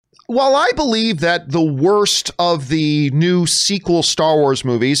While I believe that the worst of the new sequel Star Wars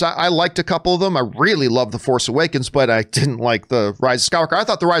movies, I liked a couple of them. I really loved The Force Awakens, but I didn't like The Rise of Skywalker. I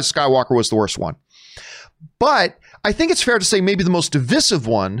thought The Rise of Skywalker was the worst one. But I think it's fair to say maybe the most divisive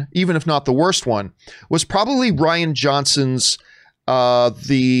one, even if not the worst one, was probably Rian Johnson's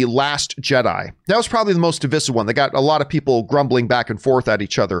The Last Jedi. That was probably the most divisive one. They got a lot of people grumbling back and forth at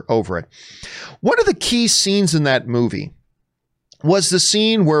each other over it. One of the key scenes in that movie was the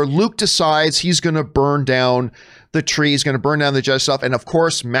scene where Luke decides he's going to burn down the tree, he's going to burn down the Jedi stuff, and of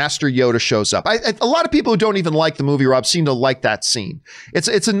course, Master Yoda shows up. A lot of people who don't even like the movie, Rob, seem to like that scene.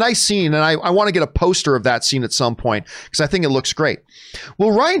 It's a nice scene, and I want to get a poster of that scene at some point, because I think it looks great. Well,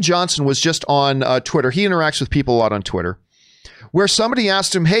 Rian Johnson was just on Twitter. He interacts with people a lot on Twitter, where somebody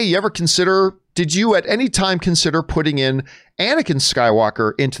asked him, hey, did you at any time consider putting in Anakin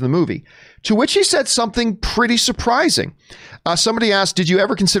Skywalker into the movie? To which he said something pretty surprising. Somebody asked, did you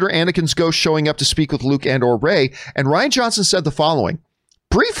ever consider Anakin's ghost showing up to speak with Luke and or Rey? And Rian Johnson said the following,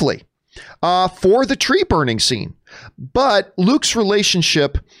 briefly, for the tree burning scene. But Luke's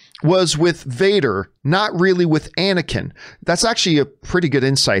relationship was with Vader, not really with Anakin. That's actually a pretty good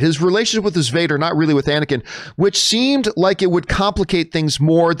insight. His relationship with his Vader, not really with Anakin, which seemed like it would complicate things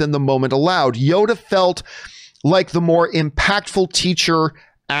more than the moment allowed. Yoda felt like the more impactful teacher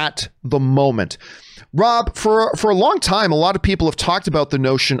at the moment. Rob, for a long time, a lot of people have talked about the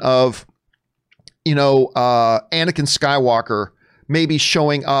notion of, Anakin Skywalker maybe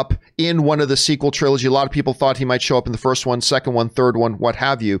showing up in one of the sequel trilogy. A lot of people thought he might show up in the first one, second one, third one, what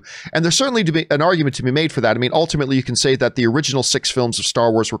have you. And there's certainly to be an argument to be made for that. I mean, ultimately, you can say that the original 6 films of Star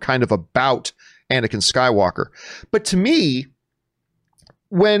Wars were kind of about Anakin Skywalker. But to me,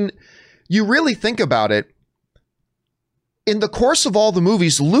 when you really think about it, in the course of all the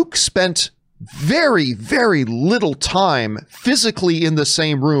movies, Luke spent very, very little time physically in the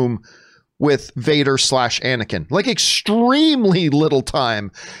same room with Vader / Anakin. Like extremely little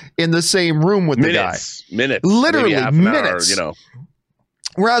time in the same room with the guy. Minutes. Literally minutes. Hour,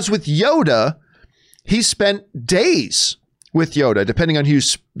 Whereas with Yoda, he spent days with Yoda, depending on who you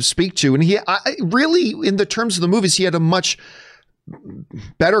speak to. And really, in the terms of the movies, he had a much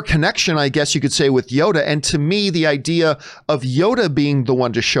better connection, I guess you could say, with Yoda. And to me, the idea of Yoda being the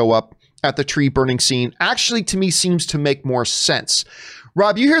one to show up at the tree burning scene actually, to me, seems to make more sense.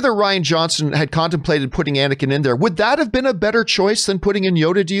 Rob, you hear that Rian Johnson had contemplated putting Anakin in there. Would that have been a better choice than putting in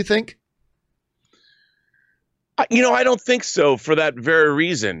Yoda, do you think? I don't think so, for that very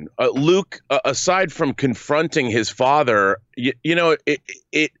reason. Luke, aside from confronting his father,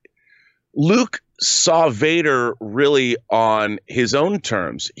 Luke saw Vader really on his own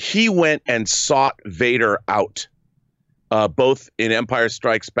terms. He went and sought Vader out, both in Empire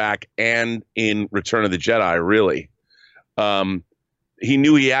Strikes Back and in Return of the Jedi, really. He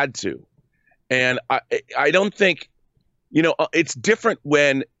knew he had to. And I don't think, it's different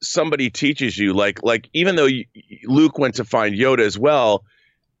when somebody teaches you, like even though Luke went to find Yoda as well,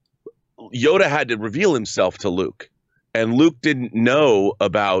 Yoda had to reveal himself to Luke. And Luke didn't know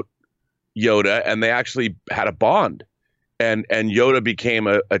about Yoda, and they actually had a bond. And Yoda became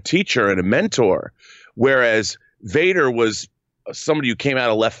a teacher and a mentor, whereas Vader was somebody who came out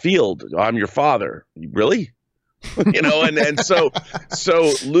of left field. I'm your father. Really? And so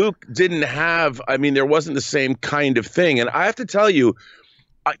Luke didn't have, there wasn't the same kind of thing. And I have to tell you,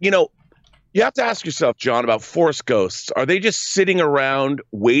 you have to ask yourself, John, about Force ghosts. Are they just sitting around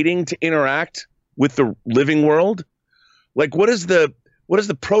waiting to interact with the living world? Like, what is the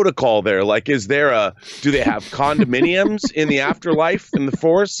protocol there? Like, do they have condominiums in the afterlife in the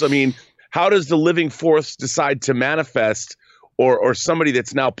Force? I mean, how does the living Force decide to manifest, or somebody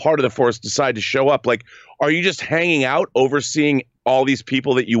that's now part of the Force decide to show up? Like, are you just hanging out, overseeing all these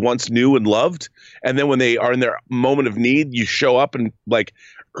people that you once knew and loved, and then when they are in their moment of need, you show up and like,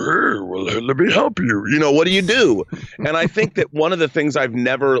 well, let me help you. What do you do? And I think that one of the things I've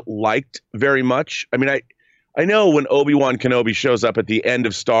never liked very much, I know when Obi-Wan Kenobi shows up at the end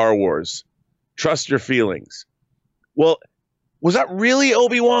of Star Wars, trust your feelings. Well, was that really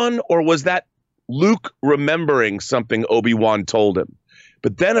Obi-Wan, or was that Luke remembering something Obi-Wan told him?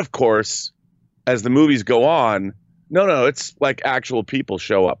 But then, of course, as the movies go on, no, it's like actual people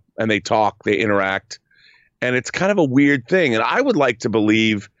show up and they talk, they interact, and it's kind of a weird thing. And I would like to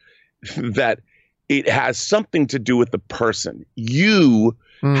believe that it has something to do with the person. You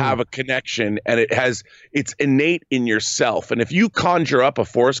have a connection, and it's innate in yourself. And if you conjure up a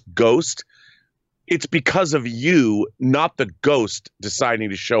Force ghost, it's because of you, not the ghost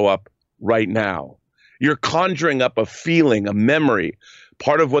deciding to show up right now. You're conjuring up a feeling, a memory.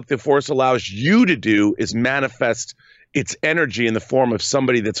 Part of what the Force allows you to do is manifest its energy in the form of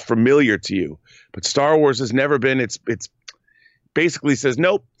somebody that's familiar to you. But Star Wars has never been. It's basically says,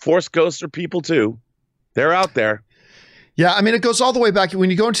 nope, Force ghosts are people too. They're out there. Yeah, I mean, it goes all the way back when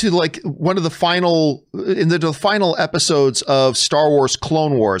you go into like one of the final episodes of Star Wars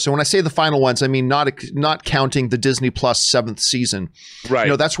Clone Wars. And when I say the final ones, I mean not counting the Disney Plus 7th season. Right.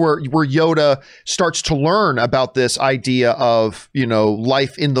 You know, that's where Yoda starts to learn about this idea of, you know,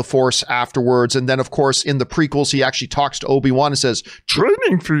 life in the Force afterwards. And then, of course, in the prequels, he actually talks to Obi-Wan and says,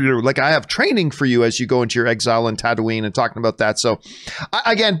 training for you. Like, I have training for you as you go into your exile in Tatooine, and talking about that. So,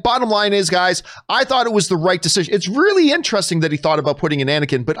 again, bottom line is, guys, I thought it was the right decision. It's really interesting that he thought about putting in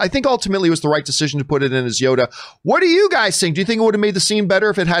Anakin, but I think ultimately it was the right decision to put it in as Yoda. What do you guys think? Do you think it would have made the scene better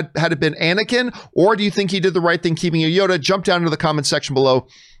if it had it been Anakin, or do you think he did the right thing keeping it Yoda? Jump down into the comment section below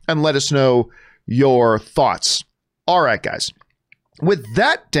and let us know your thoughts. All right, guys. With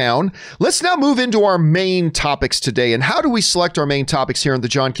that down, let's now move into our main topics today. And how do we select our main topics here on the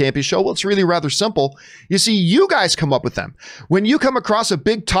John Campea Show? Well, it's really rather simple. You see, you guys come up with them. When you come across a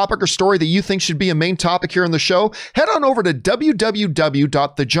big topic or story that you think should be a main topic here on the show, head on over to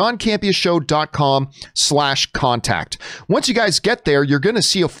www.thejohncampeashow.com/contact. Once you guys get there, you're going to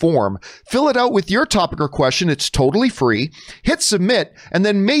see a form. Fill it out with your topic or question. It's totally free. Hit submit, and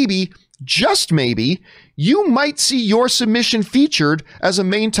then maybe, just maybe, you might see your submission featured as a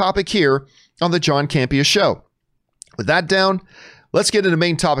main topic here on the John Campea Show. With that down, let's get into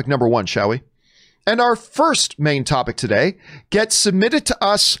main topic number 1, shall we? And our first main topic today gets submitted to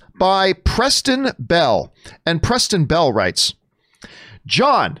us by Preston Bell. And Preston Bell writes,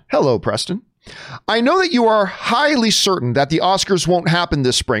 John, hello, Preston. I know that you are highly certain that the Oscars won't happen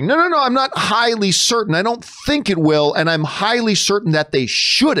this spring. No, I'm not highly certain. I don't think it will, and I'm highly certain that they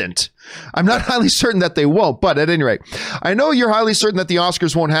shouldn't. I'm not highly certain that they won't, but at any rate, I know you're highly certain that the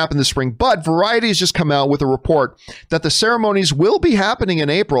Oscars won't happen this spring, but Variety has just come out with a report that the ceremonies will be happening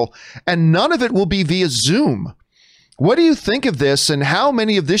in April, and none of it will be via Zoom. What do you think of this, and how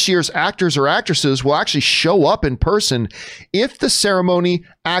many of this year's actors or actresses will actually show up in person if the ceremony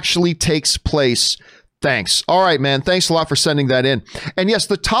actually takes place? Thanks. All right, man. Thanks a lot for sending that in. And yes,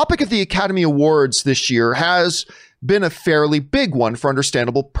 the topic of the Academy Awards this year has been a fairly big one for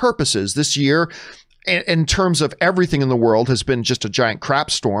understandable purposes. This year, in terms of everything in the world, has been just a giant crap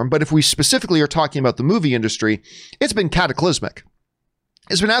storm. But if we specifically are talking about the movie industry, it's been cataclysmic.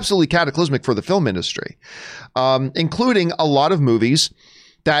 It's been absolutely cataclysmic for the film industry, including a lot of movies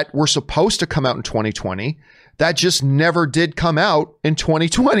that were supposed to come out in 2020 that just never did come out in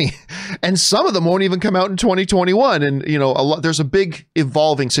 2020. And some of them won't even come out in 2021. And, you know, there's a big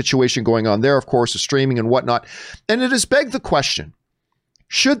evolving situation going on there, of course, of streaming and whatnot. And it has begged the question,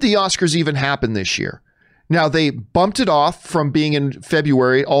 should the Oscars even happen this year? Now, they bumped it off from being in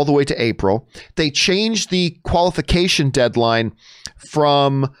February all the way to April. They changed the qualification deadline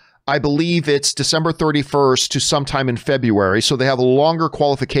from, I believe it's December 31st to sometime in February. So they have a longer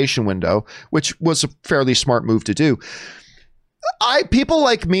qualification window, which was a fairly smart move to do. People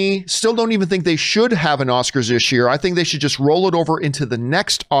like me still don't even think they should have an Oscars this year. I think they should just roll it over into the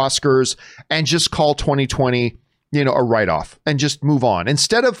next Oscars and just call 2020 a write-off and just move on.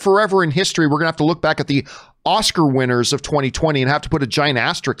 Instead of forever in history, we're going to have to look back at the Oscar winners of 2020 and have to put a giant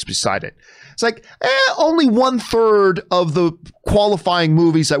asterisk beside it. It's like, only 1/3 of the qualifying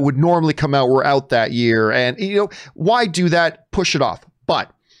movies that would normally come out were out that year. And, why do that? Push it off. But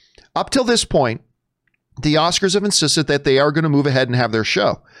up till this point, the Oscars have insisted that they are going to move ahead and have their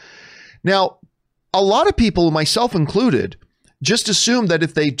show. Now, a lot of people, myself included, just assume that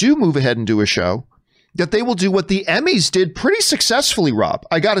if they do move ahead and do a show, that they will do what the Emmys did pretty successfully, Rob.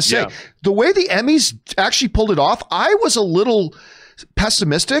 I got to say, The way the Emmys actually pulled it off, I was a little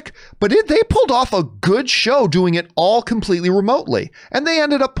pessimistic, but they pulled off a good show doing it all completely remotely. And they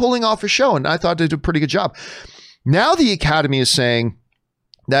ended up pulling off a show, and I thought they did a pretty good job. Now the Academy is saying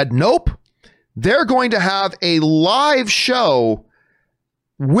that, nope, they're going to have a live show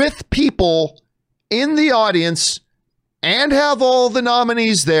with people in the audience and have all the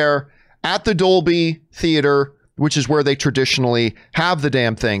nominees there at the Dolby Theater, which is where they traditionally have the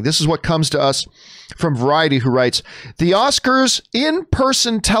damn thing. This is what comes to us from Variety, who writes, the Oscars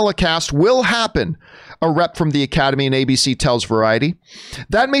in-person telecast will happen, a rep from the Academy and ABC tells Variety.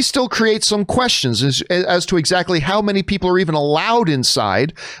 That may still create some questions as to exactly how many people are even allowed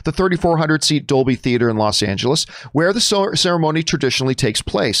inside the 3,400-seat Dolby Theater in Los Angeles, where the ceremony traditionally takes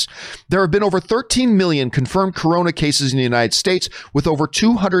place. There have been over 13 million confirmed corona cases in the United States, with over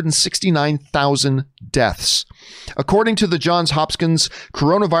 269,000 deaths. According to the Johns Hopkins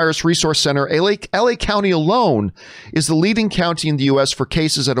Coronavirus Resource Center, LA County alone is the leading county in the U.S. for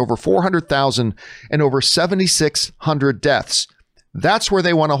cases at over 400,000 and over over 7,600 deaths. That's where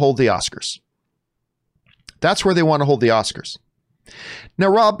they want to hold the Oscars. That's where they want to hold the Oscars. Now,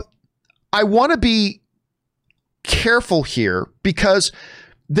 Rob, I want to be careful here because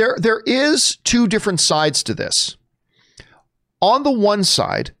there is two different sides to this. On the one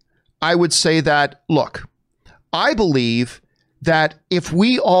side, I would say that, look, I believe that if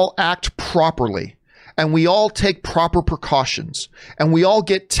we all act properly and we all take proper precautions and we all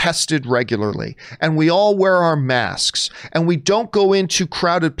get tested regularly and we all wear our masks and we don't go into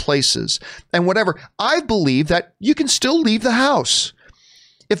crowded places and whatever, I believe that you can still leave the house.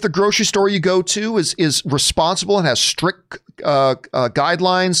 If the grocery store you go to is responsible and has strict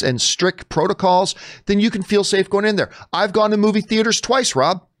guidelines and strict protocols, then you can feel safe going in there. I've gone to movie theaters twice,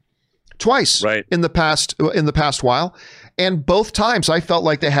 Rob. Twice right. in the past while. And both times I felt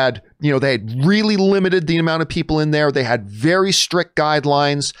like they had really limited the amount of people in there. They had very strict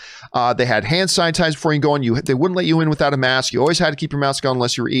guidelines. They had hand sanitizer before you go in. They wouldn't let you in without a mask. You always had to keep your mask on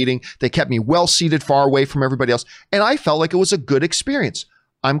unless you were eating. They kept me well seated, far away from everybody else. And I felt like it was a good experience.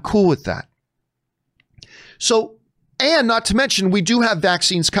 I'm cool with that. So, and not to mention, we do have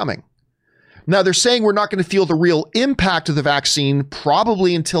vaccines coming. Now, they're saying we're not going to feel the real impact of the vaccine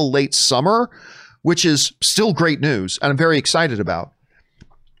probably until late summer, which is still great news and I'm very excited about.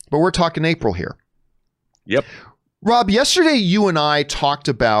 But we're talking April here. Yep. Rob, yesterday you and I talked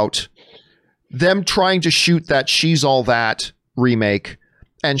about them trying to shoot that She's All That remake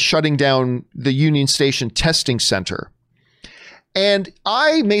and shutting down the Union Station testing center. And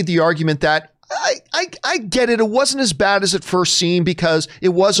I made the argument that I get it. It wasn't as bad as it first seemed because it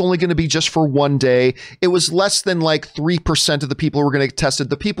was only going to be just for one day. It was less than like 3% of the people who were going to get tested.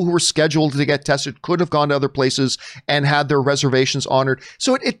 The people who were scheduled to get tested could have gone to other places and had their reservations honored.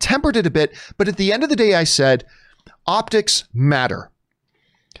 So it tempered it a bit. But at the end of the day, I said, optics matter.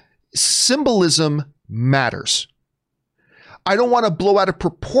 Symbolism matters. I don't want to blow out of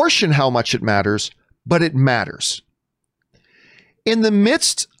proportion how much it matters, but it matters. In the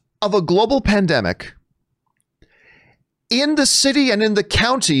midst of a global pandemic, in the city and in the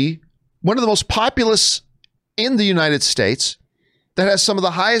county, one of the most populous in the United States, that has some of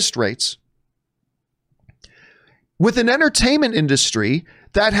the highest rates, with an entertainment industry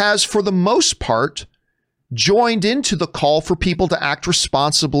that has, for the most part, joined into the call for people to act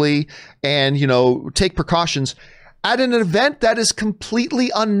responsibly and, take precautions at an event that is completely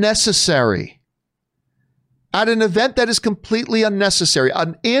unnecessary. At an event that is completely unnecessary,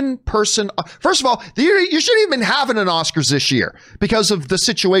 an in-person. First of all, you shouldn't even have an Oscars this year because of the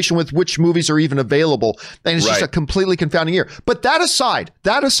situation with which movies are even available. And it's just a completely confounding year. But that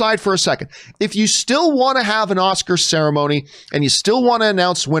aside for a second, if you still want to have an Oscars ceremony and you still want to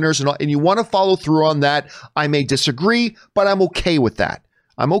announce winners and you want to follow through on that, I may disagree, but I'm okay with that.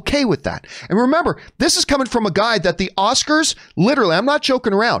 I'm okay with that. And remember, this is coming from a guy that the Oscars, literally, I'm not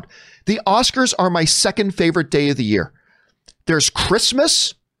joking around. The Oscars are my second favorite day of the year. There's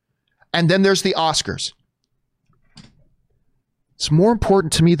Christmas, and then there's the Oscars. It's more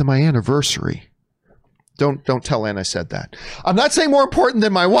important to me than my anniversary. Don't tell Ann I said that. I'm not saying more important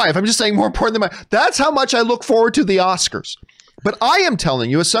than my wife. I'm just saying more important than that's how much I look forward to the Oscars. But I am telling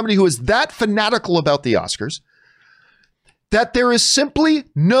you, as somebody who is that fanatical about the Oscars, that there is simply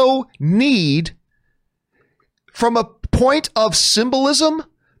no need from a point of symbolism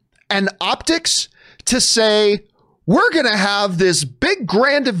and optics to say, we're going to have this big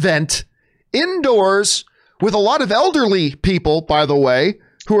grand event indoors with a lot of elderly people, by the way,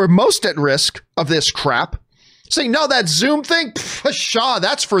 who are most at risk of this crap. Saying, no, that Zoom thing, pshaw,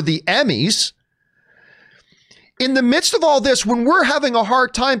 that's for the Emmys. In the midst of all this, when we're having a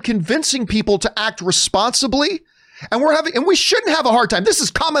hard time convincing people to act responsibly, and we shouldn't have a hard time. This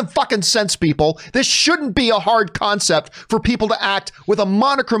is common fucking sense, people. This shouldn't be a hard concept for people to act with a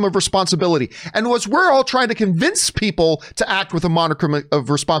monochrome of responsibility. And as we're all trying to convince people to act with a monochrome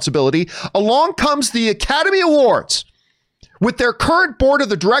of responsibility, along comes the Academy Awards with their current board of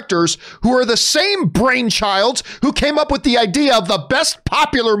the directors, who are the same brainchilds who came up with the idea of the best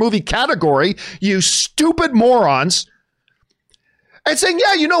popular movie category, you stupid morons, and saying,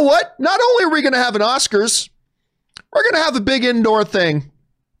 yeah, you know what? Not only are we going to have an Oscars, we're going to have a big indoor thing.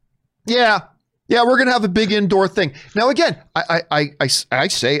 Yeah, we're going to have a big indoor thing. Now, again, I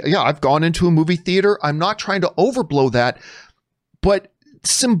say, yeah, I've gone into a movie theater. I'm not trying to overblow that. But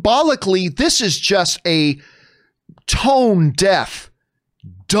symbolically, this is just a tone-deaf,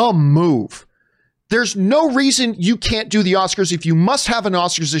 dumb move. There's no reason you can't do the Oscars. If you must have an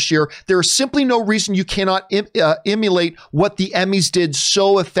Oscars this year, there is simply no reason you cannot emulate what the Emmys did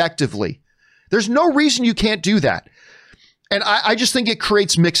so effectively. There's no reason you can't do that. And I just think it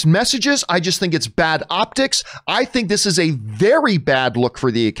creates mixed messages. I just think it's bad optics. I think this is a very bad look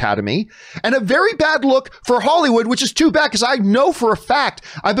for the Academy and a very bad look for Hollywood, which is too bad because I know for a fact,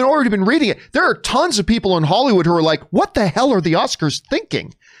 I've already been reading it. There are tons of people in Hollywood who are like, what the hell are the Oscars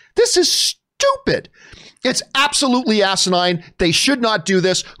thinking? This is stupid. It's absolutely asinine. They should not do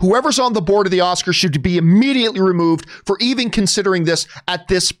this. Whoever's on the board of the Oscars should be immediately removed for even considering this at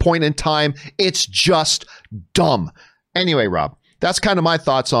this point in time. It's just dumb. Anyway, Rob, that's kind of my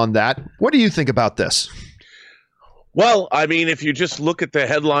thoughts on that. What do you think about this? Well, I mean, if you just look at the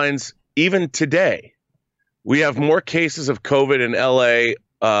headlines, even today, we have more cases of COVID in LA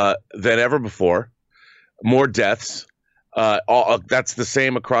than ever before, more deaths. That's the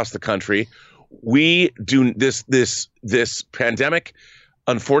same across the country. We do this pandemic.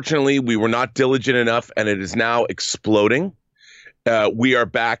 Unfortunately, we were not diligent enough, and it is now exploding. We are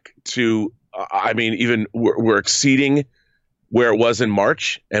back to, I mean, even we're exceeding where it was in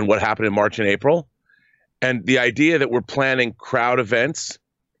March and what happened in March and April. And the idea that we're planning crowd events,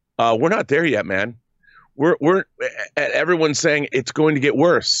 we're not there yet, man. We're everyone's saying it's going to get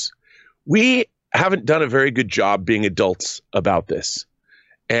worse. We haven't done a very good job being adults about this.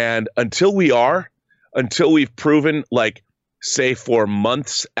 And until we've proven, like, say, for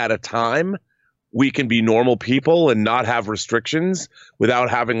months at a time, we can be normal people and not have restrictions without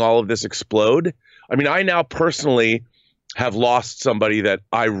having all of this explode. I mean, I now personally have lost somebody that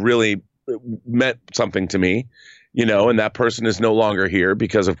I really meant something to me, you know, and that person is no longer here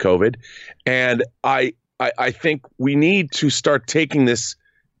because of COVID. And I think we need to start taking this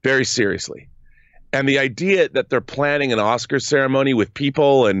very seriously. And the idea that they're planning an Oscar ceremony with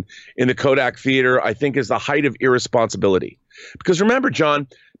people and in the Kodak Theater, I think is the height of irresponsibility. Because remember, John,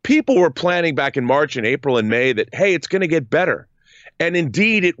 people were planning back in March and April and May that, hey, it's going to get better. And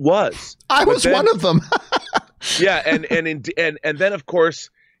indeed it was. I was one of them. Yeah. And then, of course,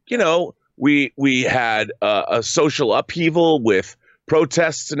 you know, we had a social upheaval with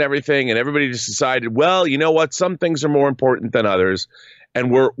protests and everything. And everybody just decided, well, you know what? Some things are more important than others. And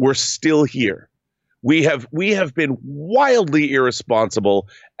we're still here. We have been wildly irresponsible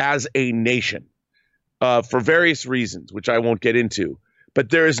as a nation for various reasons, which I won't get into. But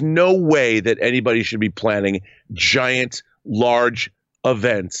there is no way that anybody should be planning giant, large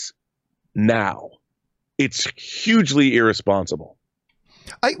events now. It's hugely irresponsible.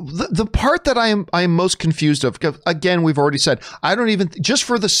 The part that I am most confused of, again, we've already said, I don't even, just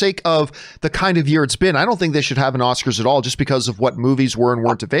for the sake of the kind of year it's been, I don't think they should have an Oscars at all just because of what movies were and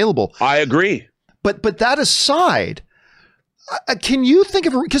weren't available. I agree. But that aside, can you think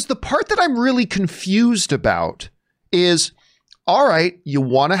of, because the part that I'm really confused about is, all right, you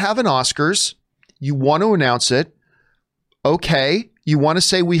want to have an Oscars, you want to announce it, okay, you want to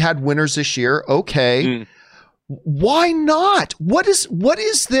say we had winners this year, okay. Why not? What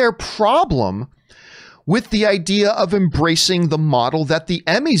is their problem with the idea of embracing the model that the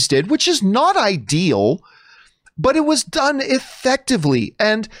Emmys did, which is not ideal, but it was done effectively,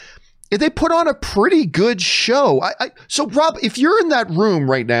 and they put on a pretty good show. So, Rob, if you're in that room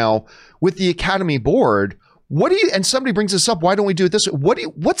right now with the Academy Board, and somebody brings this up, why don't we do it this way?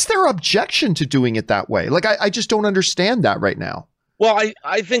 What's their objection to doing it that way? Like, I just don't understand that right now. Well,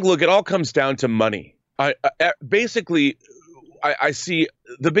 I think, look, it all comes down to money. I see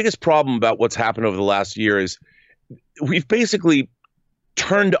the biggest problem about what's happened over the last year is we've basically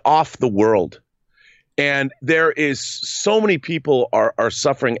turned off the world. And there is so many people are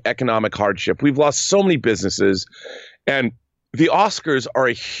suffering economic hardship. We've lost so many businesses, and the Oscars are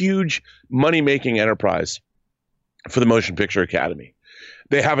a huge money-making enterprise for the Motion Picture Academy.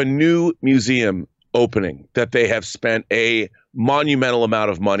 They have a new museum opening that they have spent a monumental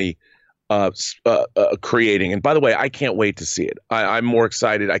amount of money creating. And by the way, I can't wait to see it. I'm more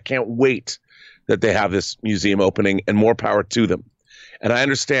excited. I can't wait that they have this museum opening, and more power to them. And I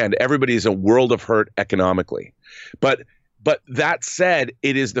understand everybody is a world of hurt economically. But that said,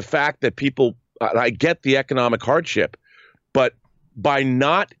 it is the fact that people, I get the economic hardship, but by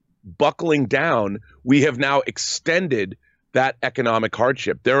not buckling down, we have now extended that economic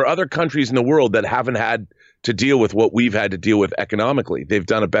hardship. There are other countries in the world that haven't had to deal with what we've had to deal with economically. They've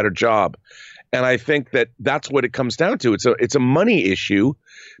done a better job. And I think that that's what it comes down to. It's a money issue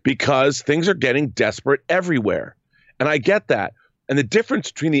because things are getting desperate everywhere. And I get that. And the difference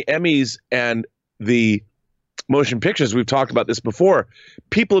between the Emmys and the motion pictures, we've talked about this before.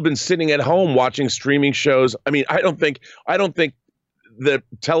 People have been sitting at home watching streaming shows. I mean, I don't think the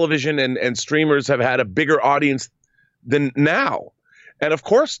television and streamers have had a bigger audience than now. And of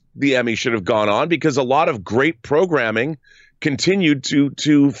course, the Emmy should have gone on because a lot of great programming continued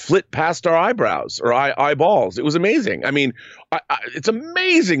to flit past our eyebrows or eyeballs. It was amazing. I mean, it's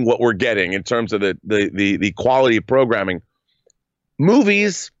amazing what we're getting in terms of the quality of programming.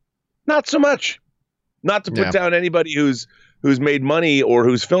 Movies, not so much. Not to put down anybody who's made money or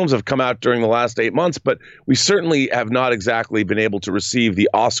whose films have come out during the last 8 months, but we certainly have not exactly been able to receive the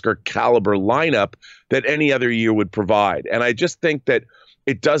Oscar caliber lineup that any other year would provide. And I just think that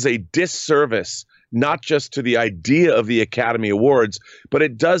it does a disservice, not just to the idea of the Academy Awards, but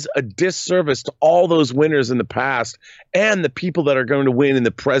it does a disservice to all those winners in the past and the people that are going to win in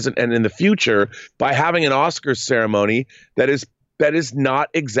the present and in the future by having an Oscar ceremony that is not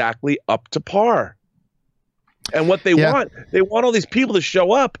exactly up to par. And what they want all these people to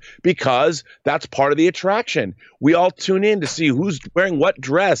show up because that's part of the attraction. We all tune in to see who's wearing what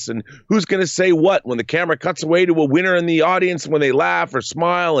dress and who's going to say what when the camera cuts away to a winner in the audience, when they laugh or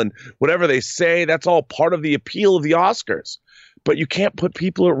smile and whatever they say. That's all part of the appeal of the Oscars. But you can't put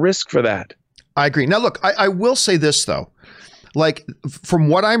people at risk for that. I agree. Now, look, I will say this, though. Like, from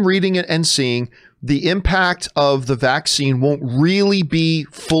what I'm reading and seeing, the impact of the vaccine won't really be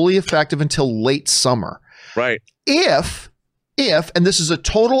fully effective until late summer. Right. If, and this is a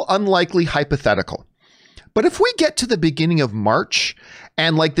total unlikely hypothetical, but if we get to the beginning of March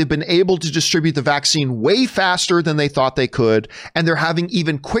and like they've been able to distribute the vaccine way faster than they thought they could, and they're having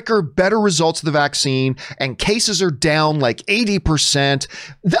even quicker, better results of the vaccine, and cases are down like 80%,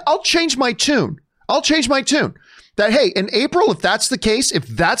 I'll change my tune. That, hey, in April, if that's the case, if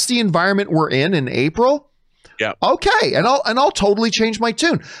that's the environment we're in April, yeah. Okay, and I'll totally change my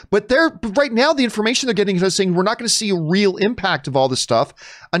tune. But right now, the information they're getting is saying we're not going to see a real impact of all this stuff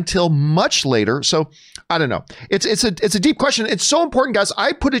until much later. So I don't know. It's a deep question. It's so important, guys.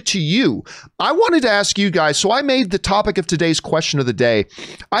 I put it to you. I wanted to ask you guys. So I made the topic of today's question of the day.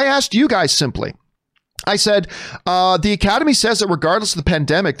 I asked you guys simply. I said, the Academy says that regardless of the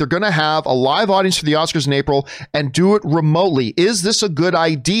pandemic, they're going to have a live audience for the Oscars in April and do it remotely. Is this a good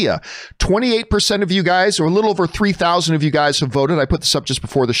idea? 28% of you guys, or a little over 3,000 of you guys have voted. I put this up just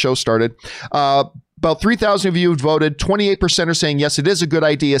before the show started. About 3,000 of you have voted. 28% are saying, yes, it is a good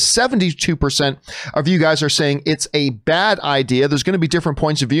idea. 72% of you guys are saying it's a bad idea. There's going to be different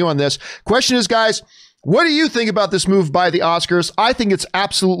points of view on this. Question is, guys, what do you think about this move by the Oscars? I think it's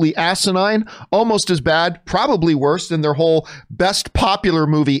absolutely asinine, almost as bad, probably worse than their whole best popular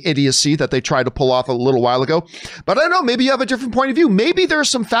movie idiocy that they tried to pull off a little while ago. But I don't know, maybe you have a different point of view. Maybe there are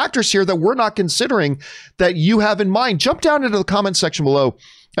some factors here that we're not considering that you have in mind. Jump down into the comment section below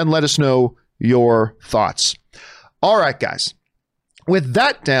and let us know your thoughts. All right, guys. With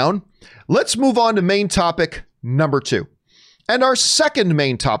that down, let's move on to main topic number 2. And our second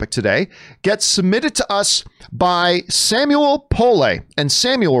main topic today gets submitted to us by Samuel Pole. And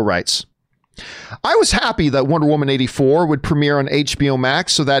Samuel writes, I was happy that Wonder Woman 84 would premiere on HBO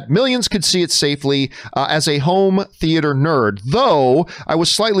Max so that millions could see it safely as a home theater nerd, though I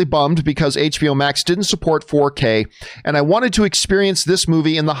was slightly bummed because HBO Max didn't support 4K, and I wanted to experience this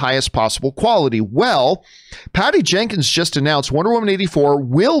movie in the highest possible quality. Well, Patty Jenkins just announced Wonder Woman 84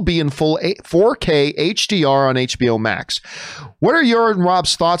 will be in full 4K HDR on HBO Max. What are your and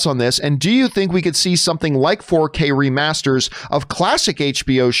Rob's thoughts on this, and do you think we could see something like 4K remasters of classic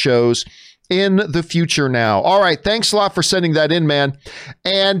HBO shows in the future now? All right, thanks a lot for sending that in, man.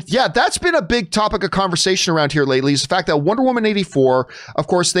 And yeah, that's been a big topic of conversation around here lately, is the fact that Wonder Woman 84, of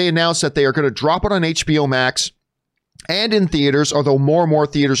course, they announced that they are going to drop it on HBO Max and in theaters, although more and more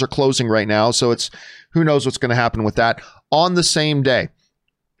theaters are closing right now, so it's who knows what's going to happen with that, on the same day.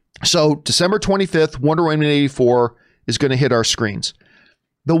 So December 25th, Wonder Woman 84 is going to hit our screens.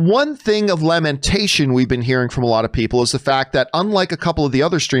 The one thing of lamentation we've been hearing from a lot of people is the fact that, unlike a couple of the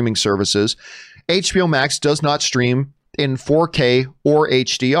other streaming services, HBO Max does not stream in 4K or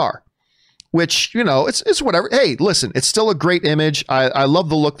HDR, which, you know, it's whatever. Hey, listen, it's still a great image. I love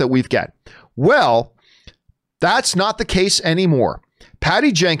the look that we've got. Well, that's not the case anymore.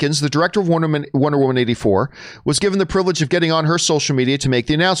 Patty Jenkins, the director of Wonder Woman 84, was given the privilege of getting on her social media to make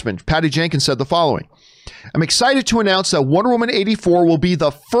the announcement. Patty Jenkins said the following: I'm excited to announce that Wonder Woman 84 will be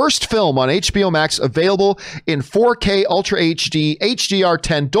the first film on HBO Max available in 4K Ultra HD,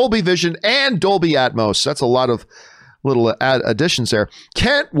 HDR10, Dolby Vision, and Dolby Atmos. That's a lot of little additions there.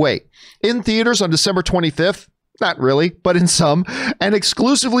 Can't wait. In theaters on December 25th, not really, but in some, and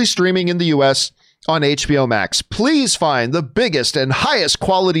exclusively streaming in the US on HBO Max. Please find the biggest and highest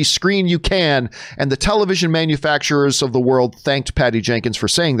quality screen you can. And the television manufacturers of the world thanked Patty Jenkins for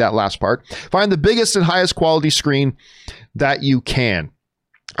saying that last part. Find the biggest and highest quality screen that you can.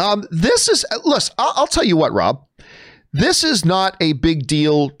 This is, listen, I'll tell you what, Rob, this is not a big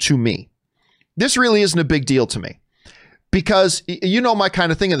deal to me. This really isn't a big deal to me. because you know my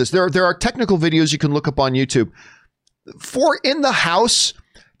kind of thing of this. There are technical videos you can look up on YouTube for in the house,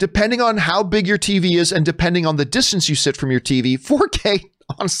 depending on how big your TV is and depending on the distance you sit from your TV. 4K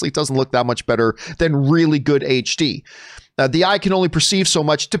honestly doesn't look that much better than really good HD. The eye can only perceive so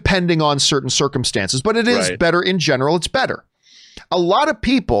much depending on certain circumstances, but it is better in general. It's better. A lot of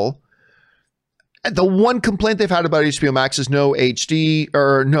people, the one complaint they've had about HBO Max is no HD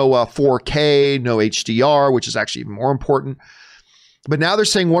or no 4K, no HDR, which is actually even more important. But now they're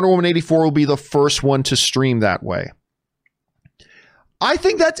saying Wonder Woman 84 will be the first one to stream that way. I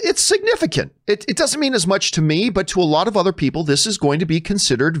think that it's significant. It doesn't mean as much to me, but to a lot of other people, this is going to be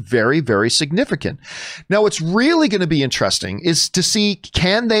considered very, very significant. Now, what's really going to be interesting is to see,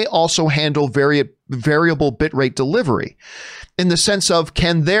 can they also handle variable bitrate delivery? In the sense of,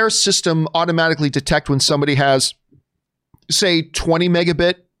 can their system automatically detect when somebody has, say, 20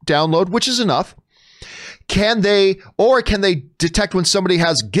 megabit download, which is enough? Can they detect when somebody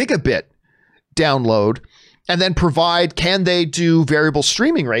has gigabit download? And then can they do variable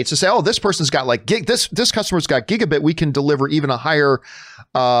streaming rates to say, oh, this person's got like this customer's got gigabit, we can deliver even a higher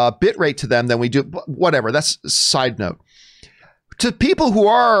bit rate to them than we do, whatever. That's a side note. To people who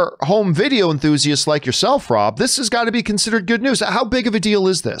are home video enthusiasts like yourself, Rob, this has got to be considered good news. How big of a deal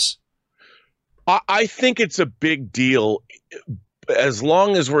is this? I think it's a big deal as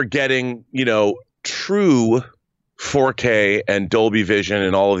long as we're getting, true 4K and Dolby Vision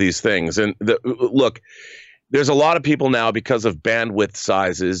and all of these things. And look, there's a lot of people now, because of bandwidth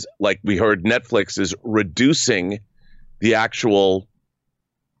sizes, like we heard Netflix is reducing the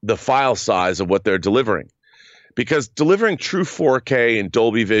file size of what they're delivering. Because delivering true 4K and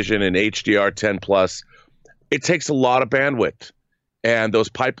Dolby Vision and HDR10 plus, it takes a lot of bandwidth. And those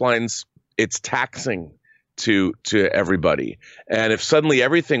pipelines, it's taxing to everybody. And if suddenly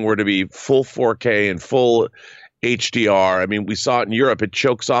everything were to be full 4K and full HDR, I mean, we saw it in Europe, it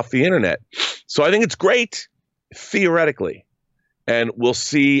chokes off the internet. So I think it's great, theoretically. And we'll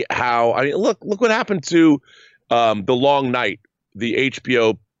see how, look what happened to The Long Night, the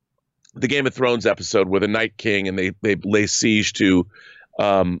HBO, the Game of Thrones episode where the Night King and they lay siege to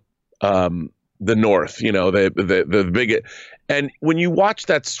the North, the big. And when you watch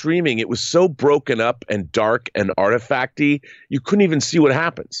that streaming, it was so broken up and dark and artifacty, you couldn't even see what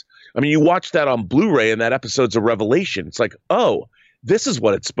happens. I mean, you watch that on Blu-ray and that episode's a revelation. It's like, oh, this is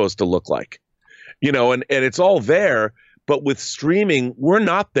what it's supposed to look like, and it's all there. But with streaming, we're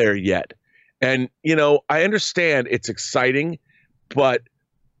not there yet. And, I understand it's exciting, but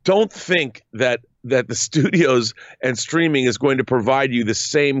don't think that the studios and streaming is going to provide you the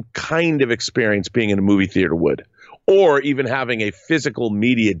same kind of experience being in a movie theater would, or even having a physical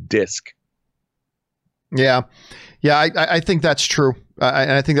media disc. Yeah. I think that's true.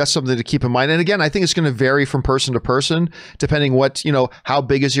 And I think that's something to keep in mind. And again, I think it's going to vary from person to person, depending what, how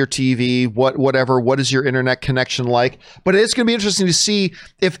big is your TV, what is your internet connection like. But it's going to be interesting to see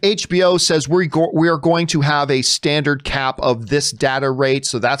if HBO says we are going to have a standard cap of this data rate.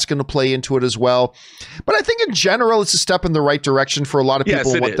 So that's going to play into it as well. But I think in general, it's a step in the right direction for a lot of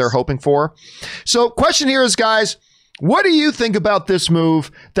people and what they're hoping for. So question here is, guys, what do you think about this move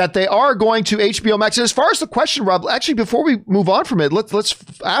that they are going to HBO Max? And as far as the question, Rob, actually, before we move on from it, let's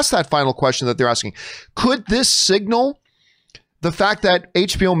ask that final question that they're asking. Could this signal the fact that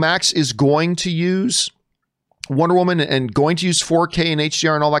HBO Max is going to use Wonder Woman and going to use 4K and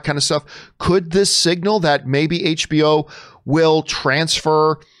HDR and all that kind of stuff? Could this signal that maybe HBO will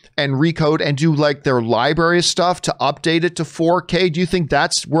transfer and recode and do like their library stuff to update it to 4K? Do you think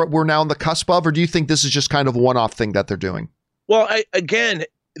that's what we're now on the cusp of, or do you think this is just kind of a one-off thing that they're doing? Well, again,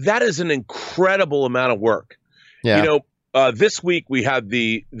 that is an incredible amount of work. Yeah. This week we had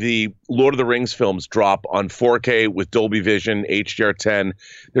the Lord of the Rings films drop on 4K with Dolby Vision, HDR10.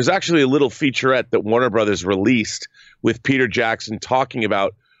 There's actually a little featurette that Warner Brothers released with Peter Jackson talking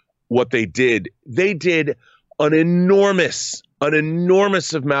about what they did. They did an enormous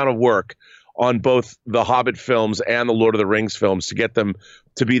amount of work on both the Hobbit films and the Lord of the Rings films to get them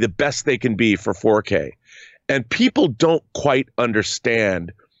to be the best they can be for 4K. And people don't quite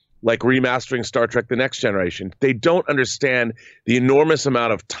understand, like remastering Star Trek The Next Generation, they don't understand the enormous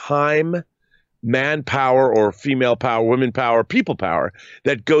amount of time, manpower or female power, women power, people power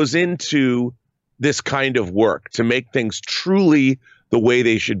that goes into this kind of work to make things truly the way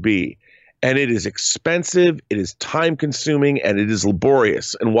they should be. And it is expensive, it is time consuming, and it is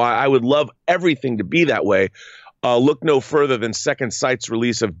laborious. And why I would love everything to be that way, look no further than Second Sight's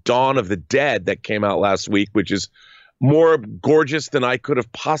release of Dawn of the Dead that came out last week, which is more gorgeous than I could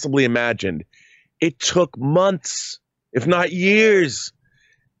have possibly imagined. It took months, if not years.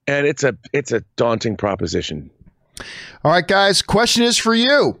 And it's a daunting proposition. All right, guys, question is for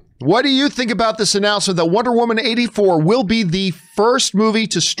you. What do you think about this announcement that Wonder Woman 84 will be the first movie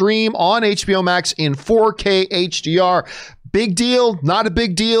to stream on HBO Max in 4K HDR? Big deal? Not a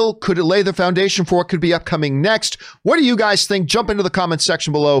big deal? Could it lay the foundation for what could be upcoming next? What do you guys think? Jump into the comments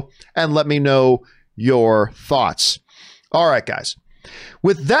section below and let me know your thoughts. All right, guys.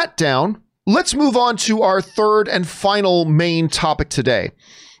 With that down, let's move on to our third and final main topic today.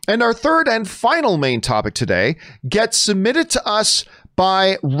 And our third and final main topic today gets submitted to us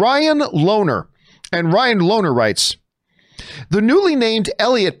by Ryan Lohner. And Ryan Lohner writes, the newly named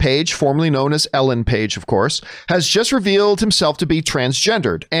Elliot Page, formerly known as Ellen Page, of course, has just revealed himself to be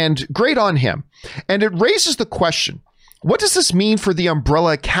transgendered, and great on him. And it raises the question, what does this mean for the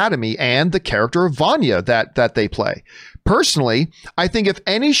Umbrella Academy and the character of Vanya that they play? Personally, I think if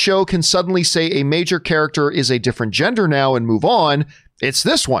any show can suddenly say a major character is a different gender now and move on, it's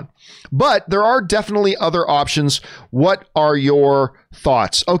this one. But there are definitely other options. What are your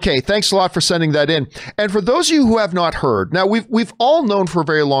thoughts? Okay, thanks a lot for sending that in. And for those of you who have not heard, now we've all known for a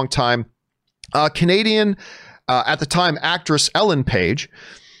very long time, Canadian, at the time, actress Ellen Page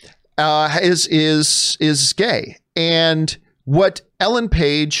is gay. And what Ellen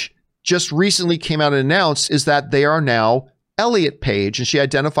Page just recently came out and announced is that they are now Elliot Page, and she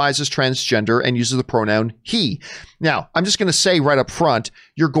identifies as transgender and uses the pronoun he. Now, I'm just going to say right up front,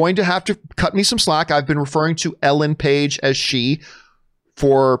 you're going to have to cut me some slack. I've been referring to Ellen Page as she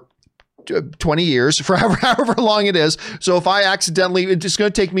for 20 years, for however long it is. So if I accidentally, it's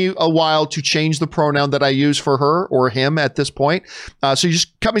going to take me a while to change the pronoun that I use for her or him at this point. So you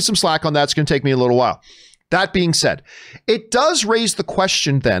just cut me some slack on that. It's going to take me a little while. That being said, it does raise the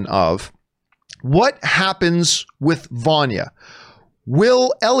question then of, what happens with Vanya?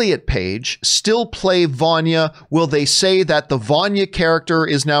 Will Elliot Page still play Vanya? Will they say that the Vanya character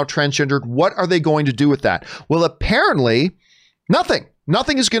is now transgendered? What are they going to do with that? Well, apparently, nothing.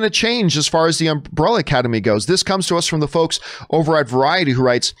 Nothing is going to change as far as the Umbrella Academy goes. This comes to us from the folks over at Variety, who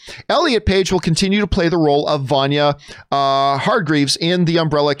writes, Elliot Page will continue to play the role of Vanya Hargreaves in the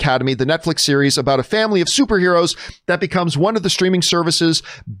Umbrella Academy, the Netflix series about a family of superheroes that becomes one of the streaming service's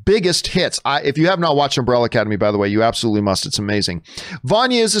biggest hits. If you have not watched Umbrella Academy, by the way, you absolutely must. It's amazing.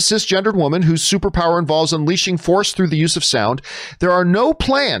 Vanya is a cisgendered woman whose superpower involves unleashing force through the use of sound. There are no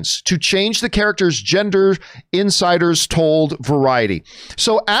plans to change the character's gender, insiders told Variety.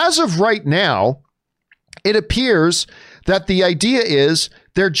 So as of right now, it appears that the idea is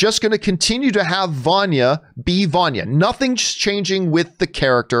they're just going to continue to have Vanya be Vanya. Nothing's changing with the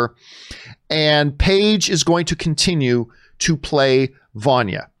character, and Paige is going to continue to play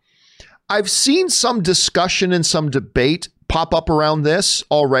Vanya. I've seen some discussion and some debate pop up around this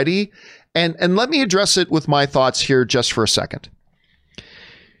already, and let me address it with my thoughts here just for a second.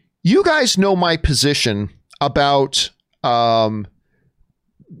 You guys know my position about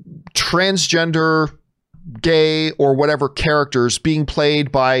transgender, gay, or whatever characters being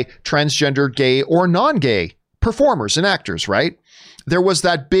played by transgender, gay, or non-gay performers and actors, right? There was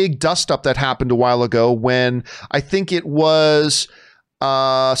that big dust-up that happened a while ago when I think it was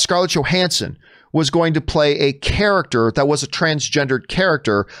Scarlett Johansson was going to play a character that was a transgendered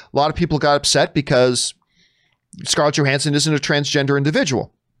character. A lot of people got upset because Scarlett Johansson isn't a transgender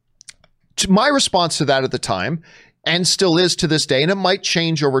individual. My response to that at the time, and still is to this day, and it might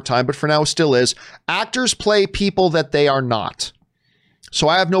change over time, but for now it still is, actors play people that they are not. So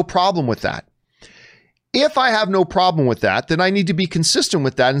I have no problem with that. If I have no problem with that, then I need to be consistent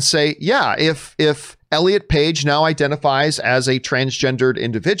with that and say, yeah, if Elliot Page now identifies as a transgendered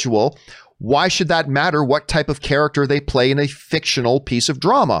individual, why should that matter what type of character they play in a fictional piece of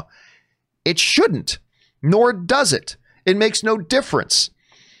drama? It shouldn't, nor does it. It makes no difference.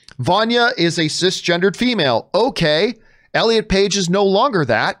 Vanya is a cisgendered female. Okay, Elliot Page is no longer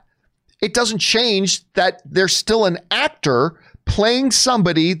that. It doesn't change that they're still an actor playing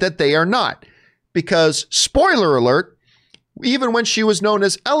somebody that they are not. Because, spoiler alert, even when she was known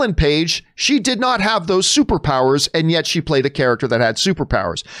as Ellen Page, she did not have those superpowers, and yet she played a character that had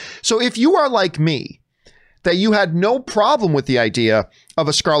superpowers. So if you are like me, that you had no problem with the idea of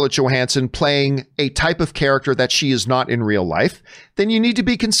a Scarlett Johansson playing a type of character that she is not in real life, then you need to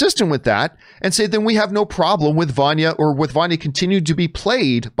be consistent with that and say, then we have no problem with Vanya, or with Vanya continuing to be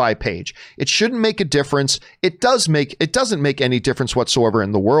played by Paige. It shouldn't make a difference. It doesn't make any difference whatsoever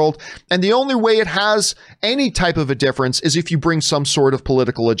in the world. And the only way it has any type of a difference is if you bring some sort of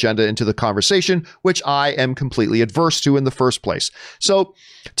political agenda into the conversation, which I am completely adverse to in the first place. So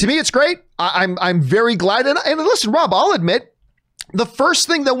to me, it's great. I'm very glad. And listen, Rob, I'll admit, the first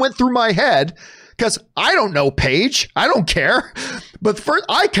thing that went through my head, because I don't know Paige. I don't care. But first,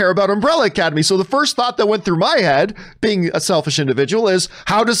 I care about Umbrella Academy. So the first thought that went through my head, being a selfish individual, is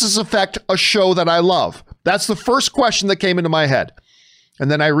how does this affect a show that I love? That's the first question that came into my head. And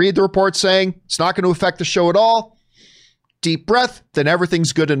then I read the report saying it's not going to affect the show at all. Deep breath, then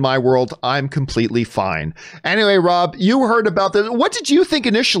everything's good in my world. I'm completely fine. Anyway, Rob, you heard about this. What did you think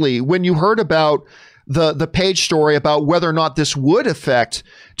initially when you heard about the Paige story, about whether or not this would affect?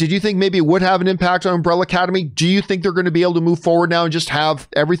 Did you think maybe it would have an impact on Umbrella Academy? Do you think they're going to be able to move forward now and just have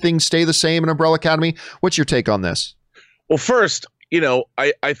everything stay the same in Umbrella Academy? What's your take on this? Well, first,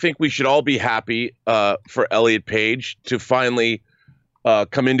 I think we should all be happy for Elliot Page to finally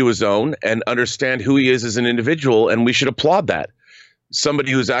come into his own and understand who he is as an individual, and we should applaud that.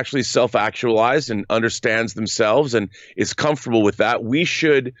 Somebody who's actually self-actualized and understands themselves and is comfortable with that. We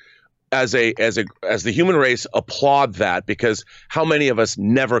should, as the human race, applaud that, because how many of us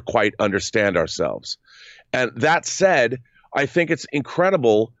never quite understand ourselves? And that said, I think it's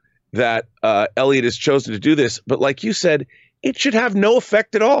incredible that Elliot has chosen to do this. But like you said, it should have no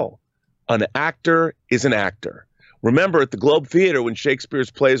effect at all. An actor is an actor. Remember, at the Globe Theater, when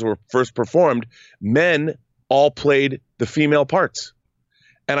Shakespeare's plays were first performed, men all played the female parts.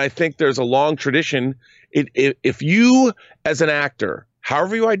 And I think there's a long tradition. If you, as an actor,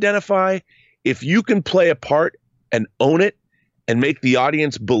 however you identify, if you can play a part and own it and make the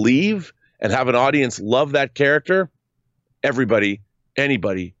audience believe and have an audience love that character, anybody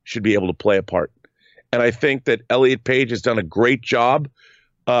should be able to play a part. And I think that Elliot Page has done a great job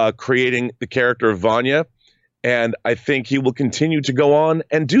creating the character of Vanya. And I think he will continue to go on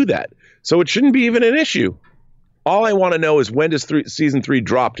and do that. So it shouldn't be even an issue. All I want to know is, when does season 3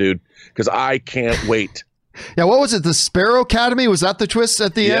 drop, dude? Because I can't wait. Yeah, what was it? The Sparrow Academy? Was that the twist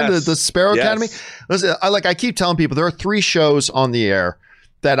at the end? The Sparrow Academy? Listen, I keep telling people there are 3 shows on the air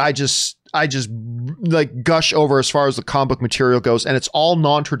that I just like gush over as far as the comic book material goes, and it's all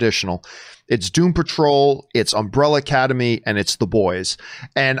non-traditional. It's Doom Patrol, it's Umbrella Academy, and it's The Boys.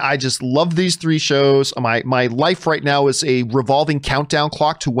 And I just love these 3 shows. My life right now is a revolving countdown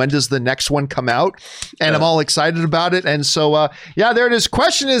clock to when does the next one come out. And I'm all excited about it. And so, yeah, there it is.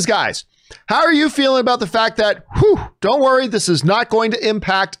 Question is, guys, how are you feeling about the fact that, don't worry, this is not going to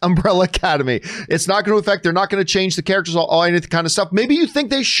impact Umbrella Academy. It's not going to affect, they're not going to change the characters, all any kind of stuff. Maybe you think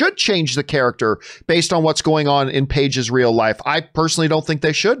they should change the character based on what's going on in Paige's real life. I personally don't think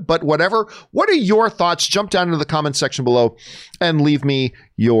they should, but whatever. What are your thoughts? Jump down into the comment section below and leave me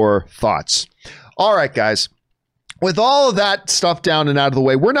your thoughts. All right, guys. With all of that stuff down and out of the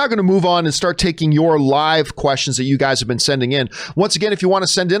way, we're now going to move on and start taking your live questions that you guys have been sending in. Once again, if you want to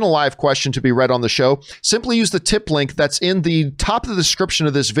send in a live question to be read on the show, simply use the tip link that's in the top of the description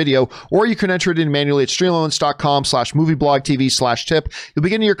of this video, or you can enter it in manually at streamelements.com/movieblogtv/tip. You'll be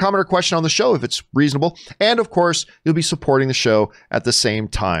getting your comment or question on the show if it's reasonable. And of course, you'll be supporting the show at the same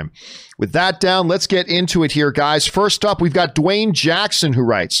time. With that down, let's get into it here, guys. First up, we've got Dwayne Jackson, who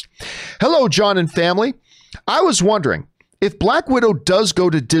writes, "Hello, John and family. I was wondering, if Black Widow does go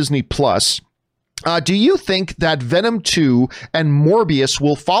to Disney Plus, do you think that Venom 2 and Morbius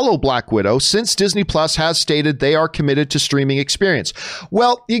will follow Black Widow, since Disney Plus has stated they are committed to streaming experience?"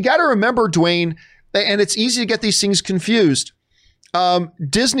 Well, you got to remember, Dwayne, and it's easy to get these things confused,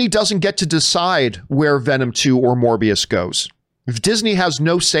 Disney doesn't get to decide where Venom 2 or Morbius goes. Disney has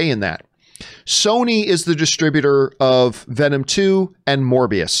no say in that. Sony is the distributor of Venom 2 and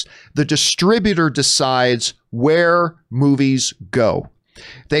Morbius. The distributor decides where movies go.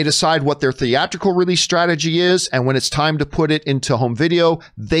 They decide what their theatrical release strategy is, and when it's time to put it into home video,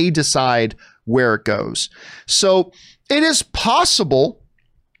 they decide where it goes. So it is possible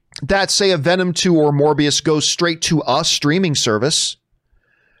that, say, a Venom 2 or Morbius goes straight to a streaming service.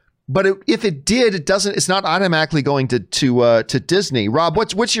 But if it did, it's not automatically going to Disney. Rob,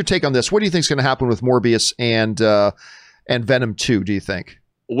 what's your take on this? What do you think is going to happen with Morbius and Venom 2, do you think?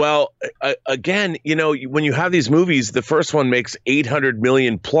 Well, again, when you have these movies, the first one makes 800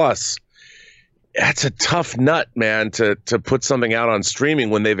 million plus. That's a tough nut, man, to put something out on streaming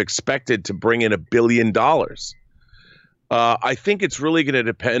when they've expected to bring in $1 billion. I think it's really going to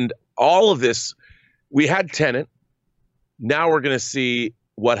depend. All of this, we had Tenet. Now we're going to see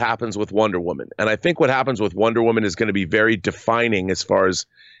what happens with Wonder Woman. And I think what happens with Wonder Woman is going to be very defining as far as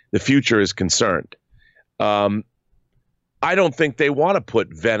the future is concerned. I don't think they want to put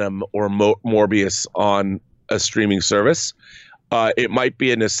Venom or Morbius on a streaming service. It might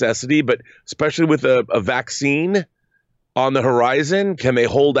be a necessity, but especially with a vaccine on the horizon, can they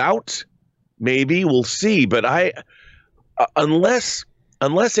hold out? Maybe, we'll see. But unless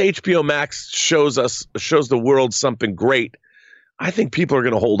HBO Max shows the world something great, I think people are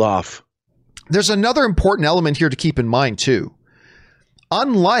going to hold off. There's another important element here to keep in mind too.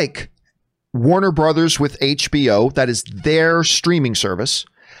 Unlike Warner Brothers with HBO, that is their streaming service,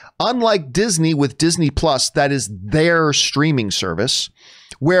 unlike Disney with Disney Plus, that is their streaming service,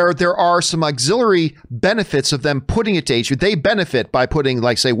 where there are some auxiliary benefits of them putting it to HBO. They benefit by putting,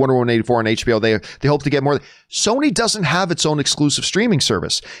 like, say, Wonder Woman 84 on HBO. They hope to get more. Sony doesn't have its own exclusive streaming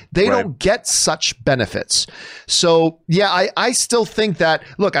service. They don't get such benefits. So, yeah, I still think that,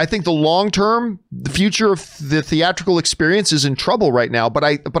 look, I think the long-term, the future of the theatrical experience is in trouble right now. But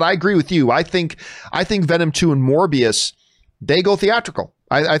I agree with you. I think Venom 2 and Morbius, they go theatrical.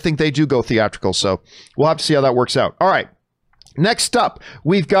 I think they do go theatrical. So we'll have to see how that works out. All right. Next up,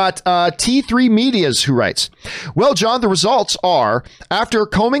 we've got T3 Medias, who writes, well, John, the results are, after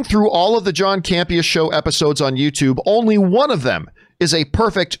combing through all of the John Campea Show episodes on YouTube, only one of them is a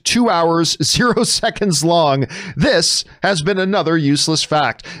perfect 2 hours, 0 seconds long. This has been another useless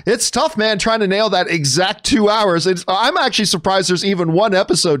fact. It's tough, man, trying to nail that exact 2 hours. I'm actually surprised there's even one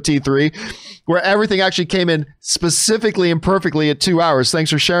episode, T3, where everything actually came in specifically and perfectly at 2 hours.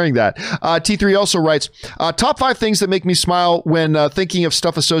 Thanks for sharing that. T3 also writes, top 5 things that make me smile when thinking of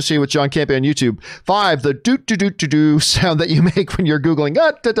stuff associated with John Campea on YouTube. 5, the doot-doot-doot-doot sound that you make when you're Googling.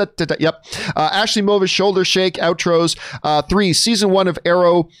 Yep. Ashley Mova's shoulder shake outros. 3, season 1 of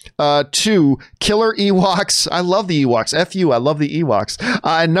Arrow. 2, killer Ewoks. I love the Ewoks. F you, I love the Ewoks.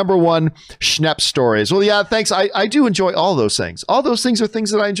 And number 1, Schnepp stories. Well, yeah, thanks. I do enjoy all those things. All those things are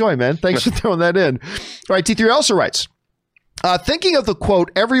things that I enjoy, man. Thanks for throwing that in. All right, T3 also writes, thinking of the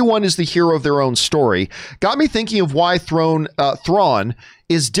quote, everyone is the hero of their own story, got me thinking of why Thrawn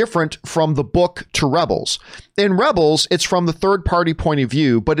is different from the book to Rebels. In Rebels, it's from the third-party point of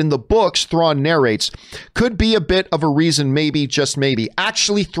view, but in the books, Thrawn narrates. Could be a bit of a reason, maybe, just maybe.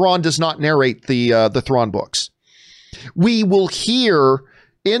 Actually, Thrawn does not narrate the Thrawn books. We will hear...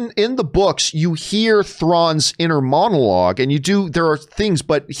 In the books, you hear Thrawn's inner monologue, and there are things,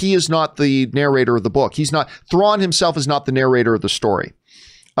 but he is not the narrator of the book. Thrawn himself is not the narrator of the story.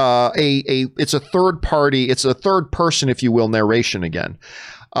 It's a third party, it's a third person, if you will, narration again,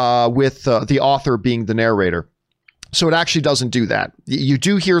 with the author being the narrator. So it actually doesn't do that. You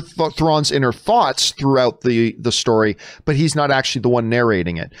do hear Thrawn's inner thoughts throughout the story, but he's not actually the one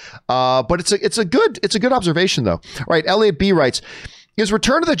narrating it. But it's a good observation, though. All right, Elliot B writes, is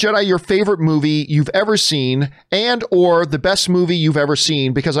Return of the Jedi your favorite movie you've ever seen and or the best movie you've ever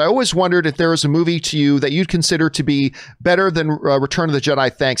seen? Because I always wondered if there is a movie to you that you'd consider to be better than Return of the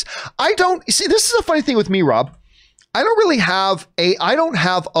Jedi. Thanks. I don't see. This is a funny thing with me, Rob. I don't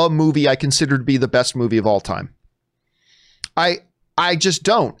have a movie I consider to be the best movie of all time. I just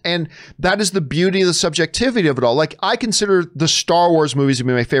don't. And that is the beauty of the subjectivity of it all. Like, I consider the Star Wars movies to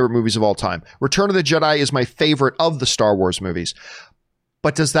be my favorite movies of all time. Return of the Jedi is my favorite of the Star Wars movies.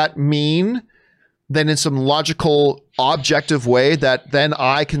 But does that mean then in some logical, objective way that then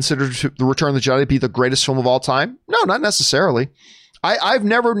I consider The Return of the Jedi to be the greatest film of all time? No, not necessarily. I've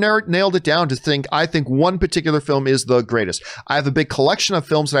never nailed it down to think, I think one particular film is the greatest. I have a big collection of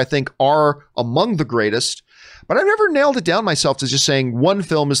films that I think are among the greatest, but I've never nailed it down myself to just saying one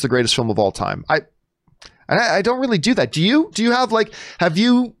film is the greatest film of all time. I don't really do that. Do you? Do you have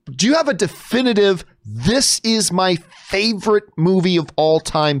do you have a definitive, this is my favorite movie of all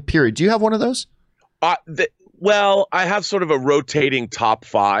time, period? Do you have one of those? Well, I have sort of a rotating top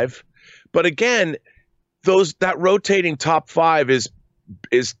 5, but again, that rotating top 5 is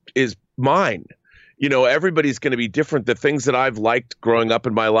mine. You know, everybody's going to be different. The things that I've liked growing up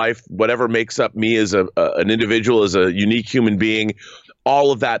in my life, whatever makes up me as an individual, as a unique human being,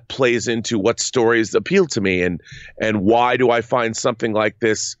 all of that plays into what stories appeal to me and why do I find something like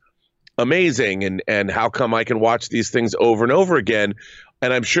this amazing and how come I can watch these things over and over again.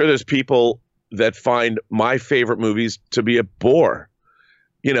 And I'm sure there's people that find my favorite movies to be a bore.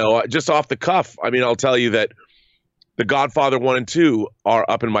 You know, just off the cuff, I mean, I'll tell you that The Godfather 1 and 2 are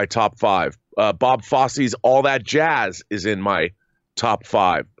up in my top 5. Bob Fosse's All That Jazz is in my top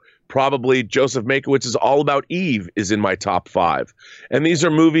 5. Probably Joseph Mankiewicz's All About Eve is in my top 5. And these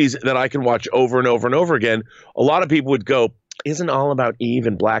are movies that I can watch over and over and over again. A lot of people would go, isn't All About Eve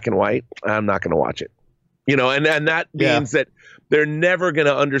in black and white? I'm not going to watch it. You know, and that means that they're never going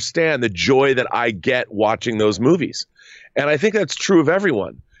to understand the joy that I get watching those movies. And I think that's true of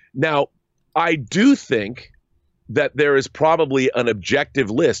everyone. Now, I do think that there is probably an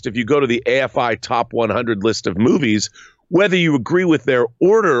objective list. If you go to the AFI Top 100 list of movies, whether you agree with their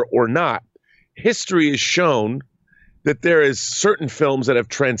order or not, history has shown that there is certain films that have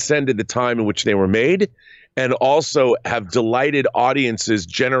transcended the time in which they were made and also have delighted audiences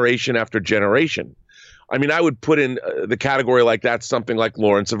generation after generation. I mean, I would put in the category like that something like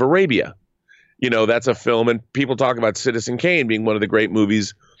Lawrence of Arabia. That's a film, and people talk about Citizen Kane being one of the great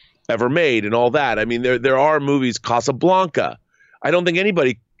movies ever made and all that. I mean, there are movies, Casablanca. I don't think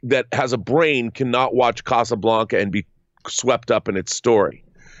anybody that has a brain cannot watch Casablanca and be swept up in its story.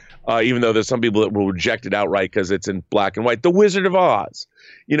 Even though there's some people that will reject it outright because it's in black and white. The Wizard of Oz.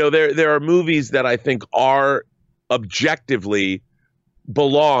 There are movies that I think are objectively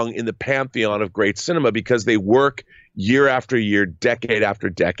belong in the pantheon of great cinema because they work year after year, decade after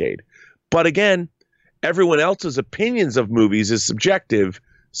decade. But again, everyone else's opinions of movies is subjective,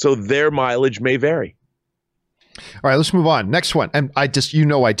 so their mileage may vary. All right, let's move on. Next one. And I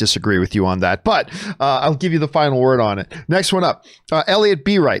disagree with you on that, but I'll give you the final word on it. Next one up. Elliot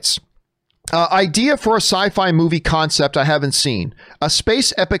B. writes, idea for a sci-fi movie concept I haven't seen. A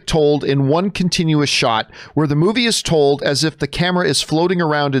space epic told in one continuous shot where the movie is told as if the camera is floating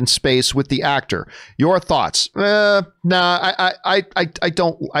around in space with the actor. Your thoughts? I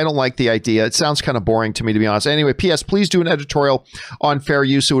don't like the idea. It sounds kind of boring to me, to be honest. Anyway, P.S. Please do an editorial on fair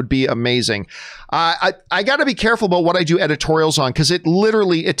use. It would be amazing. I got to be careful about what I do editorials on because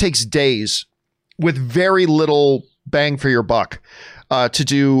it takes days with very little bang for your buck. To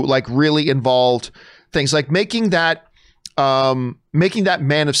do like really involved things like making that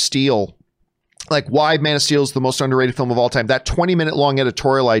Man of Steel, like why Man of Steel is the most underrated film of all time. That 20-minute long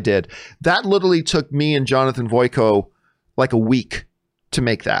editorial I did, that literally took me and Jonathan Voico like a week to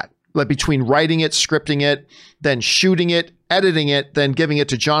make that. Like between writing it, scripting it, then shooting it, editing it, then giving it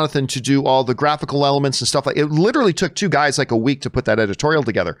to Jonathan to do all the graphical elements and stuff. Like it literally took two guys like a week to put that editorial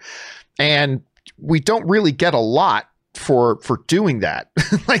together. And we don't really get a lot for doing that.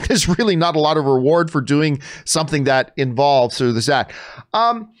 Like there's really not a lot of reward for doing something that involves, so there's that.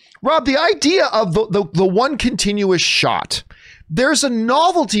 Rob, the idea of the one continuous shot, there's a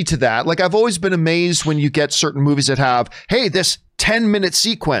novelty to that. Like I've always been amazed when you get certain movies that have, hey, this 10-minute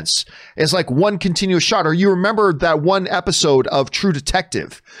sequence is like one continuous shot. Or you remember that one episode of True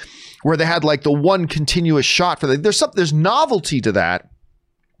Detective where they had like the one continuous shot for there's novelty to that.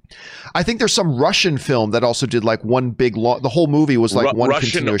 I think there's some Russian film that also did like one big the whole movie was like one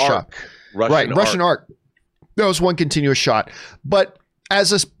Russian continuous arc. shot. Russian arc. That was one continuous shot. But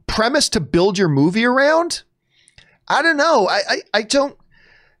as a premise to build your movie around, I don't know.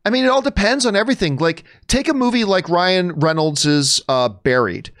 I mean, it all depends on everything. Like take a movie like Ryan Reynolds's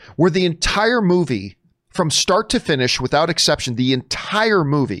Buried, where the entire movie from start to finish, without exception, the entire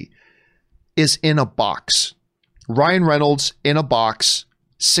movie is in a box. Ryan Reynolds in a box,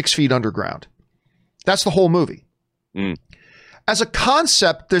 6 feet underground. That's the whole movie. As a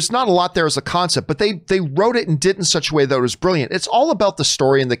concept, there's not a lot there as a concept, but they wrote it and did it in such a way that it was brilliant. It's all about the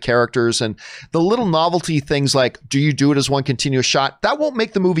story and the characters and the little novelty things like, do you do it as one continuous shot? That won't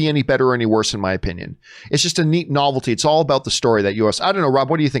make the movie any better or any worse, in my opinion. It's just a neat novelty. It's all about the story that I don't know,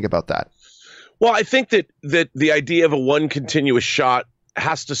 Rob, what do you think about that? Well, I think that the idea of a one continuous shot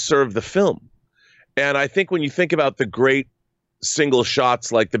has to serve the film. And I think when you think about the great single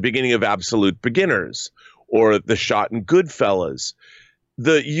shots like the beginning of Absolute Beginners or the shot in Goodfellas,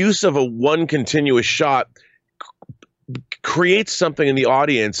 the use of a one continuous shot creates something in the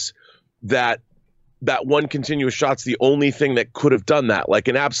audience that one continuous shot's the only thing that could have done that. Like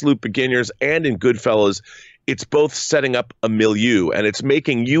in Absolute Beginners and in Goodfellas, it's both setting up a milieu and it's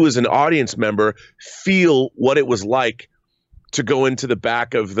making you as an audience member feel what it was like to go into the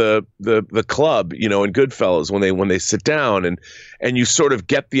back of the club, in Goodfellas when they sit down and you sort of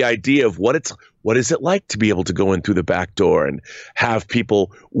get the idea of what is it like to be able to go in through the back door and have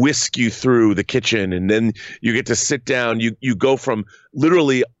people whisk you through the kitchen, and then you get to sit down. You go from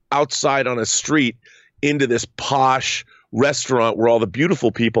literally outside on a street into this posh restaurant where all the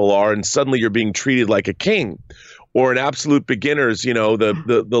beautiful people are, and suddenly you're being treated like a king. Or in Absolute Beginners,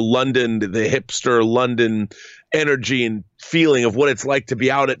 the London, the hipster London energy and feeling of what it's like to be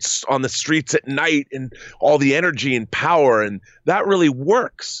out on the streets at night and all the energy and power, and that really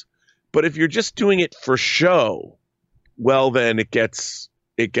works. But if you're just doing it for show, well, then it gets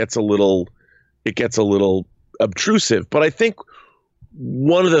a little obtrusive. But I think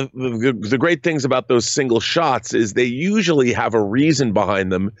one of the great things about those single shots is they usually have a reason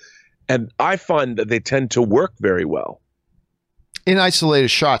behind them, and I find that they tend to work very well. In isolated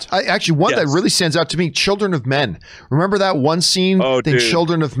shots. One that really stands out to me, Children of Men. Remember that one scene in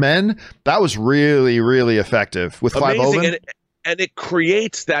Children of Men? That was really, really effective with Clive Owen. And it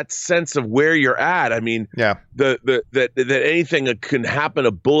creates that sense of where you're at. I mean, that anything can happen,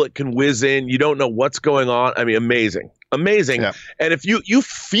 a bullet can whiz in, you don't know what's going on. I mean, amazing. Yeah. And if you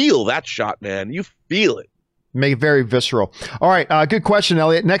feel that shot, man, you feel it. Make it very visceral. All right. Good question,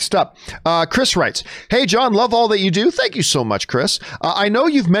 Elliot. Next up, Chris writes, "Hey, John, love all that you do." Thank you so much, Chris. I know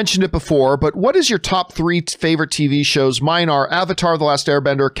you've mentioned it before, but what is your top 3 favorite TV shows? Mine are Avatar, The Last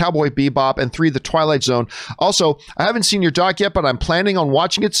Airbender, Cowboy Bebop, and 3, The Twilight Zone. Also, I haven't seen your doc yet, but I'm planning on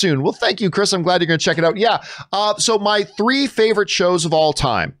watching it soon. Well, thank you, Chris. I'm glad you're going to check it out. Yeah. So my 3 favorite shows of all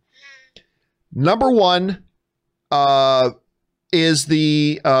time. Number 1 is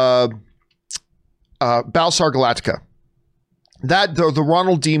the Battlestar Galactica. That the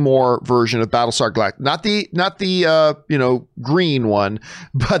Ronald D. Moore version of Battlestar Galactica, not the green one,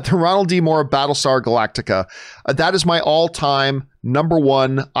 but the Ronald D. Moore Battlestar Galactica. That is my all-time number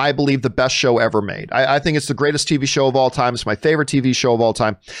 1. I believe the best show ever made. I think it's the greatest TV show of all time. It's my favorite TV show of all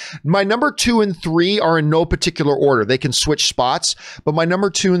time. My number 2 and 3 are in no particular order. They can switch spots, but my number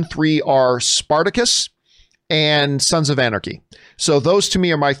 2 and 3 are Spartacus and Sons of Anarchy. So those to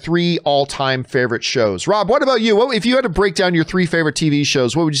me are my 3 all-time favorite shows. Rob, what about you? If you had to break down your 3 favorite TV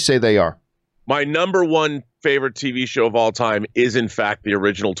shows, what would you say they are? My number 1 favorite TV show of all time is, in fact, the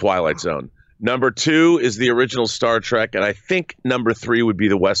original Twilight Zone. Number 2 is the original Star Trek, and I think number 3 would be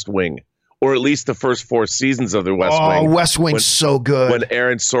The West Wing, or at least the first 4 seasons of The West Wing. Oh, West Wing's so good. When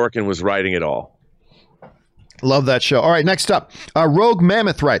Aaron Sorkin was writing it all. Love that show. All right, next up, Rogue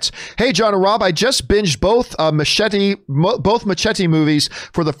Mammoth writes, "Hey, John and Rob, I just binged both Machete movies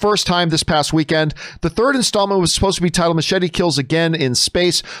for the first time this past weekend. The 3rd installment was supposed to be titled Machete Kills Again in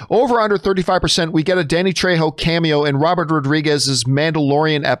Space. Over under 35%, we get a Danny Trejo cameo in Robert Rodriguez's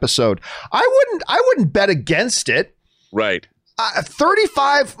Mandalorian episode. I wouldn't bet against it. Right.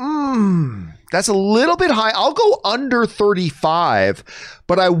 35, that's a little bit high. I'll go under 35,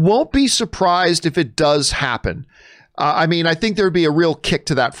 but I won't be surprised if it does happen. I think there'd be a real kick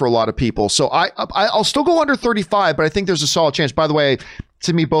to that for a lot of people. So I'll still go under 35, but I think there's a solid chance. By the way,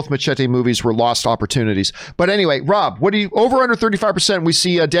 to me, both Machete movies were lost opportunities. But anyway, Rob, what do you, over under 35%, we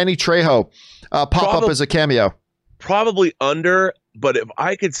see Danny Trejo pop up as a cameo. Probably under. But if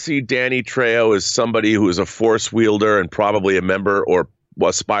I could see Danny Trejo as somebody who is a Force wielder and probably a member or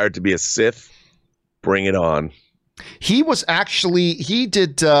aspired to be a Sith, bring it on. He was actually, he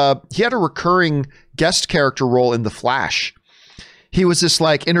had a recurring guest character role in The Flash. He was this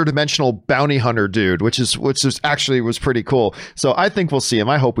like interdimensional bounty hunter dude, which was pretty cool. So I think we'll see him.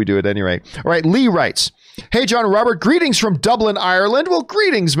 I hope we do at any rate. All right, Lee writes, "Hey, John and Robert, greetings from Dublin, Ireland." Well,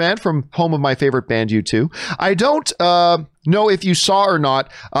 greetings, man, from home of my favorite band, U2. I don't know if you saw or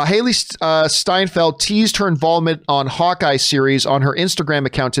not, Haley Steinfeld teased her involvement on Hawkeye series on her Instagram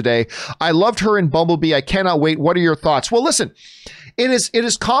account today. I loved her in Bumblebee. I cannot wait. What are your thoughts? Well, listen, it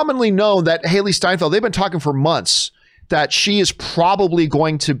is commonly known that Haley Steinfeld, they've been talking for months, that she is probably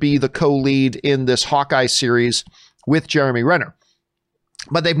going to be the co-lead in this Hawkeye series with Jeremy Renner.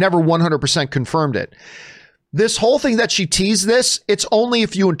 But they've never 100% confirmed it. This whole thing that she teased this, it's only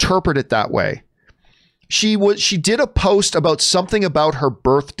if you interpret it that way. She did a post about something about her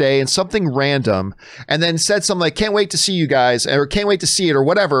birthday and something random, and then said something like, "Can't wait to see you guys," or "Can't wait to see it," or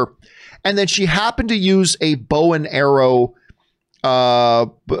whatever. And then she happened to use a bow and arrow emoji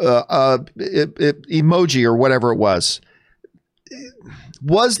or whatever it was.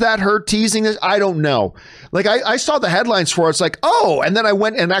 Was that her teasing this? I don't know. Like I saw the headlines for it. It's like, oh, and then I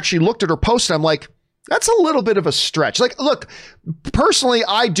went and actually looked at her post and I'm like, that's a little bit of a stretch. Like, look, personally,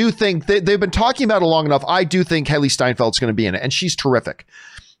 I do think they've been talking about it long enough. I do think Haley Steinfeld's going to be in it, and she's terrific.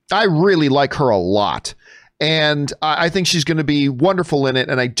 I really like her a lot. And I think she's going to be wonderful in it.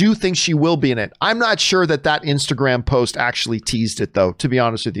 And I do think she will be in it. I'm not sure that Instagram post actually teased it, though, to be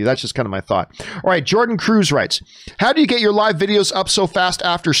honest with you. That's just kind of my thought. All right. Jordan Cruz writes, "How do you get your live videos up so fast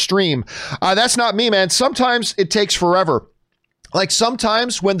after stream?" That's not me, man. Sometimes it takes forever. Like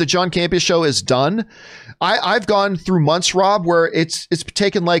sometimes when the John Campea show is done, I've gone through months, Rob, where it's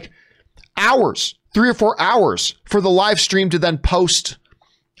taken like hours, 3 or 4 hours for the live stream to then post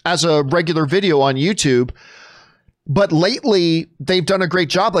as a regular video on YouTube. But lately they've done a great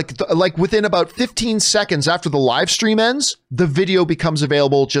job. Like within about 15 seconds after the live stream ends, the video becomes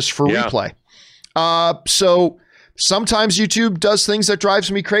available just for replay. So sometimes YouTube does things that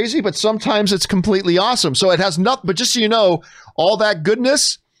drives me crazy, but sometimes it's completely awesome. So it has nothing, but just so you know, all that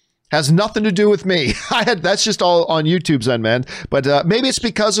goodness has nothing to do with me. That's just all on YouTube's end, man. But maybe it's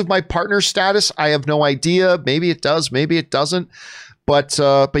because of my partner status. I have no idea. Maybe it does. Maybe it doesn't. But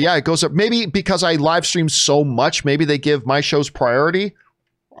yeah, it goes up. Maybe because I live stream so much, maybe they give my shows priority.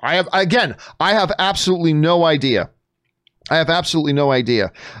 I have absolutely no idea. I have absolutely no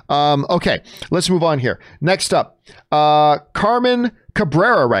idea. Okay, let's move on here. Next up, Carmen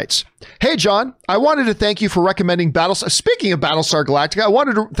Cabrera writes, "Hey, John, I wanted to thank you for recommending Battlestar. Speaking of Battlestar Galactica, I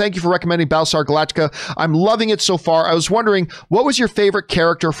wanted to thank you for recommending Battlestar Galactica. I'm loving it so far. I was wondering, what was your favorite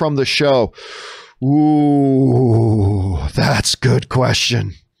character from the show?" Ooh, that's a good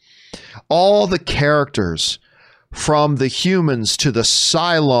question. All the characters, from the humans to the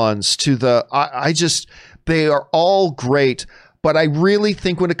Cylons to the, they are all great. But I really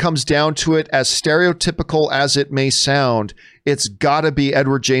think when it comes down to it, as stereotypical as it may sound, it's got to be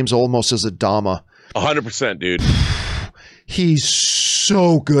Edward James Olmos as Adama. 100%, dude. He's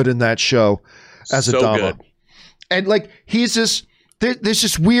so good in that show as Adama. Good. And like, he's this, there's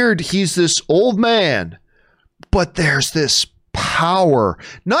this weird, he's this old man, but there's this power.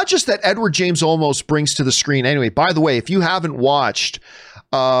 Not just that Edward James Olmos brings to the screen. Anyway, by the way, if you haven't watched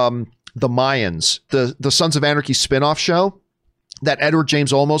The Mayans, the Sons of Anarchy spinoff show, that Edward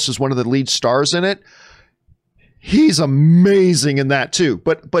James Olmos is one of the lead stars in it. He's amazing in that too.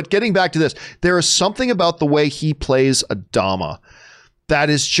 But getting back to this, there is something about the way he plays Adama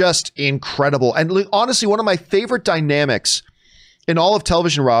that is just incredible. And honestly, one of my favorite dynamics in all of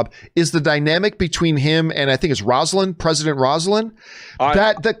television, Rob, is the dynamic between him and I think it's Rosalind, President Rosalind.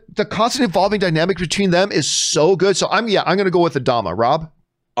 That the constant evolving dynamic between them is so good. So I'm going to go with Adama. Rob?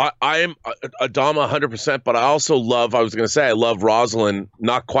 I am Adama 100%, but I also love, I love Rosalind,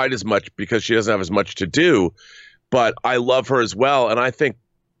 not quite as much because she doesn't have as much to do, but I love her as well. And I think,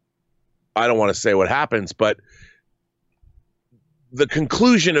 I don't want to say what happens, but the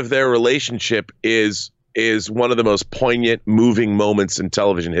conclusion of their relationship is one of the most poignant, moving moments in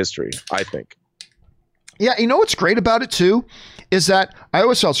television history, I think. Yeah, you know what's great about it too is that I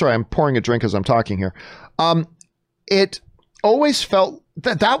always felt, sorry, I'm pouring a drink as I'm talking here. It always felt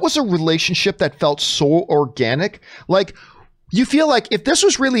that was a relationship that felt so organic. Like, you feel like if this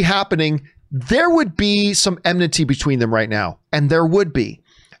was really happening, there would be some enmity between them right now, and there would be.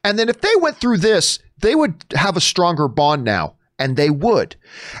 And then if they went through this, they would have a stronger bond now, and they would.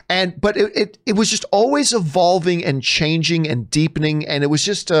 But it was just always evolving and changing and deepening, and it was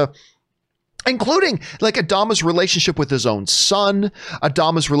just including like Adama's relationship with his own son,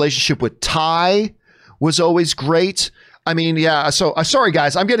 Adama's relationship with Ty was always great. I mean, yeah, so sorry,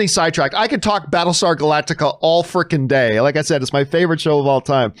 guys, I'm getting sidetracked. I could talk Battlestar Galactica all freaking day. Like I said, it's my favorite show of all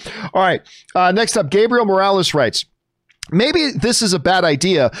time. All right, next up, Gabriel Morales writes, maybe this is a bad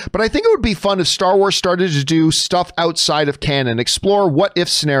idea, but I think it would be fun if Star Wars started to do stuff outside of canon, explore what-if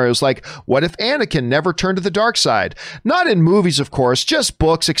scenarios like, what if Anakin never turned to the dark side? Not in movies, of course, just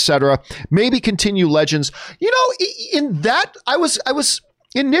books, etc. Maybe continue Legends. You know, in that, I was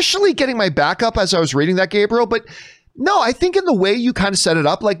initially getting my back up as I was reading that, Gabriel, but no, I think in the way you kind of set it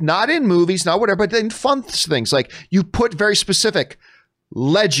up, like not in movies, not whatever, but in fun things, like you put very specific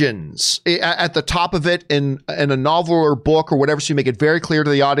legends at the top of it in a novel or book or whatever, so you make it very clear to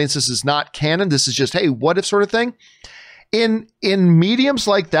the audience this is not canon, this is just, hey, what if sort of thing. In mediums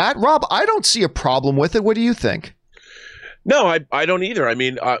like that, Rob, I don't see a problem with it. What do you think? No, I don't either. I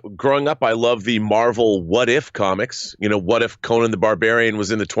mean, growing up, I love the Marvel What If comics. You know, what if Conan the Barbarian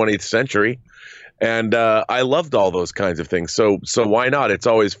was in the 20th century? And I loved all those kinds of things. So why not? It's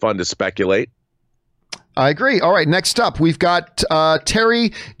always fun to speculate. I agree. All right, next up, we've got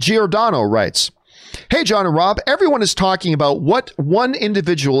Terry Giordano writes, hey, John and Rob, everyone is talking about what one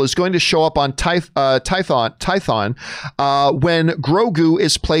individual is going to show up on Tython when Grogu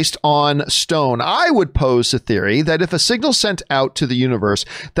is placed on stone. I would pose the theory that if a signal sent out to the universe,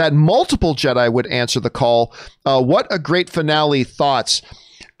 that multiple Jedi would answer the call. What a great finale. Thoughts?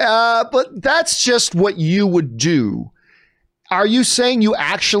 But that's just what you would do. Are you saying you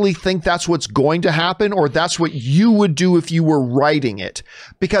actually think that's what's going to happen, or that's what you would do if you were writing it?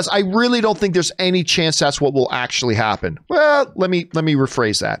 Because I really don't think there's any chance that's what will actually happen. Well, let me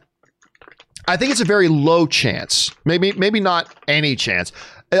rephrase that. I think it's a very low chance. Maybe not any chance.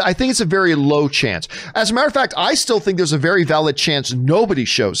 I think it's a very low chance. As a matter of fact, I still think there's a very valid chance nobody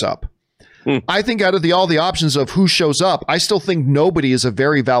shows up. I think out of all the options of who shows up, I still think nobody is a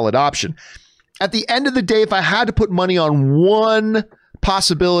very valid option. At the end of the day, if I had to put money on one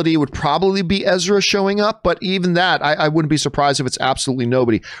possibility, it would probably be Ezra showing up. But even that, I wouldn't be surprised if it's absolutely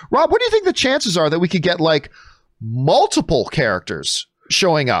nobody. Rob, what do you think the chances are that we could get like multiple characters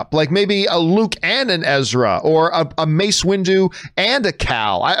showing up? Like maybe a Luke and an Ezra, or a Mace Windu and a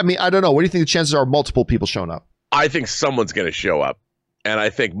Cal. I mean, I don't know. What do you think the chances are of multiple people showing up? I think someone's going to show up. And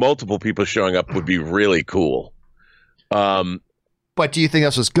I think multiple people showing up would be really cool. But do you think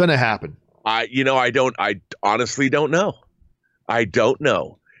that's what's going to happen? I honestly don't know. I don't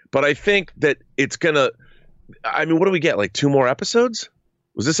know. But I think that it's going to, I mean, what do we get? Like 2 more episodes?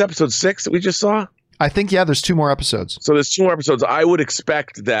 Was this episode 6 that we just saw? I think, yeah, there's 2 more episodes. So there's 2 more episodes. I would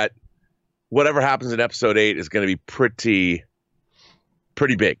expect that whatever happens in episode 8 is going to be pretty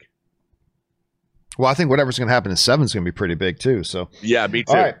big. Well, I think whatever's going to happen in 7 is going to be pretty big too. So yeah, me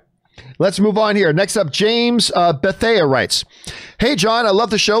too. All right. Let's move on here. Next up, James Bethea writes, "Hey, John, I love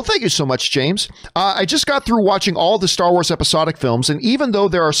the show. Thank you so much, James. I just got through watching all the Star Wars episodic films, and even though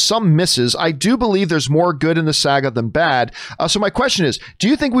there are some misses, I do believe there's more good in the saga than bad. So my question is, do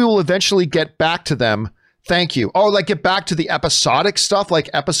you think we will eventually get back to them? Thank you. Oh, like get back to the episodic stuff like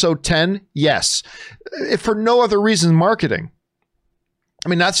episode 10? Yes. If for no other reason, marketing. I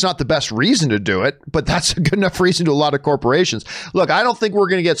mean, that's not the best reason to do it, but that's a good enough reason to a lot of corporations. Look, I don't think we're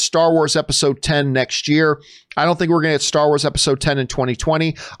going to get Star Wars Episode 10 next year. I don't think we're going to get Star Wars Episode 10 in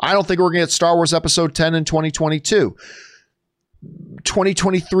 2020. I don't think we're going to get Star Wars Episode 10 in 2022.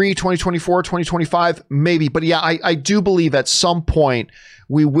 2023, 2024, 2025, maybe. But yeah, I do believe at some point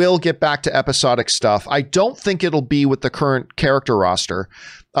we will get back to episodic stuff. I don't think it'll be with the current character roster.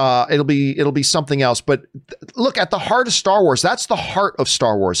 It'll be something else. But look, at the heart of Star Wars, that's the heart of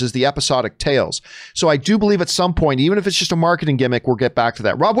Star Wars, is the episodic tales. So I do believe at some point, even if it's just a marketing gimmick, we'll get back to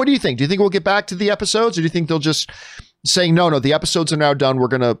that. Rob, what do you think? Do you think we'll get back to the episodes, or do you think they'll just say, no, the episodes are now done, we're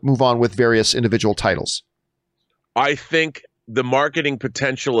going to move on with various individual titles? I think the marketing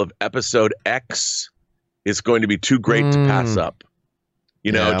potential of episode X is going to be too great to pass up.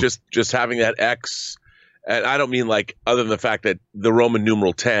 You know, just having that X. And I don't mean like other than the fact that the Roman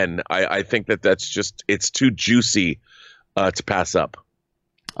numeral 10, I think that's just, it's too juicy to pass up.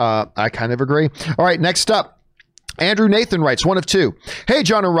 I kind of agree. All right, next up. Andrew Nathan writes, one of two. Hey,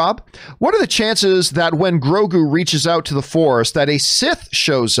 John and Rob, what are the chances that when Grogu reaches out to the Force that a Sith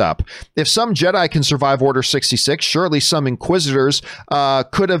shows up? If some Jedi can survive Order 66, surely some Inquisitors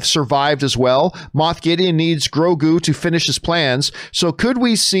could have survived as well. Moff Gideon needs Grogu to finish his plans. So could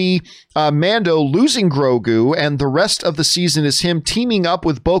we see Mando losing Grogu and the rest of the season is him teaming up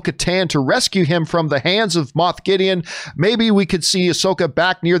with Bo-Katan to rescue him from the hands of Moff Gideon? Maybe we could see Ahsoka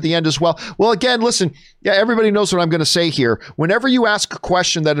back near the end as well. Well, again, listen, yeah, everybody knows what I'm going to say here. Whenever you ask a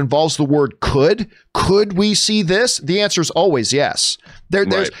question that involves the word could we see this? The answer is always yes. There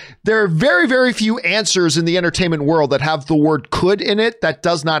are very, very few answers in the entertainment world that have the word could in it that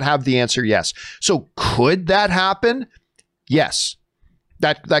does not have the answer yes. So could that happen? Yes,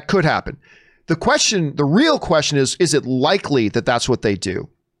 that could happen. The real question is it likely that that's what they do?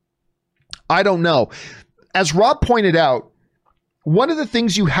 I don't know. As Rob pointed out, one of the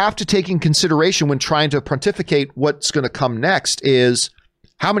things you have to take in consideration when trying to pontificate what's going to come next is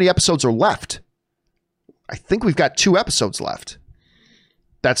how many episodes are left. I think we've got 2 episodes left.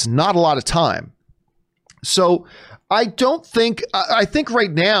 That's not a lot of time. So I think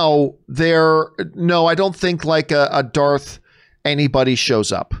right now I don't think like a Darth anybody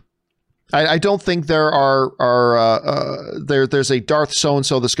shows up. I don't think there's a Darth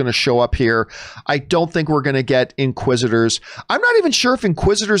so-and-so that's going to show up here. I don't think we're going to get Inquisitors. I'm not even sure if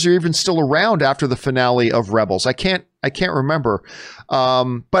Inquisitors are even still around after the finale of Rebels. I can't remember.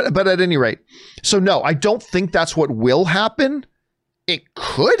 But at any rate, so no, I don't think that's what will happen. It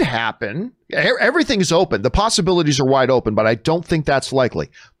could happen. Everything is open. The possibilities are wide open, but I don't think that's likely.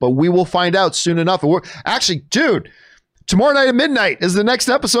 But we will find out soon enough. Tomorrow night at midnight is the next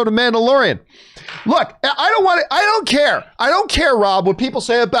episode of Mandalorian. Look, I don't care, Rob, what people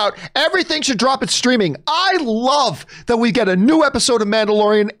say about everything should drop at streaming. I love that we get a new episode of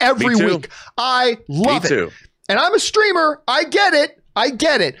Mandalorian every week. I love it. And I'm a streamer. I get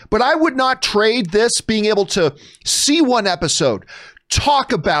it. But I would not trade this being able to see one episode,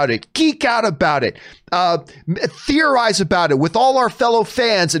 talk about it, geek out about it, theorize about it with all our fellow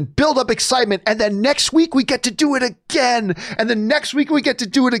fans and build up excitement. And then next week we get to do it again. And then next week we get to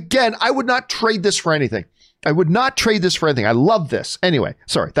do it again. I would not trade this for anything. I love this. Anyway,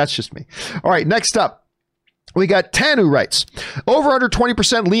 sorry, that's just me. All right, next up. We got Tanu writes, over under 20%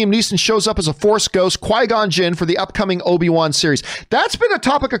 Liam Neeson shows up as a Force ghost, Qui-Gon Jinn for the upcoming Obi-Wan series. That's been a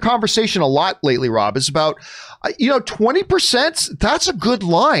topic of conversation a lot lately, Rob. It's about, 20%, that's a good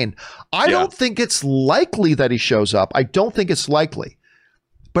line. I don't think it's likely that he shows up. I don't think it's likely.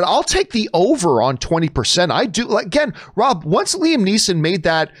 But I'll take the over on 20%. I do. Again, Rob, once Liam Neeson made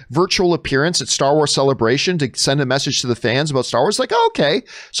that virtual appearance at Star Wars Celebration to send a message to the fans about Star Wars, okay,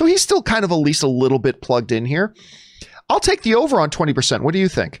 so he's still kind of at least a little bit plugged in here. I'll take the over on 20%. What do you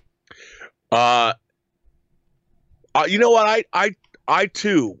think? You know what? I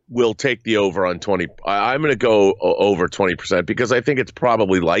too will take the over on 20. I'm going to go over 20% because I think it's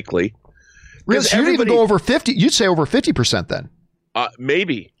probably likely. Really? So you didn't even go over 50. You'd say over 50% then.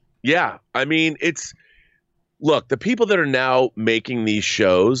 Maybe. Yeah. I mean, Look, the people that are now making these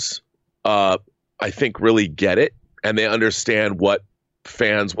shows, I think really get it, and they understand what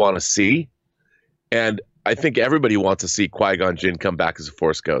fans want to see. And I think everybody wants to see Qui-Gon Jinn come back as a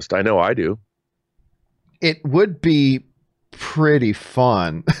Force ghost. I know I do. It would be pretty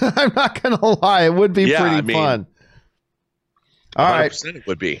fun. I'm not going to lie. It would be pretty fun. All right. It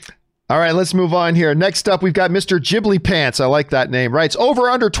would be. All right, let's move on here. Next up, we've got Mr. Ghibli Pants. I like that name. Writes, over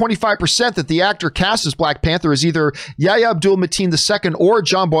under 25% that the actor cast as Black Panther is either Yahya Abdul-Mateen II or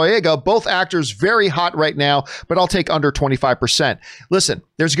John Boyega. Both actors very hot right now, but I'll take under 25%. Listen,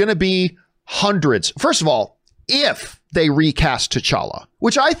 there's going to be hundreds. First of all, if they recast T'Challa,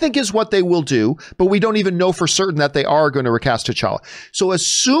 which I think is what they will do, but we don't even know for certain that they are going to recast T'Challa. So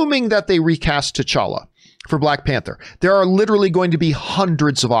assuming that they recast T'Challa for Black Panther, there are literally going to be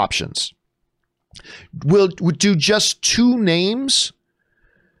hundreds of options. Would do just two names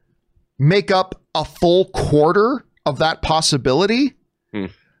make up a full quarter of that possibility?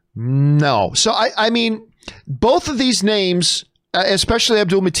 No. So I mean, both of these names, especially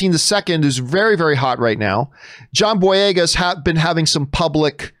Abdul-Mateen II, is very, very hot right now. John Boyega's been having some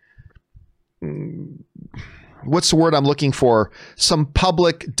public, what's the word I'm looking for? Some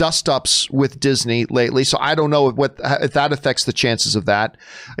public dust-ups with Disney lately. So I don't know if that affects the chances of that.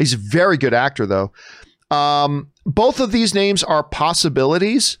 He's a very good actor, though. Both of these names are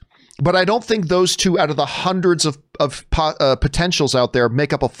possibilities, but I don't think those two out of the hundreds of potentials out there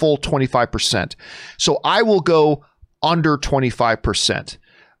make up a full 25%. So I will go under 25%.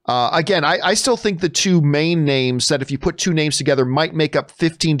 Again, I still think the two main names that if you put two names together might make up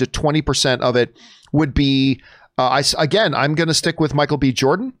 15 to 20% of it would be, I'm going to stick with Michael B.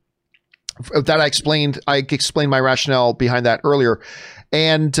 Jordan. That I explained my rationale behind that earlier.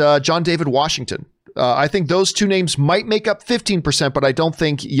 And John David Washington. I think those two names might make up 15%, but I don't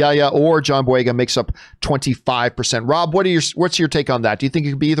think Yahya or John Boyega makes up 25%. Rob, what's your take on that? Do you think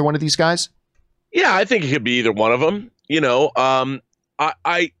it could be either one of these guys? Yeah, I think it could be either one of them. You know,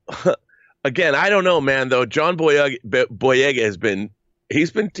 again, I don't know, man. Though John Boyega has been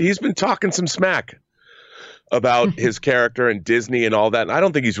talking some smack about his character and Disney and all that. And I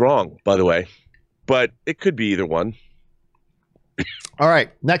don't think he's wrong, by the way, but it could be either one. All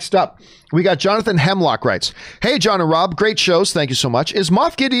right, next up, we got Jonathan Hemlock writes, "Hey, John and Rob, great shows. Thank you so much. Is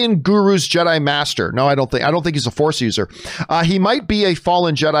Moff Gideon Guru's Jedi Master? No, I don't think he's a Force user. He might be a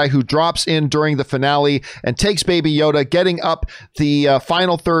fallen Jedi who drops in during the finale and takes Baby Yoda, getting up the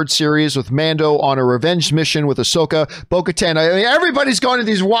final third series with Mando on a revenge mission with Ahsoka, Bo-Katan. I mean, everybody's going to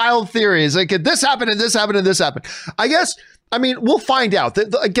these wild theories. Like, could this happen and this happen and this happen? I mean, we'll find out.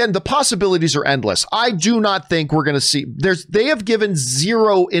 Again, the possibilities are endless. I do not think we're going to see. They have given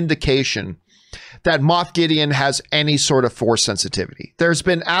zero indication that Moff Gideon has any sort of Force sensitivity. There's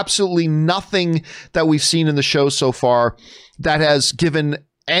been absolutely nothing that we've seen in the show so far that has given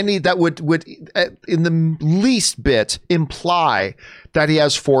any that would in the least bit imply that he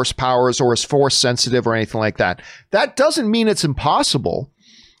has Force powers or is Force sensitive or anything like that. That doesn't mean it's impossible,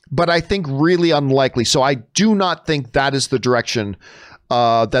 but I think really unlikely. So I do not think that is the direction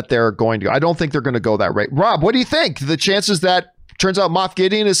that they're going to. I don't think they're going to go that way. Rob, what do you think? The chances that turns out Moff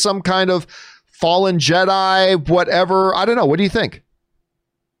Gideon is some kind of fallen Jedi, whatever. I don't know. What do you think?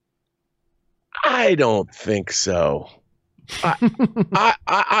 I don't think so.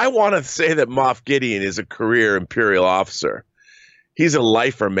 I want to say that Moff Gideon is a career Imperial officer. He's a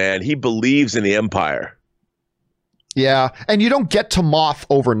lifer, man. He believes in the Empire. Yeah, and you don't get to Moff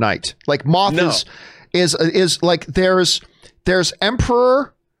overnight. Like Moff is like there's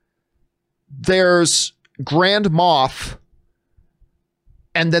Emperor, there's Grand Moff,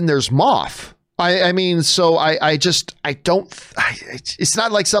 and then there's Moff. I mean, so it's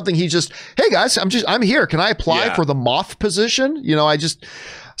not like something he just, hey guys, I'm here. Can I apply for the Moff position? You know,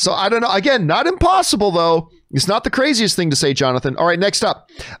 so I don't know. Again, not impossible though. It's not the craziest thing to say, Jonathan. All right, next up,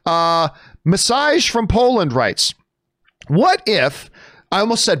 Massage from Poland writes, what if, I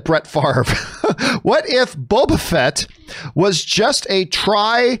almost said Brett Favre, what if Boba Fett was just a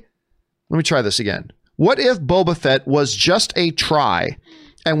try? Let me try this again. What if Boba Fett was just a try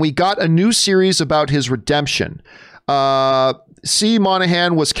and we got a new series about his redemption? C.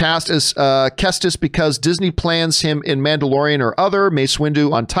 Monahan was cast as Kestis because Disney plans him in Mandalorian or other. Mace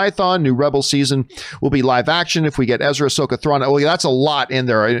Windu on Tython. New Rebel season will be live action if we get Ezra, Ahsoka, Thrawn. Oh, yeah, that's a lot in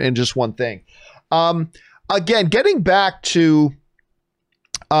there in just one thing. Again, getting back to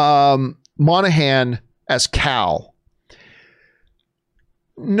Monahan as Cal.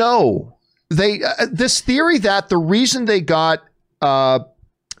 No, this theory that the reason they got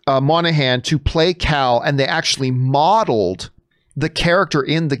Monahan to play Cal and they actually modeled the character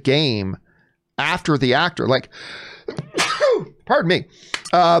in the game after the actor. Like, pardon me.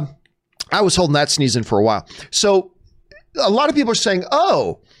 I was holding that sneeze in for a while. So a lot of people are saying,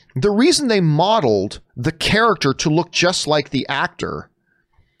 oh, the reason they modeled the character to look just like the actor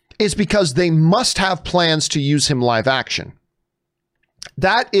is because they must have plans to use him live action.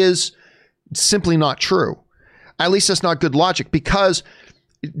 That is simply not true. At least that's not good logic, because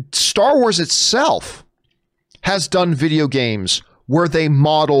Star Wars itself has done video games where they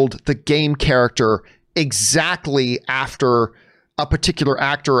modeled the game character exactly after a particular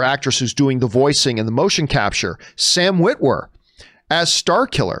actor or actress who's doing the voicing and the motion capture. Sam Witwer as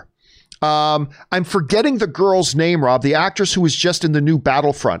Starkiller. I'm forgetting the girl's name, Rob, the actress who was just in the new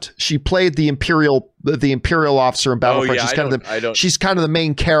Battlefront. She played the Imperial officer in Battlefront. She's kind of the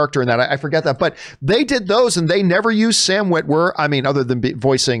main character in that. I forget that. But they did those, and they never used Sam Witwer. I mean, other than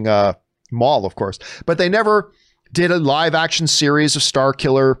voicing Maul, of course. But they never did a live action series of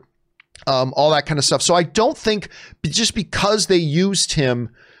Starkiller, all that kind of stuff. So I don't think just because they used him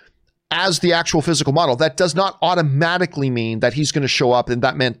as the actual physical model, that does not automatically mean that he's going to show up, and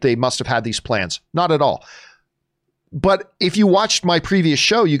that meant they must have had these plans. Not at all. But if you watched my previous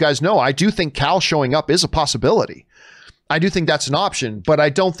show, you guys know I do think Cal showing up is a possibility. I do think that's an option, but I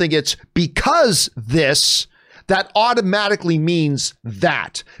don't think it's because that automatically means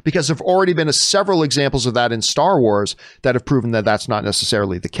that, because there have already been several examples of that in Star Wars that have proven that that's not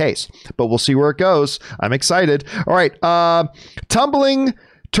necessarily the case. But we'll see where it goes. I'm excited. All right. Tumbling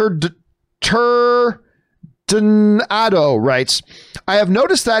Turdonado writes, I have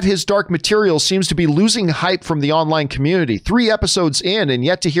noticed that his Dark Materials seems to be losing hype from the online community. 3 episodes in and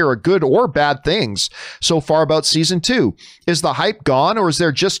yet to hear a good or bad things so far about season 2. Is the hype gone, or is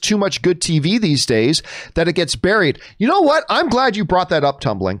there just too much good TV these days that it gets buried? You know what? I'm glad you brought that up,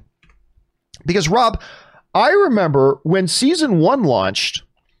 Tumbling. Because, Rob, I remember when season 1 launched,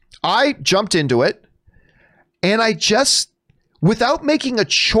 I jumped into it, and I just, without making a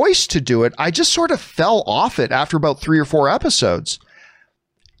choice to do it, I just sort of fell off it after about 3 or 4 episodes.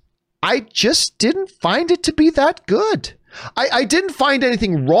 I just didn't find it to be that good. I didn't find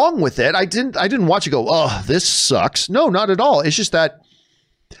anything wrong with it. I didn't watch it go, oh, this sucks. No, not at all. It's just that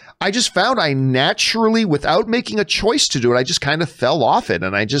I just found I naturally, without making a choice to do it, I just kind of fell off it,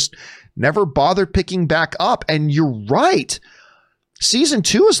 and I just never bothered picking back up. And you're right. Season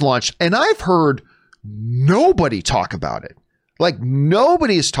 2 is launched, and I've heard nobody talk about it. Like,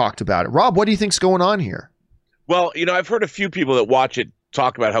 nobody has talked about it. Rob, what do you think's going on here? Well, I've heard a few people that watch it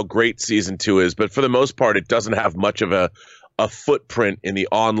talk about how great season 2 is, but for the most part, it doesn't have much of a footprint in the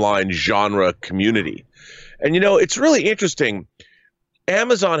online genre community. And, it's really interesting.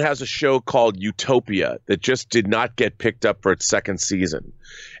 Amazon has a show called Utopia that just did not get picked up for its 2nd season.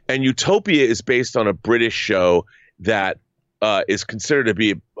 And Utopia is based on a British show that is considered to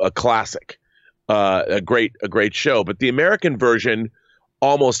be a classic. A great show, but the American version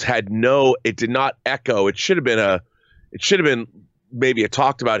almost had it did not echo. It should have been maybe a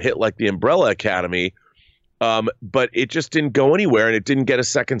talked about hit like the Umbrella Academy, but it just didn't go anywhere, and it didn't get a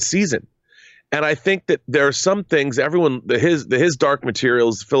 2nd season. And I think that there are some things his Dark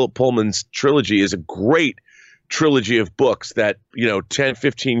Materials, Philip Pullman's trilogy, is a great trilogy of books that 10,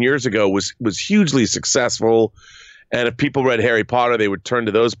 15 years ago was hugely successful, and if people read Harry Potter, they would turn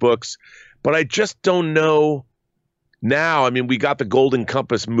to those books. But I just don't know now. I mean, we got the Golden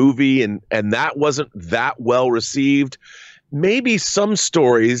Compass movie, and that wasn't that well received. Maybe some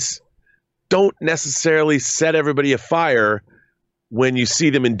stories don't necessarily set everybody afire when you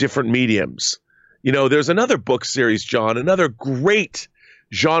see them in different mediums. There's another book series, John, another great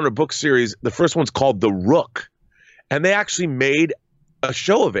genre book series. The first one's called The Rook, and they actually made a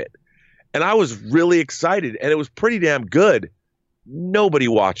show of it. And I was really excited, and it was pretty damn good. Nobody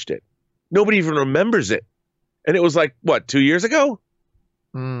watched it. Nobody even remembers it. And it was like, 2 years ago?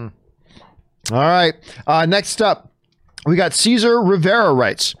 All right. Next up, we got Caesar Rivera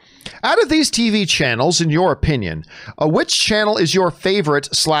writes, out of these TV channels, in your opinion, which channel is your favorite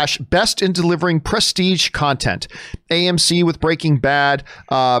 / best in delivering prestige content? AMC with Breaking Bad,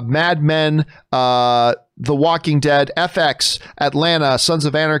 Mad Men, The Walking Dead, FX, Atlanta, Sons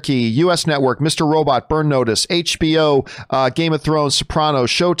of Anarchy, US Network, Mr. Robot, Burn Notice, HBO, Game of Thrones,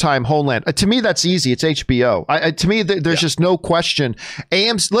 Sopranos, Showtime, Homeland. To me, that's easy. It's HBO. To me, there's just no question.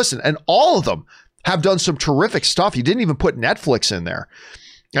 AMC, listen, and all of them have done some terrific stuff. You didn't even put Netflix in there.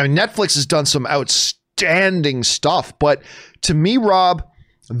 I mean, Netflix has done some outstanding stuff, but to me, Rob,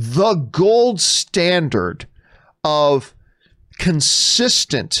 the gold standard of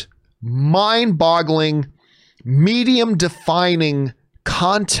consistent, mind-boggling, medium-defining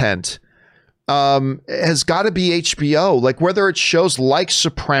content has got to be HBO. Like whether it's shows like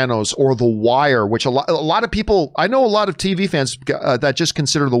Sopranos or The Wire, which a lot of people, I know a lot of TV fans that just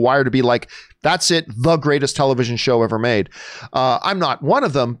consider The Wire to be like, that's it, the greatest television show ever made. I'm not one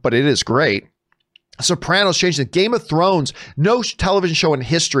of them, but it is great. Sopranos changed it. Game of Thrones, no television show in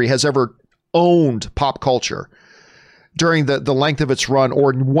history has ever owned pop culture during the length of its run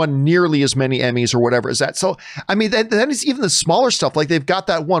or won nearly as many Emmys or whatever is that. So, I mean, then it's even the smaller stuff. Like they've got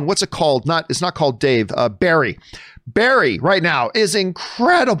that one, what's it called? It's not called Dave, Barry. Barry right now is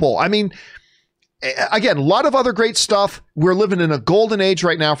incredible. I mean, again, a lot of other great stuff. We're living in a golden age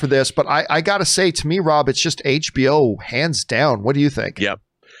right now for this, but I got to say, to me, Rob, it's just HBO hands down. What do you think? Yep.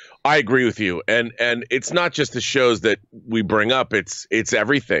 I agree with you. And it's not just the shows that we bring up. It's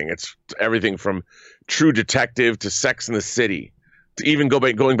everything. It's everything from True Detective to Sex and the City to even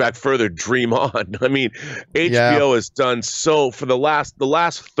going back further, Dream On. I mean, HBO has done so for the last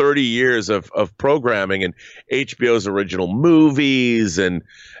 30 years of programming and HBO's original movies and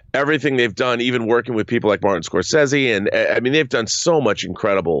everything they've done, even working with people like Martin Scorsese. And I mean, they've done so much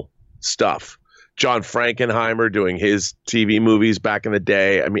incredible stuff. John Frankenheimer doing his TV movies back in the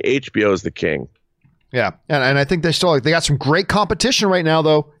day. I mean, HBO is the king. Yeah, and I think they got some great competition right now,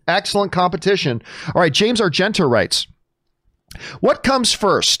 though. Excellent competition. All right, James Argento writes, what comes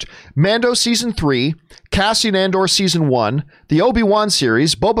first? Mando Season 3, Cassian Andor Season 1, the Obi-Wan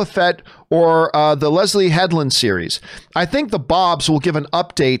series, Boba Fett, or the Leslie Headland series? I think the Bobs will give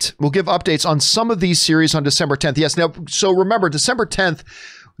updates on some of these series on December 10th. Yes, now, so remember, December 10th,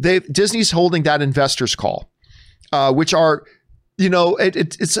 Disney's holding that investors call, which are... You know,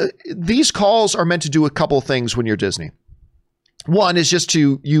 these calls are meant to do a couple of things when you're Disney. One is just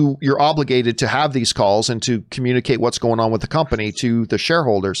you're obligated to have these calls and to communicate what's going on with the company to the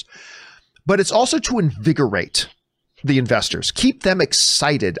shareholders. But it's also to invigorate the investors, keep them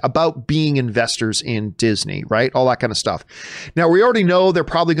excited about being investors in Disney, right? All that kind of stuff. Now, we already know they're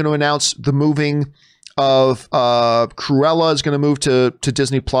probably going to announce the moving of Cruella is going to move to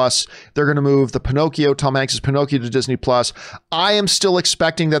Disney Plus. They're going to move the Tom Hanks' Pinocchio to Disney Plus. I am still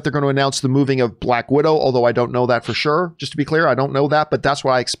expecting that they're going to announce the moving of Black Widow, although I don't know that for sure. Just to be clear, I don't know that, but that's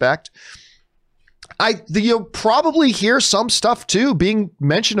what I expect. You'll probably hear some stuff too being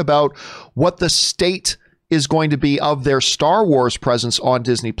mentioned about what the state is going to be of their Star Wars presence on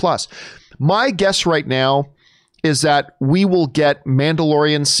Disney Plus. My guess right now is that we will get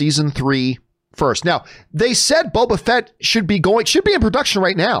Mandalorian Season 3 first. Now, they said Boba Fett should be in production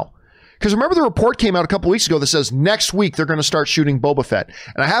right now. Because remember the report came out a couple weeks ago that says next week they're going to start shooting Boba Fett.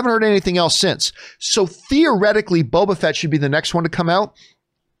 And I haven't heard anything else since. So theoretically, Boba Fett should be the next one to come out.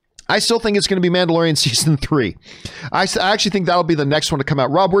 I still think it's going to be Mandalorian Season 3. I actually think that'll be the next one to come out.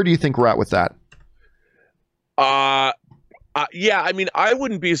 Rob, where do you think we're at with that? Yeah, I mean, I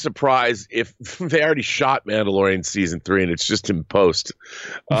wouldn't be surprised if they already shot Mandalorian Season 3 and it's just in post.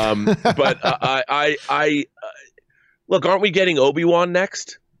 But I look, aren't we getting Obi-Wan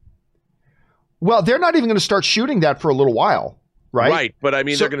next? Well, they're not even going to start shooting that for a little while, right? Right, but I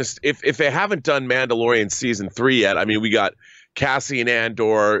mean, they're going to if they haven't done Mandalorian Season 3 yet. I mean, we got Cassian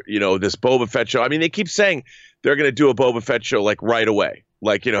Andor, this Boba Fett show. I mean, they keep saying they're going to do a Boba Fett show like right away.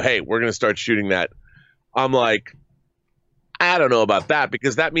 Like, hey, we're going to start shooting that. I'm like, I don't know about that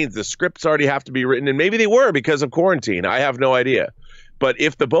because that means the scripts already have to be written, and maybe they were because of quarantine. I have no idea. But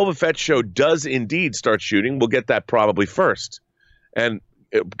if the Boba Fett show does indeed start shooting, we'll get that probably first. And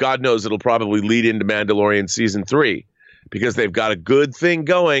God knows it'll probably lead into Mandalorian Season 3 because they've got a good thing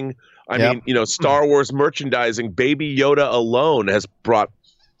going. I mean, Star Wars merchandising, Baby Yoda alone has brought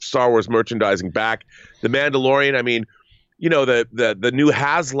Star Wars merchandising back. The Mandalorian, I mean, the new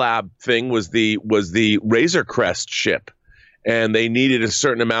HasLab thing was the Razor Crest ship. And they needed a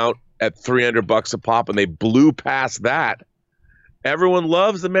certain amount at $300 a pop, and they blew past that. Everyone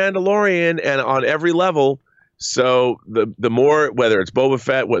loves the Mandalorian, and on every level. So the more, whether it's Boba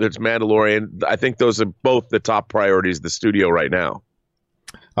Fett, whether it's Mandalorian, I think those are both the top priorities of the studio right now.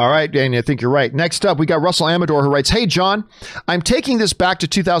 All right, Danny, I think you're right. Next up, we got Russell Amador who writes, hey, John, I'm taking this back to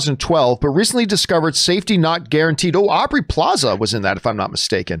 2012, but recently discovered Safety Not Guaranteed. Oh, Aubrey Plaza was in that, if I'm not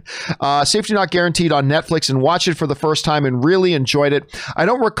mistaken. Safety Not Guaranteed on Netflix and watched it for the first time and really enjoyed it. I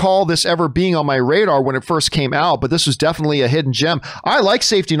don't recall this ever being on my radar when it first came out, but this was definitely a hidden gem. I like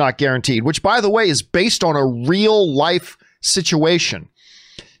Safety Not Guaranteed, which, by the way, is based on a real-life situation.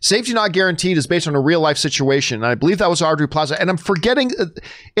 Safety Not Guaranteed is based on a real-life situation, and I believe that was Aubrey Plaza. And I'm forgetting,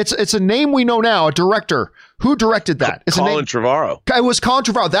 it's a name we know now, a director. Who directed that? Colin Trevorrow. It was Colin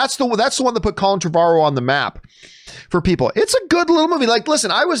Trevorrow. That's the one that put Colin Trevorrow on the map. for people. It's a good little movie. Like,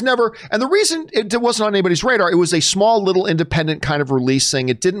 listen, I was never, and the reason it wasn't on anybody's radar, it was a small little independent kind of release thing.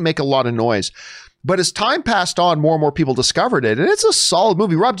 It didn't make a lot of noise. But as time passed on, more and more people discovered it, and it's a solid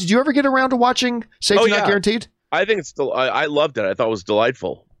movie. Rob, did you ever get around to watching Safety Not Guaranteed? I think it's still, I loved it. I thought it was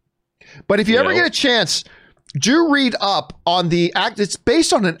delightful. But if you ever get a chance, do read up on the act. It's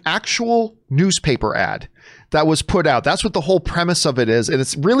based on an actual newspaper ad that was put out. That's what the whole premise of it is. And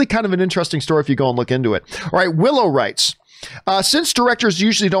it's really kind of an interesting story if you go and look into it. All right, Willow writes, since directors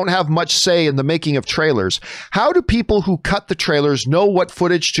usually don't have much say in the making of trailers, how do people who cut the trailers know what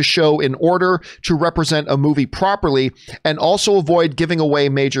footage to show in order to represent a movie properly and also avoid giving away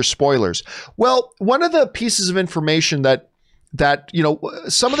major spoilers? Well, one of the pieces of information that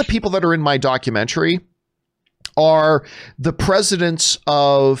some of the people that are in my documentary are the presidents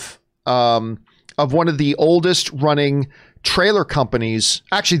of one of the oldest running trailer companies,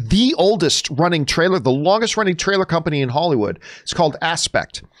 actually the longest running trailer company in Hollywood. It's called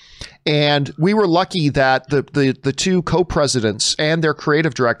Aspect. And we were lucky that the two co-presidents and their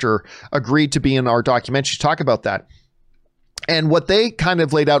creative director agreed to be in our documentary to talk about that. And what they kind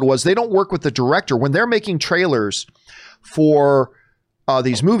of laid out was they don't work with the director. When they're making trailers for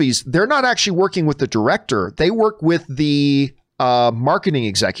these movies, they're not actually working with the director. They work with the marketing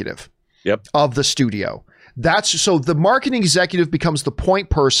executive of the studio. So the marketing executive becomes the point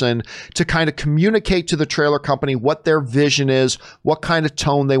person to kind of communicate to the trailer company what their vision is, what kind of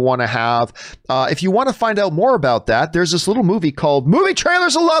tone they want to have. If you want to find out more about that, there's this little movie called Movie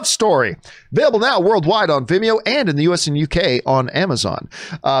Trailers: A Love Story, available now worldwide on Vimeo and in the US and UK on Amazon.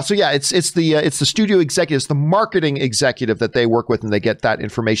 So yeah, it's the studio executives, the marketing executive that they work with and they get that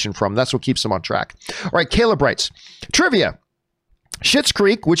information from. That's what keeps them on track. All right, Caleb writes, trivia. Schitt's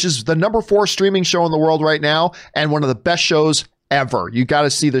Creek, which is the number 4 streaming show in the world right now and one of the best shows ever. You got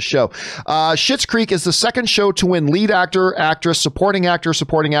to see the show. Schitt's Creek is the second show to win lead actor, actress, supporting actor,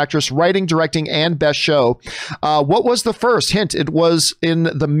 supporting actress, writing, directing, and best show. What was the first? Hint, it was in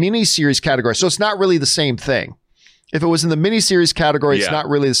the miniseries category. So it's not really the same thing. If it was in the miniseries category, it's not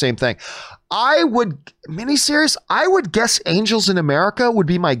really the same thing. I would guess Angels in America would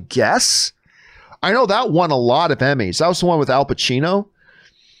be my guess. I know that won a lot of Emmys. That was the one with Al Pacino.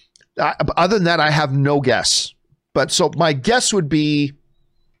 Other than that, I have no guess. But so my guess would be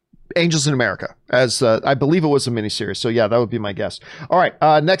Angels in America, as I believe it was a miniseries. So yeah, that would be my guess. All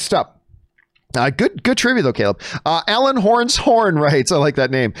right, next up. Good trivia though, Caleb. Alan Horn's Horn writes, I like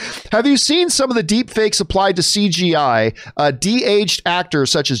that name. Have you seen some of the deep fakes applied to CGI, de-aged actors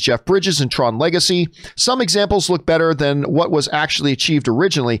such as Jeff Bridges in Tron Legacy? Some examples look better than what was actually achieved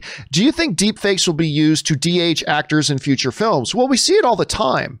originally. Do you think deep fakes will be used to de-age actors in future films? Well, we see it all the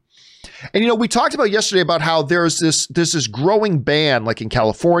time. And, we talked about yesterday about how there's this growing ban, like in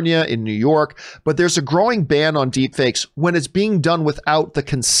California, in New York, but there's a growing ban on deepfakes when it's being done without the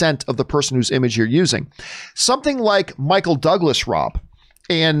consent of the person whose image you're using. Something like Michael Douglas, Rob,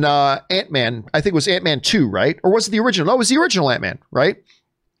 in Ant-Man, I think it was Ant-Man 2, right? Or was it the original? No, it was the original Ant-Man, right?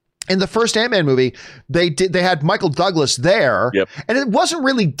 In the first Ant-Man movie, they had Michael Douglas there, and it wasn't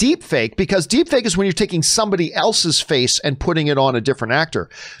really deepfake because deepfake is when you're taking somebody else's face and putting it on a different actor.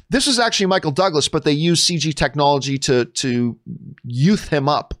 This was actually Michael Douglas, but they used CG technology to youth him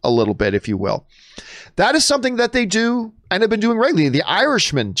up a little bit, if you will. That is something that they do and have been doing regularly. The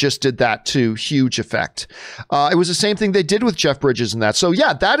Irishman just did that to huge effect. It was the same thing they did with Jeff Bridges and that. So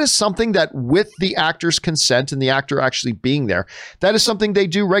yeah, that is something that with the actor's consent and the actor actually being there, that is something they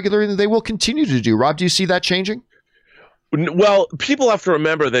do regularly and they will continue to do. Rob, do you see that changing? Well, people have to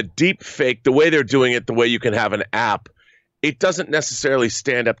remember that deep fake, the way they're doing it, the way you can have an app, it doesn't necessarily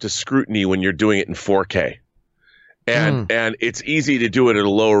stand up to scrutiny when you're doing it in 4K. And it's easy to do it at a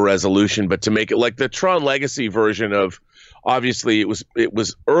lower resolution, but to make it like the Tron Legacy version of, obviously it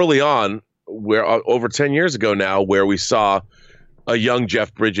was early on, where over 10 years ago now, where we saw a young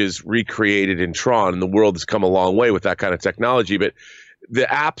Jeff Bridges recreated in Tron, and the world has come a long way with that kind of technology. But the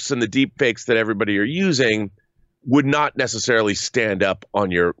apps and the deep fakes that everybody are using would not necessarily stand up on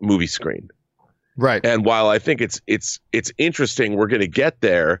your movie screen. Right. And while I think it's interesting, we're going to get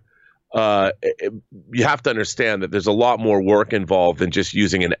there. You have to understand that there's a lot more work involved than just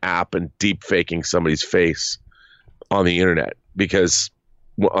using an app and deep faking somebody's face on the internet, because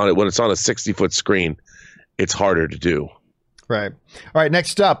when it's on a 60-foot screen, it's harder to do. Right. All right.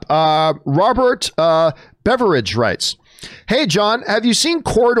 Next up, Robert Beveridge writes, hey, John, have you seen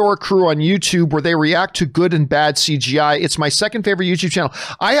Corridor Crew on YouTube where they react to good and bad CGI? It's my second favorite YouTube channel.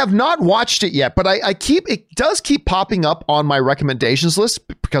 I have not watched it yet, but it does keep popping up on my recommendations list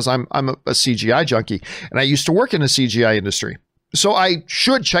because I'm a CGI junkie and I used to work in the CGI industry. So I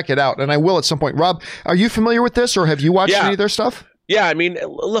should check it out, and I will at some point. Rob, are you familiar with this, or have you watched any of their stuff? Yeah, I mean,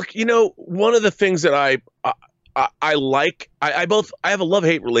 look, one of the things that I like, I have a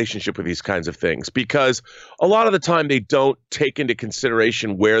love-hate relationship with these kinds of things, because a lot of the time they don't take into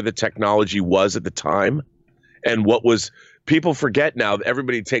consideration where the technology was at the time and what was. People forget now,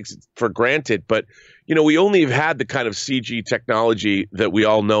 everybody takes it for granted, but we only have had the kind of CG technology that we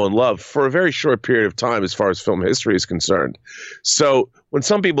all know and love for a very short period of time as far as film history is concerned. So when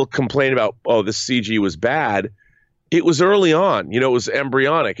some people complain about, oh, this CG was bad, it was early on, it was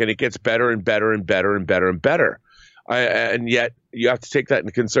embryonic, and it gets better and better and better and better and better. And yet you have to take that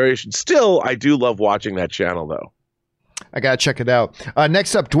into consideration. Still, I do love watching that channel, though. I got to check it out.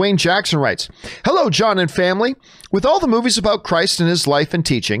 Next up, Dwayne Jackson writes, "Hello, John and family. With all the movies about Christ and his life and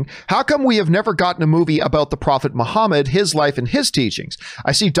teaching, how come we have never gotten a movie about the Prophet Muhammad, his life and his teachings?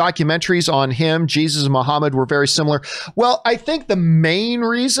 I see documentaries on him. Jesus and Muhammad were very similar." Well, I think the main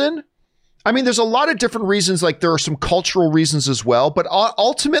reason, I mean, there's a lot of different reasons. Like there are some cultural reasons as well. But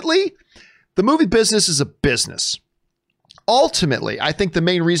ultimately, the movie business is a business. Ultimately, I think the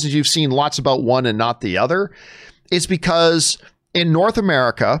main reasons you've seen lots about one and not the other is because in North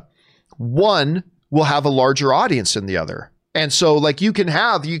America, one will have a larger audience than the other. And so like you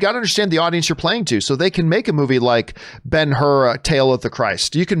got to understand the audience you're playing to. So they can make a movie like Ben-Hur, Tale of the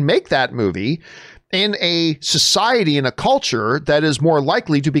Christ. You can make that movie in a society, in a culture that is more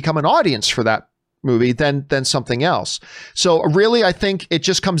likely to become an audience for that movie than something else. So really, I think it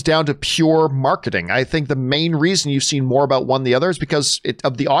just comes down to pure marketing. I think the main reason you've seen more about one than the other is because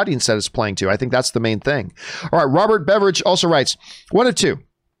of the audience that it's playing to. I think that's the main thing. All right, Robert Beveridge also writes, 1 of 2.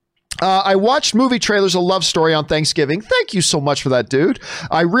 I watched movie trailers, A Love Story on Thanksgiving. Thank you so much for that, dude.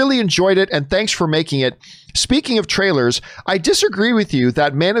 I really enjoyed it, and thanks for making it. Speaking of trailers, I disagree with you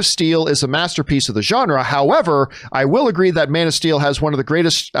that Man of Steel is a masterpiece of the genre. However, I will agree that Man of Steel has one of the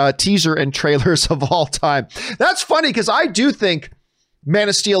greatest teaser and trailers of all time. That's funny because I do think Man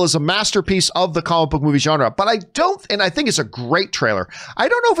of Steel is a masterpiece of the comic book movie genre, but I think it's a great trailer. I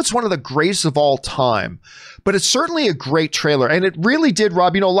don't know if it's one of the greatest of all time, but it's certainly a great trailer. And it really did,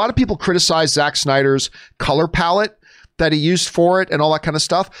 Rob, a lot of people criticize Zack Snyder's color palette that he used for it and all that kind of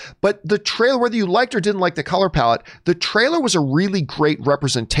stuff. But the trailer, whether you liked or didn't like the color palette, the trailer was a really great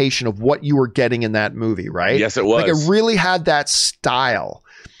representation of what you were getting in that movie, right? Yes, it was. Like it really had that style.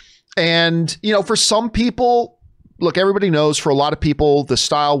 And, for some people, look, everybody knows for a lot of people, the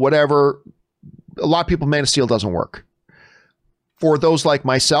style, whatever, a lot of people, Man of Steel doesn't work. For those like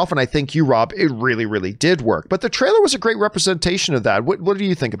myself, and I think you, Rob, it really, really did work. But the trailer was a great representation of that. What do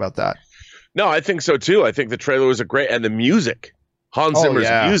you think about that? No, I think so too. I think the trailer was and the music, Hans Zimmer's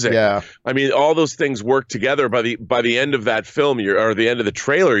music. Yeah. I mean, all those things work together. By the end of that film, or the end of the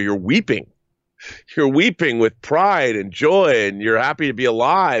trailer, you're weeping. You're weeping with pride and joy, and you're happy to be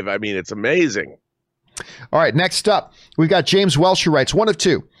alive. I mean, it's amazing. All right, next up, we've got James Welsh who writes, 1 of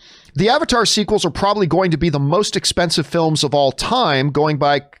 2. The Avatar sequels are probably going to be the most expensive films of all time, going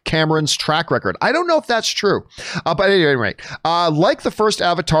by Cameron's track record. I don't know if that's true, but at any rate, like the first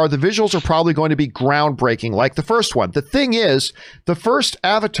Avatar, the visuals are probably going to be groundbreaking like the first one. The thing is, the first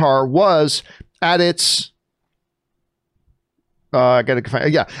Avatar was at its... was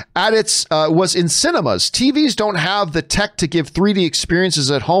in cinemas. TVs don't have the tech to give 3D experiences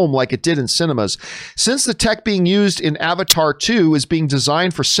at home like it did in cinemas. Since the tech being used in Avatar 2 is being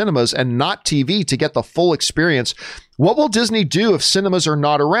designed for cinemas and not TV to get the full experience, what will Disney do if cinemas are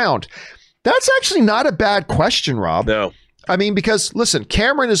not around? That's actually not a bad question, Rob. No. I mean, because listen,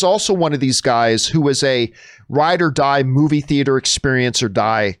 Cameron is also one of these guys who is a ride or die movie theater experience or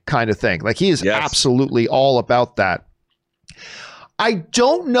die kind of thing. Like he is absolutely all about that. I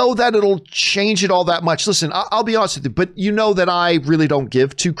don't know that it'll change it all that much. Listen, I'll be honest with you, but you know that I really don't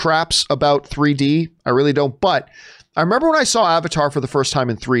give two craps about 3D. I really don't. But I remember when I saw Avatar for the first time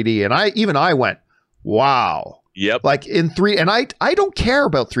in 3D, and I went, wow. Yep. Like in 3D, and I don't care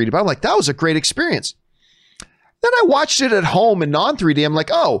about 3D, but I'm like, that was a great experience. Then I watched it at home in non-3D. I'm like,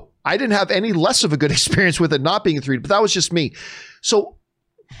 oh, I didn't have any less of a good experience with it not being in 3D, but that was just me. So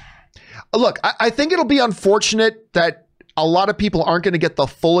look, I think it'll be unfortunate that a lot of people aren't going to get the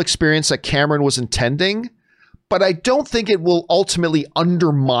full experience that Cameron was intending, but I don't think it will ultimately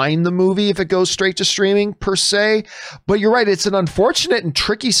undermine the movie if it goes straight to streaming per se. But you're right. It's an unfortunate and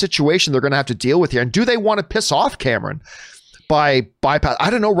tricky situation they're going to have to deal with here. And do they want to piss off Cameron by bypass? I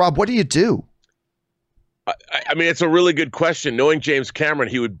don't know, Rob, what do you do? I mean, it's a really good question. Knowing James Cameron,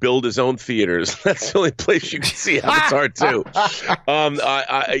 he would build his own theaters. That's the only place you can see Avatar 2.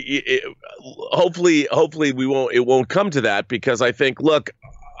 Hopefully it won't come to that, because I think, look,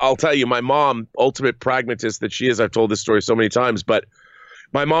 I'll tell you, my mom, ultimate pragmatist that she is, I've told this story so many times, but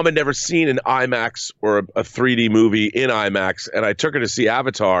my mom had never seen an IMAX or a 3D movie in IMAX, and I took her to see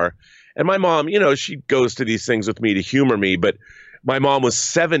Avatar. And my mom, she goes to these things with me to humor me, but my mom was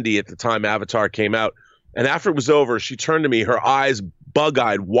 70 at the time Avatar came out. And after it was over, she turned to me, her eyes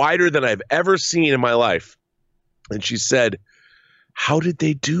bug-eyed, wider than I've ever seen in my life. And she said, "How did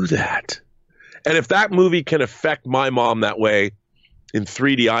they do that?" And if that movie can affect my mom that way in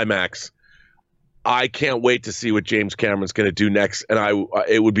 3D IMAX, I can't wait to see what James Cameron's going to do next. And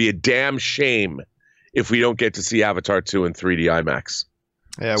it would be a damn shame if we don't get to see Avatar 2 in 3D IMAX.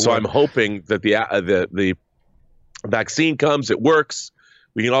 Yeah, so I'm hoping that the vaccine comes, it works,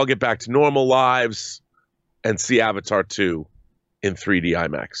 we can all get back to normal lives and see Avatar 2 in 3D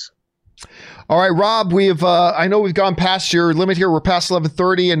IMAX. All right, Rob, I know we've gone past your limit here. We're past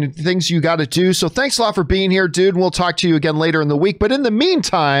 11:30 and things you got to do. So thanks a lot for being here, dude. And we'll talk to you again later in the week. But in the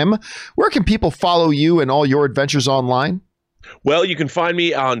meantime, where can people follow you and all your adventures online? Well, you can find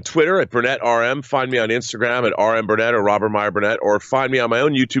me on Twitter at Burnett RM. Find me on Instagram at RM Burnett or Robert Meyer Burnett, or find me on my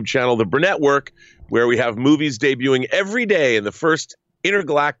own YouTube channel, The Burnett Work, where we have movies debuting every day in the first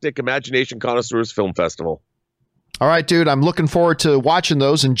Intergalactic Imagination Connoisseurs Film Festival. All right, dude, I'm looking forward to watching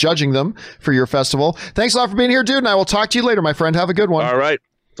those and judging them for your festival. Thanks a lot for being here, dude, and I will talk to you later, my friend. Have a good one. All right.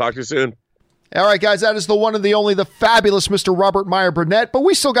 Talk to you soon. All right, guys, that is the one and the only, the fabulous Mr. Robert Meyer Burnett. But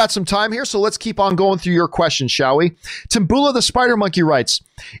we still got some time here, so let's keep on going through your questions, shall we? Timbula the Spider Monkey writes,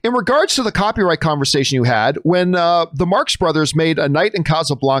 in regards to the copyright conversation you had, when the Marx Brothers made A Night in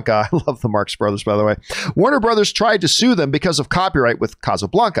Casablanca, I love the Marx Brothers, by the way, Warner Brothers tried to sue them because of copyright with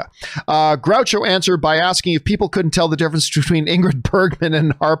Casablanca. Groucho answered by asking if people couldn't tell the difference between Ingrid Bergman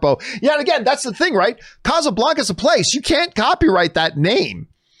and Harpo. Yeah, and again, that's the thing, right? Casablanca's a place. You can't copyright that name.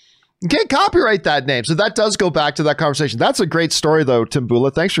 You can't copyright that name. So that does go back to that conversation. That's a great story, though,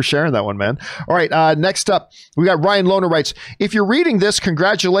 Timbula. Thanks for sharing that one, man. All right, next up, we got Ryan Lohner writes, if you're reading this,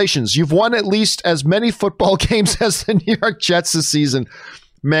 congratulations. You've won at least as many football games as the New York Jets this season.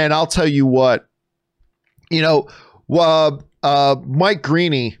 Man, I'll tell you what. Mike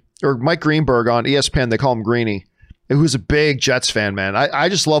Greenberg on ESPN, they call him Greeny, who's a big Jets fan, man. I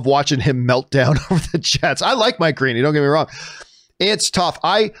just love watching him melt down over the Jets. I like Mike Greeny, don't get me wrong. It's tough.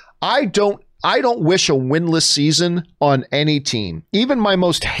 I don't wish a winless season on any team, even my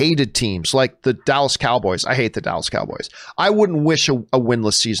most hated teams like the Dallas Cowboys. I hate the Dallas Cowboys. I wouldn't wish a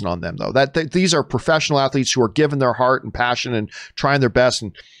winless season on them, though. These are professional athletes who are giving their heart and passion and trying their best.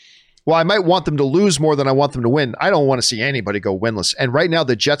 And while I might want them to lose more than I want them to win, I don't want to see anybody go winless. And right now,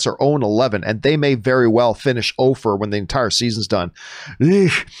 the Jets are 0-11, and they may very well finish 0 when the entire season's done. All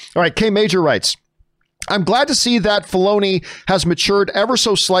right, K Major writes, I'm glad to see that Filoni has matured ever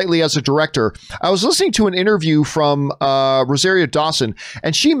so slightly as a director. I was listening to an interview from Rosario Dawson,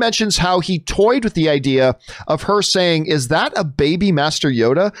 and she mentions how he toyed with the idea of her saying, is that a baby Master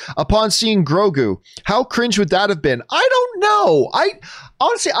Yoda? Upon seeing Grogu. How cringe would that have been? I don't know.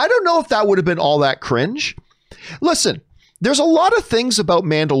 Honestly, I don't know if that would have been all that cringe. Listen, there's a lot of things about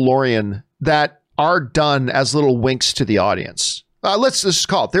Mandalorian that are done as little winks to the audience. Let's just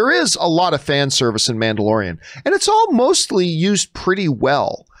call it. There is a lot of fan service in Mandalorian, and it's all mostly used pretty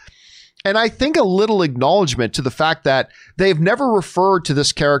well. And I think a little acknowledgement to the fact that they've never referred to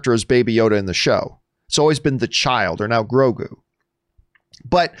this character as Baby Yoda in the show. It's always been the child, or now Grogu.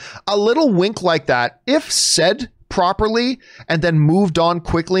 But a little wink like that, if said properly and then moved on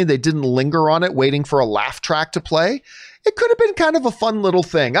quickly, they didn't linger on it waiting for a laugh track to play, it could have been kind of a fun little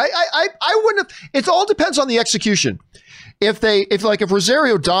thing. I wouldn't have, it all depends on the execution. If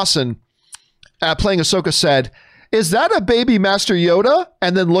Rosario Dawson playing Ahsoka said, is that a baby Master Yoda?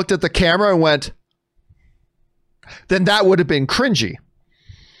 And then looked at the camera and went, then that would have been cringy.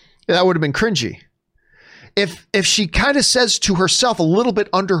 That would have been cringy. If she kind of says to herself a little bit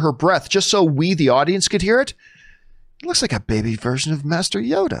under her breath, just so we, the audience, could hear it, it looks like a baby version of Master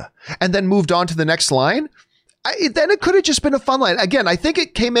Yoda. And then moved on to the next line, then it could have just been a fun line. Again, I think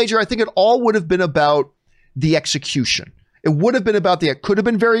it K-Major, I think it all would have been about the execution. It would have been about it could have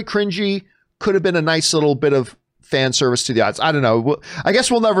been very cringy, could have been a nice little bit of fan service to the audience. I don't know. I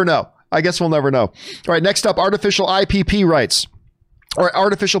guess we'll never know. All right, next up, Artificial IPP writes, or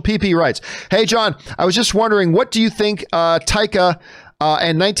Artificial PP writes, hey, John, I was just wondering, what do you think Taika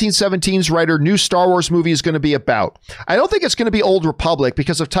and 1917's writer new Star Wars movie is going to be about? I don't think it's going to be Old Republic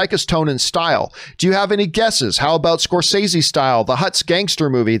because of Taika's tone and style. Do you have any guesses? How about Scorsese style, the Hutt's gangster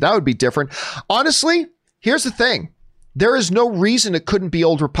movie? That would be different. Honestly, here's the thing. There is no reason it couldn't be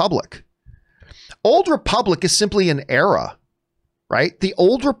Old Republic. Old Republic is simply an era, right? The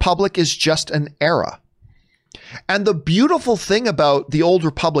Old Republic is just an era. And the beautiful thing about the Old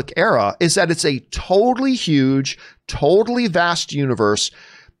Republic era is that it's a totally huge, totally vast universe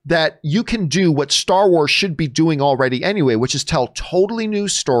that you can do what Star Wars should be doing already anyway, which is tell totally new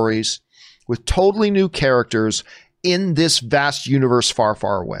stories with totally new characters in this vast universe far,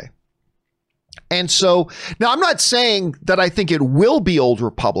 far away. And so now I'm not saying that I think it will be Old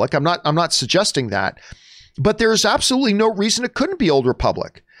Republic. I'm not suggesting that, but there's absolutely no reason it couldn't be Old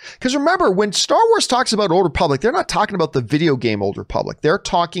Republic. Because remember, when Star Wars talks about Old Republic, they're not talking about the video game Old Republic. They're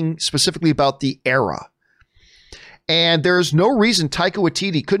talking specifically about the era. And there's no reason Taika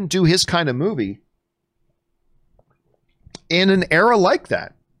Waititi couldn't do his kind of movie in an era like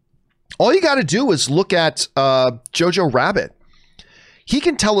that. All you got to do is look at Jojo Rabbit. He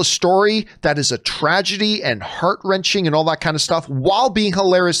can tell a story that is a tragedy and heart-wrenching and all that kind of stuff while being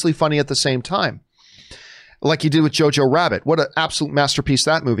hilariously funny at the same time. Like he did with Jojo Rabbit. What an absolute masterpiece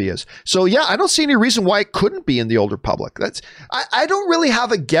that movie is. So yeah, I don't see any reason why it couldn't be in the Old Republic. I don't really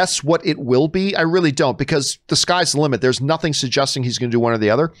have a guess what it will be. I really don't, because the sky's the limit. There's nothing suggesting he's going to do one or the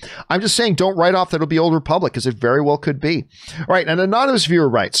other. I'm just saying don't write off that it'll be Old Republic, because it very well could be. All right, an anonymous viewer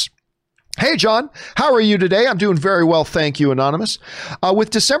writes, "Hey, John, how are you today? I'm doing very well, thank you, Anonymous. With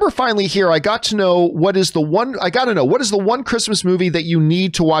December finally here, I got to know what is the one Christmas movie that you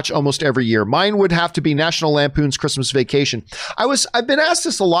need to watch almost every year. Mine would have to be National Lampoon's Christmas Vacation. I've been asked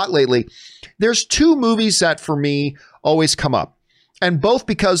this a lot lately. There's two movies that for me always come up, and both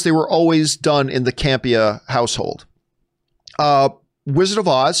because they were always done in the Campia household. Wizard of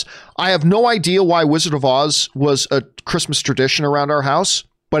Oz. I have no idea why Wizard of Oz was a Christmas tradition around our house,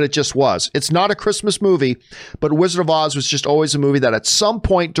 but it just was. It's not a Christmas movie, but Wizard of Oz was just always a movie that at some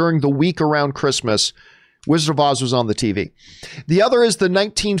point during the week around Christmas, Wizard of Oz was on the TV. The other is the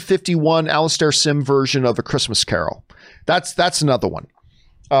 1951 Alastair Sim version of A Christmas Carol. That's another one.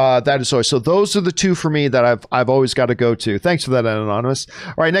 That is always, so those are the two for me that I've always got to go to. Thanks for that, Anonymous.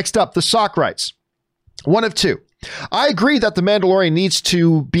 All right, next up, the Sock writes, one of two. I agree that The Mandalorian needs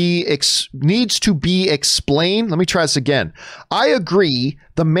to be explained. Let me try this again. I agree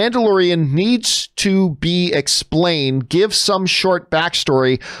The Mandalorian needs to be explained, give some short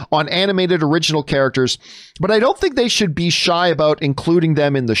backstory on animated original characters, but I don't think they should be shy about including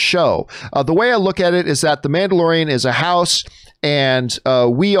them in the show. The way I look at it is that The Mandalorian is a house, and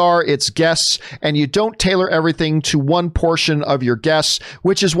we are its guests, and you don't tailor everything to one portion of your guests,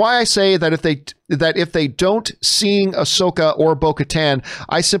 which is why I say that if they don't sing Ahsoka or Bo-Katan,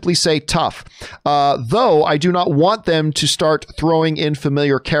 I simply say tough. Though I do not want them to start throwing in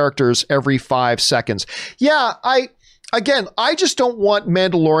familiar characters every 5 seconds. Yeah, I just don't want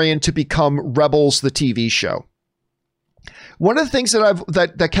Mandalorian to become Rebels, the TV show. One of the things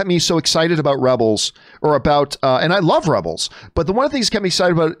that kept me so excited about Rebels, and I love Rebels, but one of the things that kept me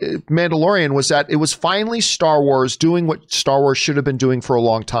excited about Mandalorian was that it was finally Star Wars doing what Star Wars should have been doing for a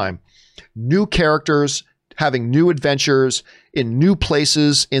long time. New characters, having new adventures in new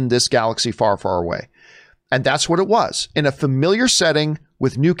places in this galaxy far, far away. And that's what it was, in a familiar setting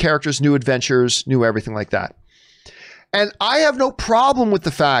with new characters, new adventures, new everything like that. And I have no problem with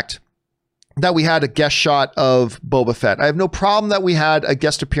the fact that we had a guest shot of Boba Fett. I have no problem that we had a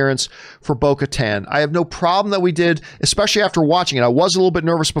guest appearance for Bo-Katan. I have no problem that we did, especially after watching it. I was a little bit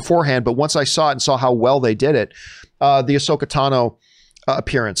nervous beforehand, but once I saw it and saw how well they did it, the Ahsoka Tano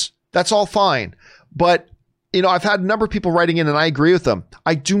appearance, that's all fine. But, I've had a number of people writing in, and I agree with them.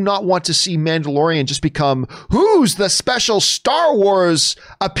 I do not want to see Mandalorian just become, who's the special Star Wars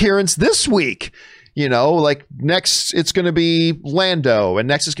appearance this week? Like next it's going to be Lando, and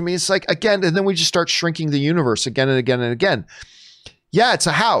next it's going to be, it's like, again, and then we just start shrinking the universe again and again and again. Yeah, it's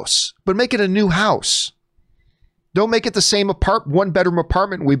a house, but make it a new house. Don't make it the same one bedroom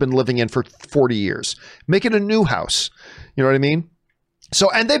apartment we've been living in for 40 years. Make it a new house. You know what I mean? So,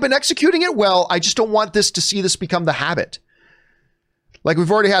 and they've been executing it well. I just don't want this become the habit. Like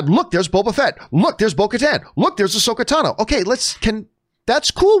we've already had, look, there's Boba Fett. Look, there's Bo-Katan. Look, there's Ahsoka Tano. Okay,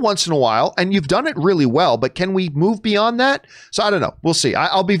 that's cool once in a while, and you've done it really well, but can we move beyond that? So I don't know. We'll see.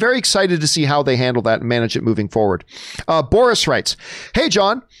 I'll be very excited to see how they handle that and manage it moving forward. Boris writes, "Hey,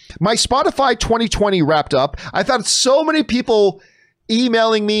 John, my Spotify 2020 wrapped up. I've had so many people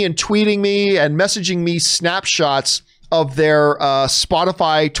emailing me and tweeting me and messaging me snapshots of their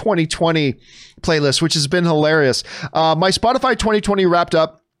Spotify 2020 playlist, which has been hilarious. My Spotify 2020 wrapped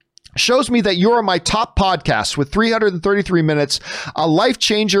up. shows me that you're my top podcast with 333 minutes, a life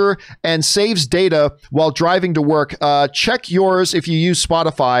changer, and saves data while driving to work. Check yours if you use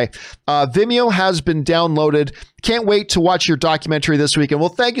Spotify. Vimeo has been downloaded. Can't wait to watch your documentary this weekend. Well,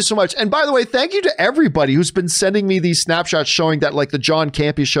 thank you so much. And by the way, thank you to everybody who's been sending me these snapshots showing that like the John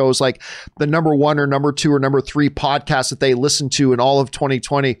Campea show is like the number 1 or number 2 or number 3 podcast that they listened to in all of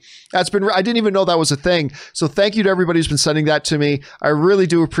 2020. I didn't even know that was a thing. So thank you to everybody who's been sending that to me. I really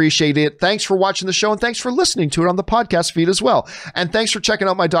do appreciate it. Thanks for watching the show and thanks for listening to it on the podcast feed as well. And thanks for checking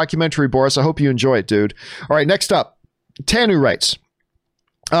out my documentary, Boris. I hope you enjoy it, dude. All right, next up, Tanu writes,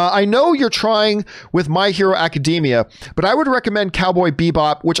 I know you're trying with My Hero Academia, but I would recommend Cowboy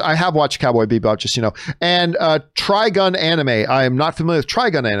Bebop, which I have watched Cowboy Bebop, just, and Trigun Anime. I am not familiar with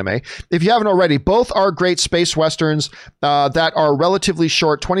Trigun Anime. If you haven't already, both are great space westerns that are relatively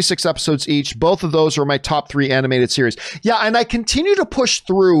short, 26 episodes each. Both of those are my top 3 animated series. Yeah, and I continue to push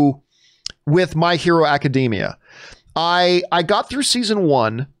through with My Hero Academia. I got through season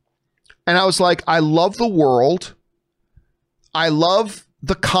 1, and I was like, I love the world. I love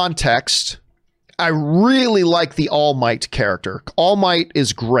the context. I really like the All Might character. All Might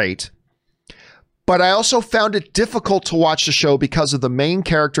is great. But I also found it difficult to watch the show because of the main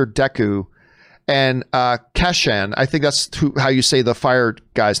character, Deku, and Keshan. I think that's how you say the fire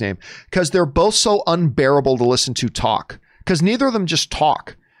guy's name. Because they're both so unbearable to listen to talk. Because neither of them just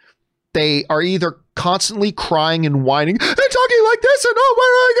talk. They are either constantly crying and whining, they're talking like this, and oh, what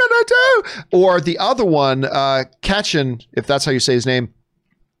am I going to do? Or the other one, Keshan, if that's how you say his name,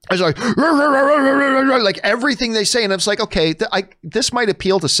 it's like everything they say. And I was like, okay, this might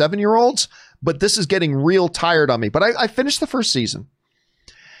appeal to 7-year-olds, but this is getting real tired on me. But I finished the first season.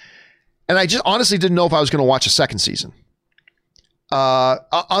 And I just honestly didn't know if I was going to watch a second season.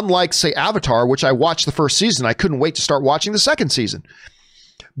 Unlike, say, Avatar, which I watched the first season. I couldn't wait to start watching the second season.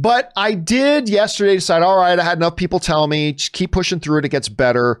 But I did yesterday decide, all right, I had enough people tell me, just keep pushing through it, it gets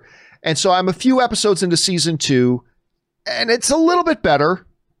better. And so I'm a few episodes into season 2, and it's a little bit better.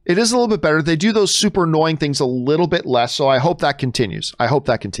 It is a little bit better. They do those super annoying things a little bit less, so I hope that continues. All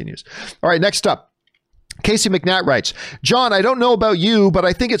right, next up. Casey McNatt writes, John, I don't know about you, but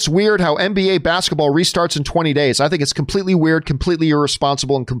I think it's weird how NBA basketball restarts in 20 days. I think it's completely weird, completely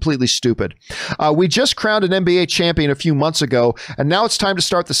irresponsible, and completely stupid. We just crowned an NBA champion a few months ago, and now it's time to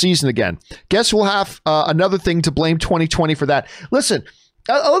start the season again. Guess we'll have another thing to blame 2020 for that. Listen,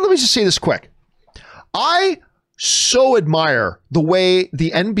 let me just say this quick. I so admire the way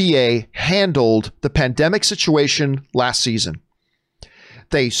the NBA handled the pandemic situation last season.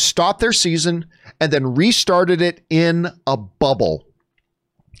 They stopped their season and then restarted it in a bubble,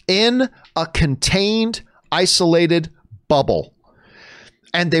 in a contained, isolated bubble.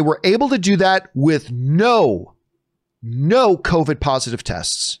 And they were able to do that with no COVID positive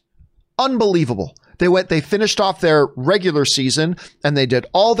tests. Unbelievable. They finished off their regular season and they did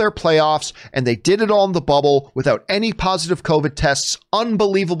all their playoffs and they did it all in the bubble without any positive COVID tests.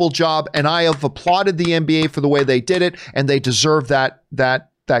 Unbelievable job. And I have applauded the NBA for the way they did it, and they deserve that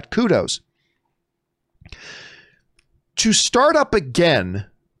kudos. To start up again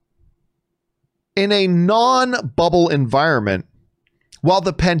in a non-bubble environment while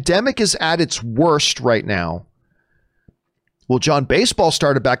the pandemic is at its worst right now. Well, John, baseball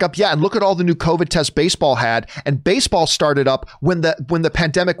started back up. Yeah, and look at all the new COVID tests baseball had. And baseball started up when the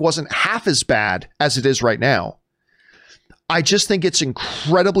pandemic wasn't half as bad as it is right now. I just think it's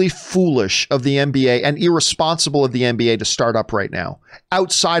incredibly foolish of the NBA and irresponsible of the NBA to start up right now,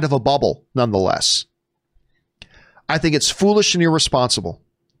 outside of a bubble, nonetheless. I think it's foolish and irresponsible.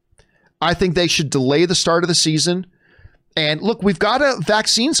 I think they should delay the start of the season. And look, we've got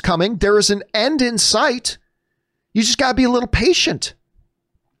vaccines coming. There is an end in sight. You just got to be a little patient.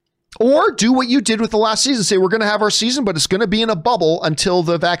 Or do what you did with the last season. Say, we're going to have our season, but it's going to be in a bubble until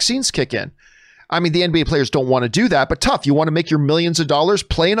the vaccines kick in. I mean, the NBA players don't want to do that, but tough. You want to make your millions of dollars,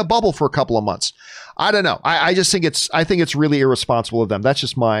 play in a bubble for a couple of months. I don't know. I just think it's really irresponsible of them. That's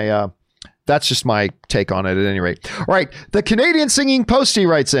just my take on it at any rate. All right. The Canadian Singing Postie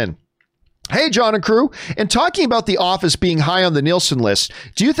writes in, hey, John and crew, in talking about The Office being high on the Nielsen list,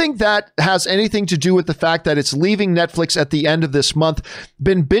 do you think that has anything to do with the fact that it's leaving Netflix at the end of this month?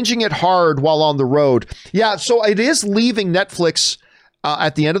 Been binging it hard while on the road. Yeah, so it is leaving Netflix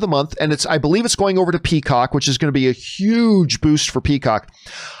at the end of the month, and I believe it's going over to Peacock, which is going to be a huge boost for Peacock.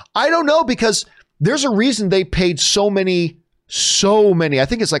 I don't know, because there's a reason they paid so many, I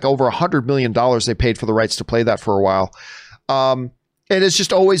think it's like over $100 million they paid for the rights to play that for a while. It has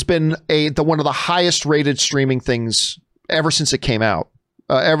just always been one of the highest rated streaming things ever since it came out,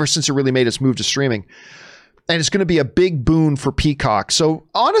 ever since it really made its move to streaming. and it's going to be a big boon for Peacock. So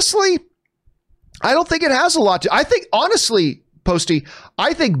honestly, I don't think it has a lot to. I think honestly, Posty,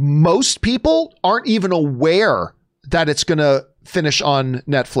 I think most people aren't even aware that it's going to finish on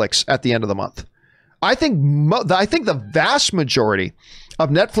Netflix at the end of the month. I think the vast majority of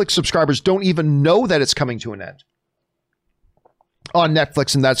Netflix subscribers don't even know that it's coming to an end on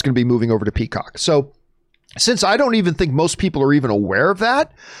Netflix, and that's going to be moving over to Peacock. So since I don't even think most people are even aware of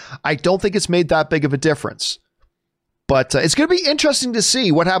that, I don't think it's made that big of a difference. But it's going to be interesting to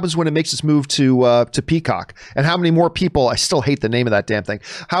see what happens when it makes its move to Peacock, and how many more people, I still hate the name of that damn thing,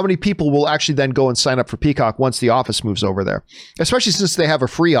 how many people will actually then go and sign up for Peacock once The Office moves over there, especially since they have a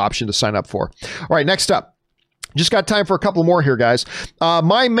free option to sign up for. All right, next up. Just got time for a couple more here, guys.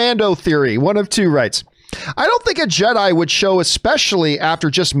 My Mando theory, one of two writes, I don't think a Jedi would show, especially after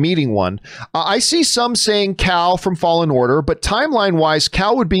just meeting one. I see some saying Cal from Fallen Order, but timeline-wise,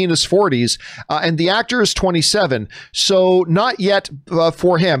 Cal would be in his 40s, and the actor is 27, so not yet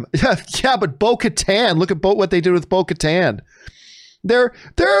for him. Yeah, but Bo-Katan, look at what they did with Bo-Katan. They're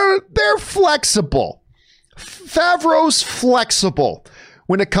flexible. Favreau's flexible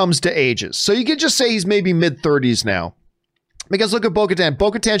when it comes to ages. So you could just say he's maybe mid-30s now. Because look at Bo-Katan.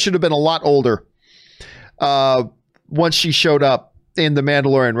 Bo-Katan should have been a lot older once she showed up in The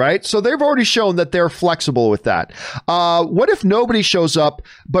Mandalorian, right? So they've already shown that they're flexible with that. What if nobody shows up,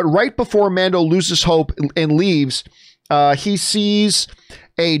 but right before Mando loses hope and leaves, he sees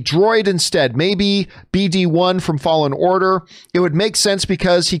a droid instead, maybe BD-1 from Fallen Order? It would make sense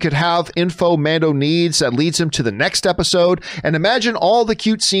because he could have info Mando needs that leads him to the next episode. And imagine all the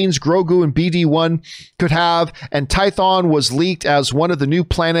cute scenes Grogu and BD-1 could have, and Tython was leaked as one of the new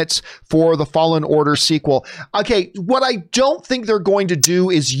planets for the Fallen Order sequel. Okay, what I don't think they're going to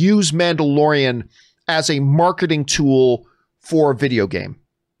do is use Mandalorian as a marketing tool for a video game.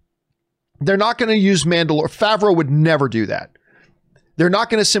 They're not going to use Mandalorian. Favreau would never do that. They're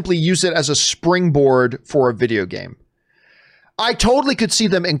not going to simply use it as a springboard for a video game. I totally could see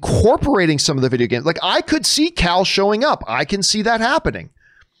them incorporating some of the video games. Like, I could see Cal showing up. I can see that happening.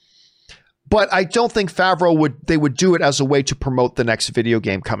 But I don't think Favreau would do it as a way to promote the next video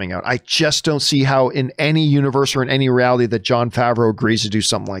game coming out. I just don't see how in any universe or in any reality that Jon Favreau agrees to do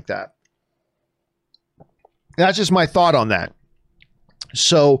something like that. That's just my thought on that.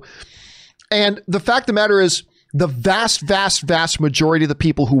 So, and the fact of the matter is, the vast, vast, vast majority of the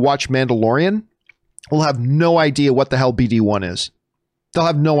people who watch Mandalorian will have no idea what the hell BD-1 is. They'll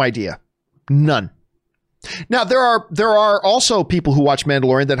have no idea. None. Now, there are also people who watch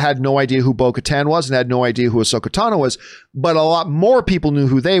Mandalorian that had no idea who Bo-Katan was and had no idea who Ahsoka Tano was, but a lot more people knew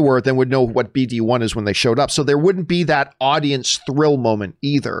who they were than would know what BD-1 is when they showed up. So there wouldn't be that audience thrill moment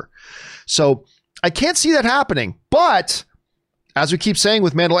either. So I can't see that happening, but as we keep saying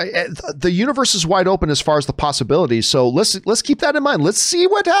with Mandalorian, the universe is wide open as far as the possibilities. So let's keep that in mind. Let's see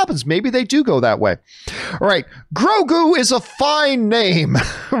what happens. Maybe they do go that way. All right. Grogu is a fine name,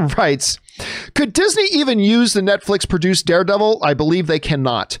 writes. Could Disney even use the Netflix produced Daredevil? I believe they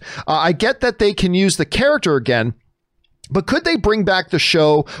cannot. I get that they can use the character again, but could they bring back the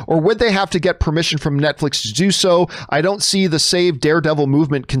show, or would they have to get permission from Netflix to do so? I don't see the Save Daredevil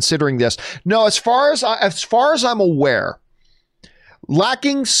movement considering this. No, as far as I'm aware,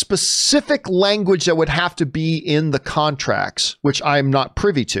 lacking specific language that would have to be in the contracts, which I'm not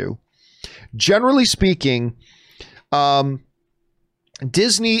privy to, generally speaking,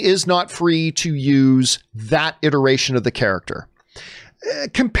 Disney is not free to use that iteration of the character.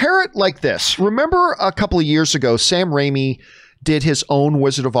 Compare it like this. Remember a couple of years ago, Sam Raimi did his own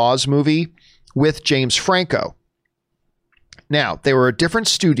Wizard of Oz movie with James Franco. Now, they were a different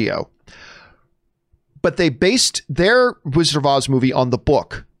studio, but they based their Wizard of Oz movie on the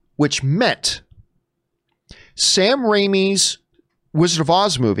book, which meant Sam Raimi's Wizard of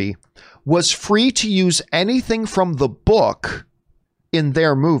Oz movie was free to use anything from the book in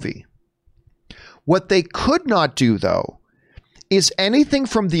their movie. What they could not do, though, is anything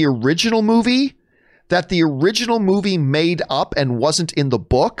from the original movie that the original movie made up and wasn't in the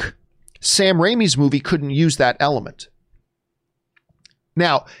book. Sam Raimi's movie couldn't use that element.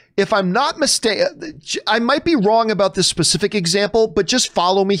 Now, if I'm not mistaken, I might be wrong about this specific example, but just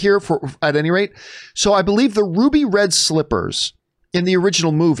follow me here at any rate. So I believe the ruby red slippers in the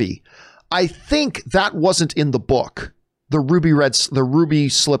original movie, I think that wasn't in the book. The ruby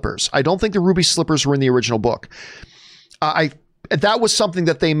slippers. I don't think the ruby slippers were in the original book. That was something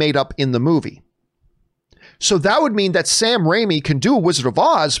that they made up in the movie. So that would mean that Sam Raimi can do a Wizard of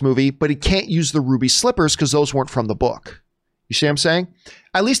Oz movie, but he can't use the ruby slippers because those weren't from the book. You see what I'm saying?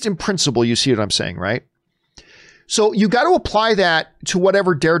 At least in principle, you see what I'm saying, right? So you got to apply that to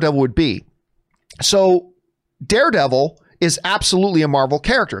whatever Daredevil would be. So Daredevil is absolutely a Marvel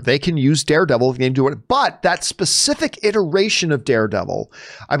character. They can use Daredevil if they do it. But that specific iteration of Daredevil,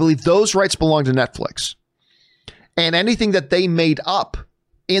 I believe those rights belong to Netflix. And anything that they made up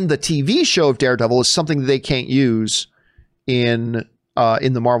in the TV show of Daredevil is something that they can't use in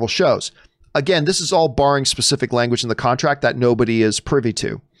the Marvel shows. Again, this is all barring specific language in the contract that nobody is privy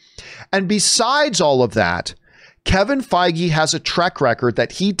to. And besides all of that, Kevin Feige has a track record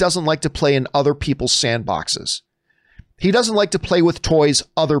that he doesn't like to play in other people's sandboxes. He doesn't like to play with toys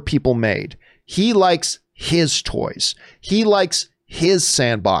other people made. He likes his toys. He likes his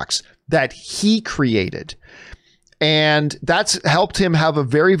sandbox that he created. And that's helped him have a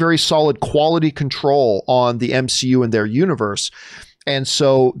very, very solid quality control on the MCU and their universe. And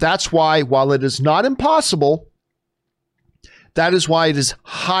so that's why, while it is not impossible, that is why it is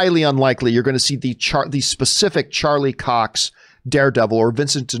highly unlikely you're going to see the specific Charlie Cox Daredevil or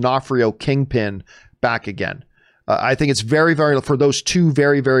Vincent D'Onofrio Kingpin back again. I think it's very, very, for those two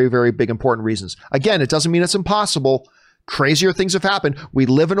very, very, very big important reasons. Again, it doesn't mean it's impossible. Crazier things have happened. We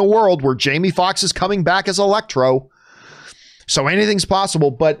live in a world where Jamie Foxx is coming back as Electro. So anything's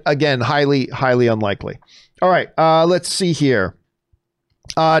possible, but again, highly, highly unlikely. All right, let's see here.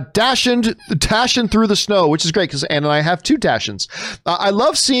 Dashing through the snow, which is great because Ann and I have two Dashins. I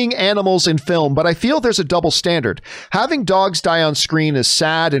love seeing animals in film, but I feel there's a double standard. Having dogs die on screen is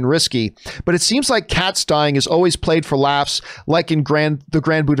sad and risky, but it seems like cats dying is always played for laughs, like in the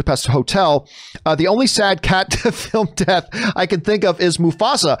Grand Budapest Hotel. The only sad cat film death I can think of is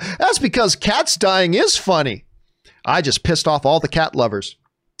Mufasa. That's because cats dying is funny. I just pissed off all the cat lovers.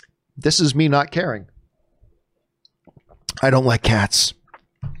 This is me not caring. I don't like cats.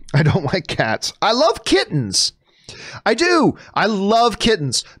 I don't like cats. I love kittens. I do. I love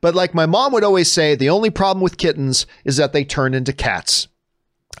kittens. But like my mom would always say, the only problem with kittens is that they turn into cats.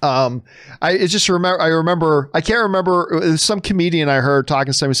 I can't remember some comedian I heard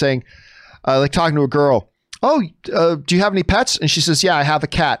talking to somebody saying, like talking to a girl, oh, do you have any pets? And she says, yeah, I have a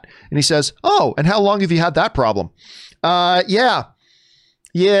cat. And he says, oh, and how long have you had that problem?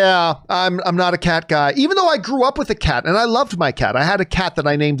 Yeah, I'm not a cat guy, even though I grew up with a cat and I loved my cat. I had a cat that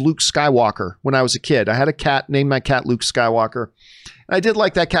I named Luke Skywalker when I was a kid. I had a cat, named my cat Luke Skywalker. And I did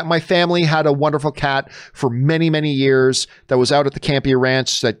like that cat. My family had a wonderful cat for many, many years that was out at the Campia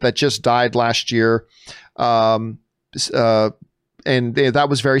Ranch that just died last year. And that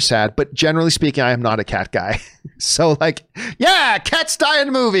was very sad. But generally speaking, I am not a cat guy. So like, yeah, cats die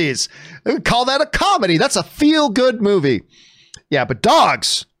in movies. We call that a comedy. That's a feel-good movie. Yeah, but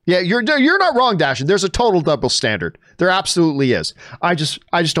dogs. Yeah, you're not wrong, Dashin. There's a total double standard. There absolutely is. I just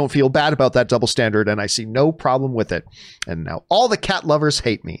don't feel bad about that double standard, and I see no problem with it. And now all the cat lovers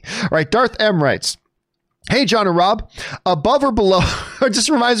hate me. All right, Darth M writes, hey, John and Rob, above or below, it just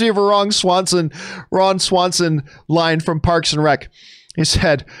reminds me of a Ron Swanson line from Parks and Rec. He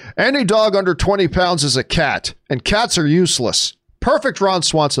said, any dog under 20 pounds is a cat, and cats are useless. Perfect Ron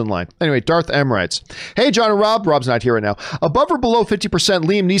Swanson line. Anyway, Darth M writes, hey, John and Rob. Rob's not here right now. Above or below 50%,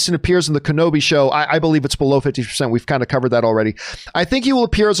 Liam Neeson appears in the Kenobi show. I believe it's below 50%. We've kind of covered that already. I think he will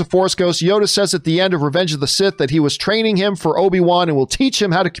appear as a Force ghost. Yoda says at the end of Revenge of the Sith that he was training him for Obi-Wan and will teach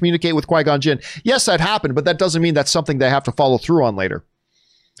him how to communicate with Qui-Gon Jinn. Yes, that happened, but that doesn't mean that's something they have to follow through on later.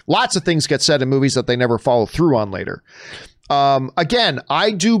 Lots of things get said in movies that they never follow through on later. Again, I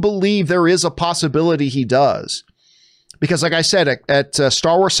do believe there is a possibility he does. Because like I said, at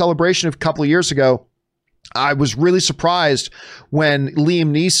Star Wars Celebration a couple of years ago, I was really surprised when Liam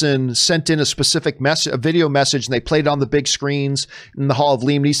Neeson sent in a specific message, a video message, and they played it on the big screens in the hall of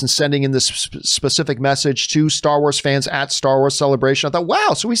Liam Neeson sending in this specific message to Star Wars fans at Star Wars Celebration. I thought,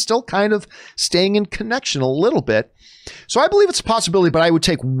 wow, so he's still kind of staying in connection a little bit. So I believe it's a possibility, but I would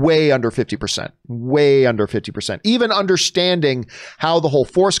take way under 50%, way under 50%. Even understanding how the whole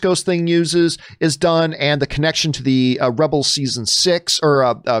Force Ghost thing is done and the connection to the Rebels Season 6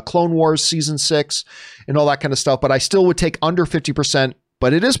 or Clone Wars Season 6 and all that kind of stuff. But I still would take under 50%,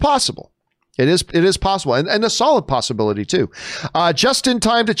 but it is possible. It is possible and a solid possibility too. Just in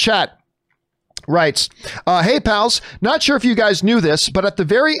time to chat. Writes, hey pals, not sure if you guys knew this, but at the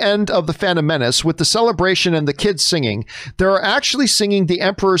very end of The Phantom Menace, with the celebration and the kids singing, they're actually singing the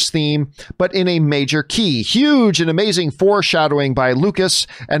Emperor's theme, but in a major key. Huge and amazing foreshadowing by Lucas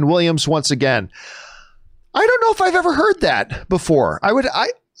and Williams once again. I don't know if I've ever heard that before.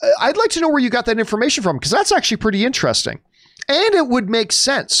 I'd like to know where you got that information from, because that's actually pretty interesting. And it would make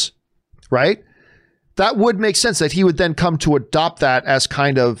sense, right? that would make sense that he would then come to adopt that as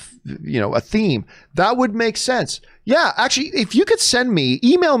kind of, a theme. That would make sense. Yeah, actually, if you could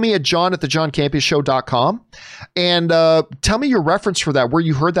email me at john@thejohncampiashow.com and tell me your reference for that, where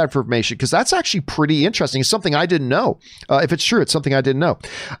you heard that information, because that's actually pretty interesting. It's something I didn't know. If it's true, it's something I didn't know.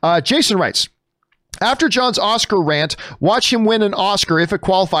 Jason writes, after John's Oscar rant, watch him win an Oscar if it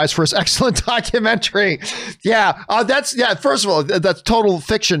qualifies for his excellent documentary. First of all, that's total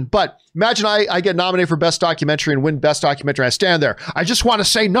fiction. But imagine I get nominated for Best Documentary and win Best Documentary. I stand there. I just want to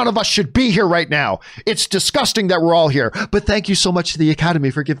say none of us should be here right now. It's disgusting that we're all here. But thank you so much to the Academy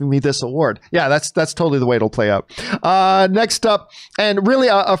for giving me this award. Yeah, that's totally the way it'll play out. Next up, and really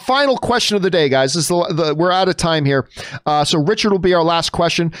a final question of the day, guys. We're out of time here. So Richard will be our last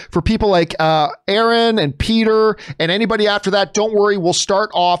question. For people like Aaron and Peter and anybody after that, don't worry. We'll start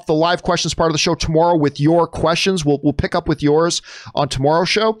off the live questions part of the show tomorrow with your questions. We'll pick up with yours on tomorrow's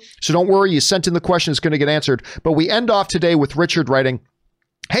show. So don't worry. You sent in the question. It's going to get answered. But we end off today with Richard writing,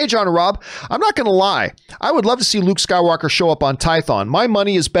 hey, John and Rob, I'm not going to lie. I would love to see Luke Skywalker show up on Tython. My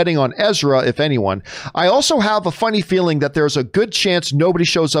money is betting on Ezra, if anyone. I also have a funny feeling that there's a good chance nobody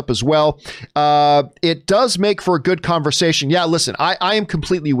shows up as well. It does make for a good conversation. Yeah, listen, I am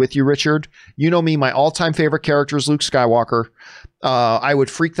completely with you, Richard. You know me, my all-time favorite character is Luke Skywalker. I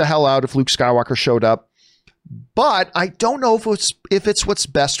would freak the hell out if Luke Skywalker showed up. But I don't know if it's what's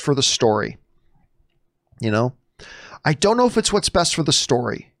best for the story. I don't know if it's what's best for the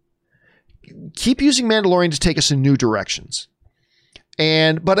story. Keep using Mandalorian to take us in new directions.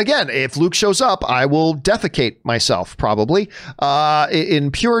 But again, if Luke shows up, I will defecate myself probably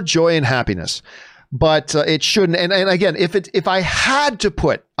in pure joy and happiness. But it shouldn't. And again, if I had to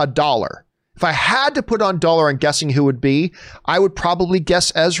put $1, if I had to put on $1 on guessing who would be, I would probably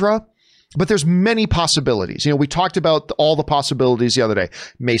guess Ezra. But there's many possibilities. We talked about all the possibilities the other day.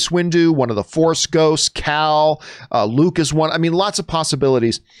 Mace Windu, one of the Force ghosts, Cal, Luke is one. I mean, lots of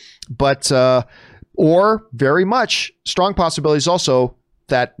possibilities. But, or very much strong possibilities also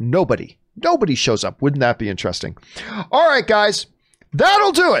that nobody shows up. Wouldn't that be interesting? All right, guys.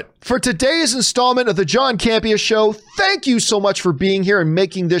 That'll do it for today's installment of the John Campea Show. Thank you so much for being here and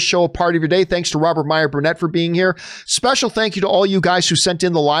making this show a part of your day. Thanks to Robert Meyer Burnett for being here. Special thank you to all you guys who sent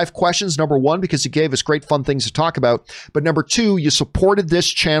in the live questions. Number one, because you gave us great fun things to talk about. But number two, you supported this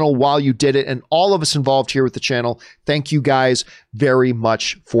channel while you did it. And all of us involved here with the channel, thank you guys very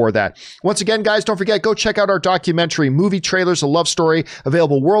much for that. Once again, guys, don't forget, go check out our documentary, Movie Trailers, A Love Story,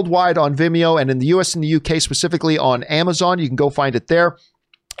 available worldwide on Vimeo and in the US and the UK, specifically on Amazon. You can go find it there.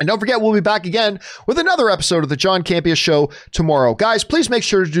 And don't forget, we'll be back again with another episode of the John Campea Show tomorrow. Guys, please make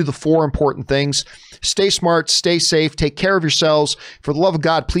sure to do the 4 important things. Stay smart, stay safe, take care of yourselves. For the love of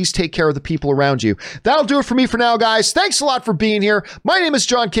God, please take care of the people around you. That'll do it for me for now, guys. Thanks a lot for being here. My name is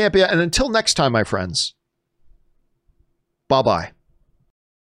John Campea, and until next time, my friends, bye-bye.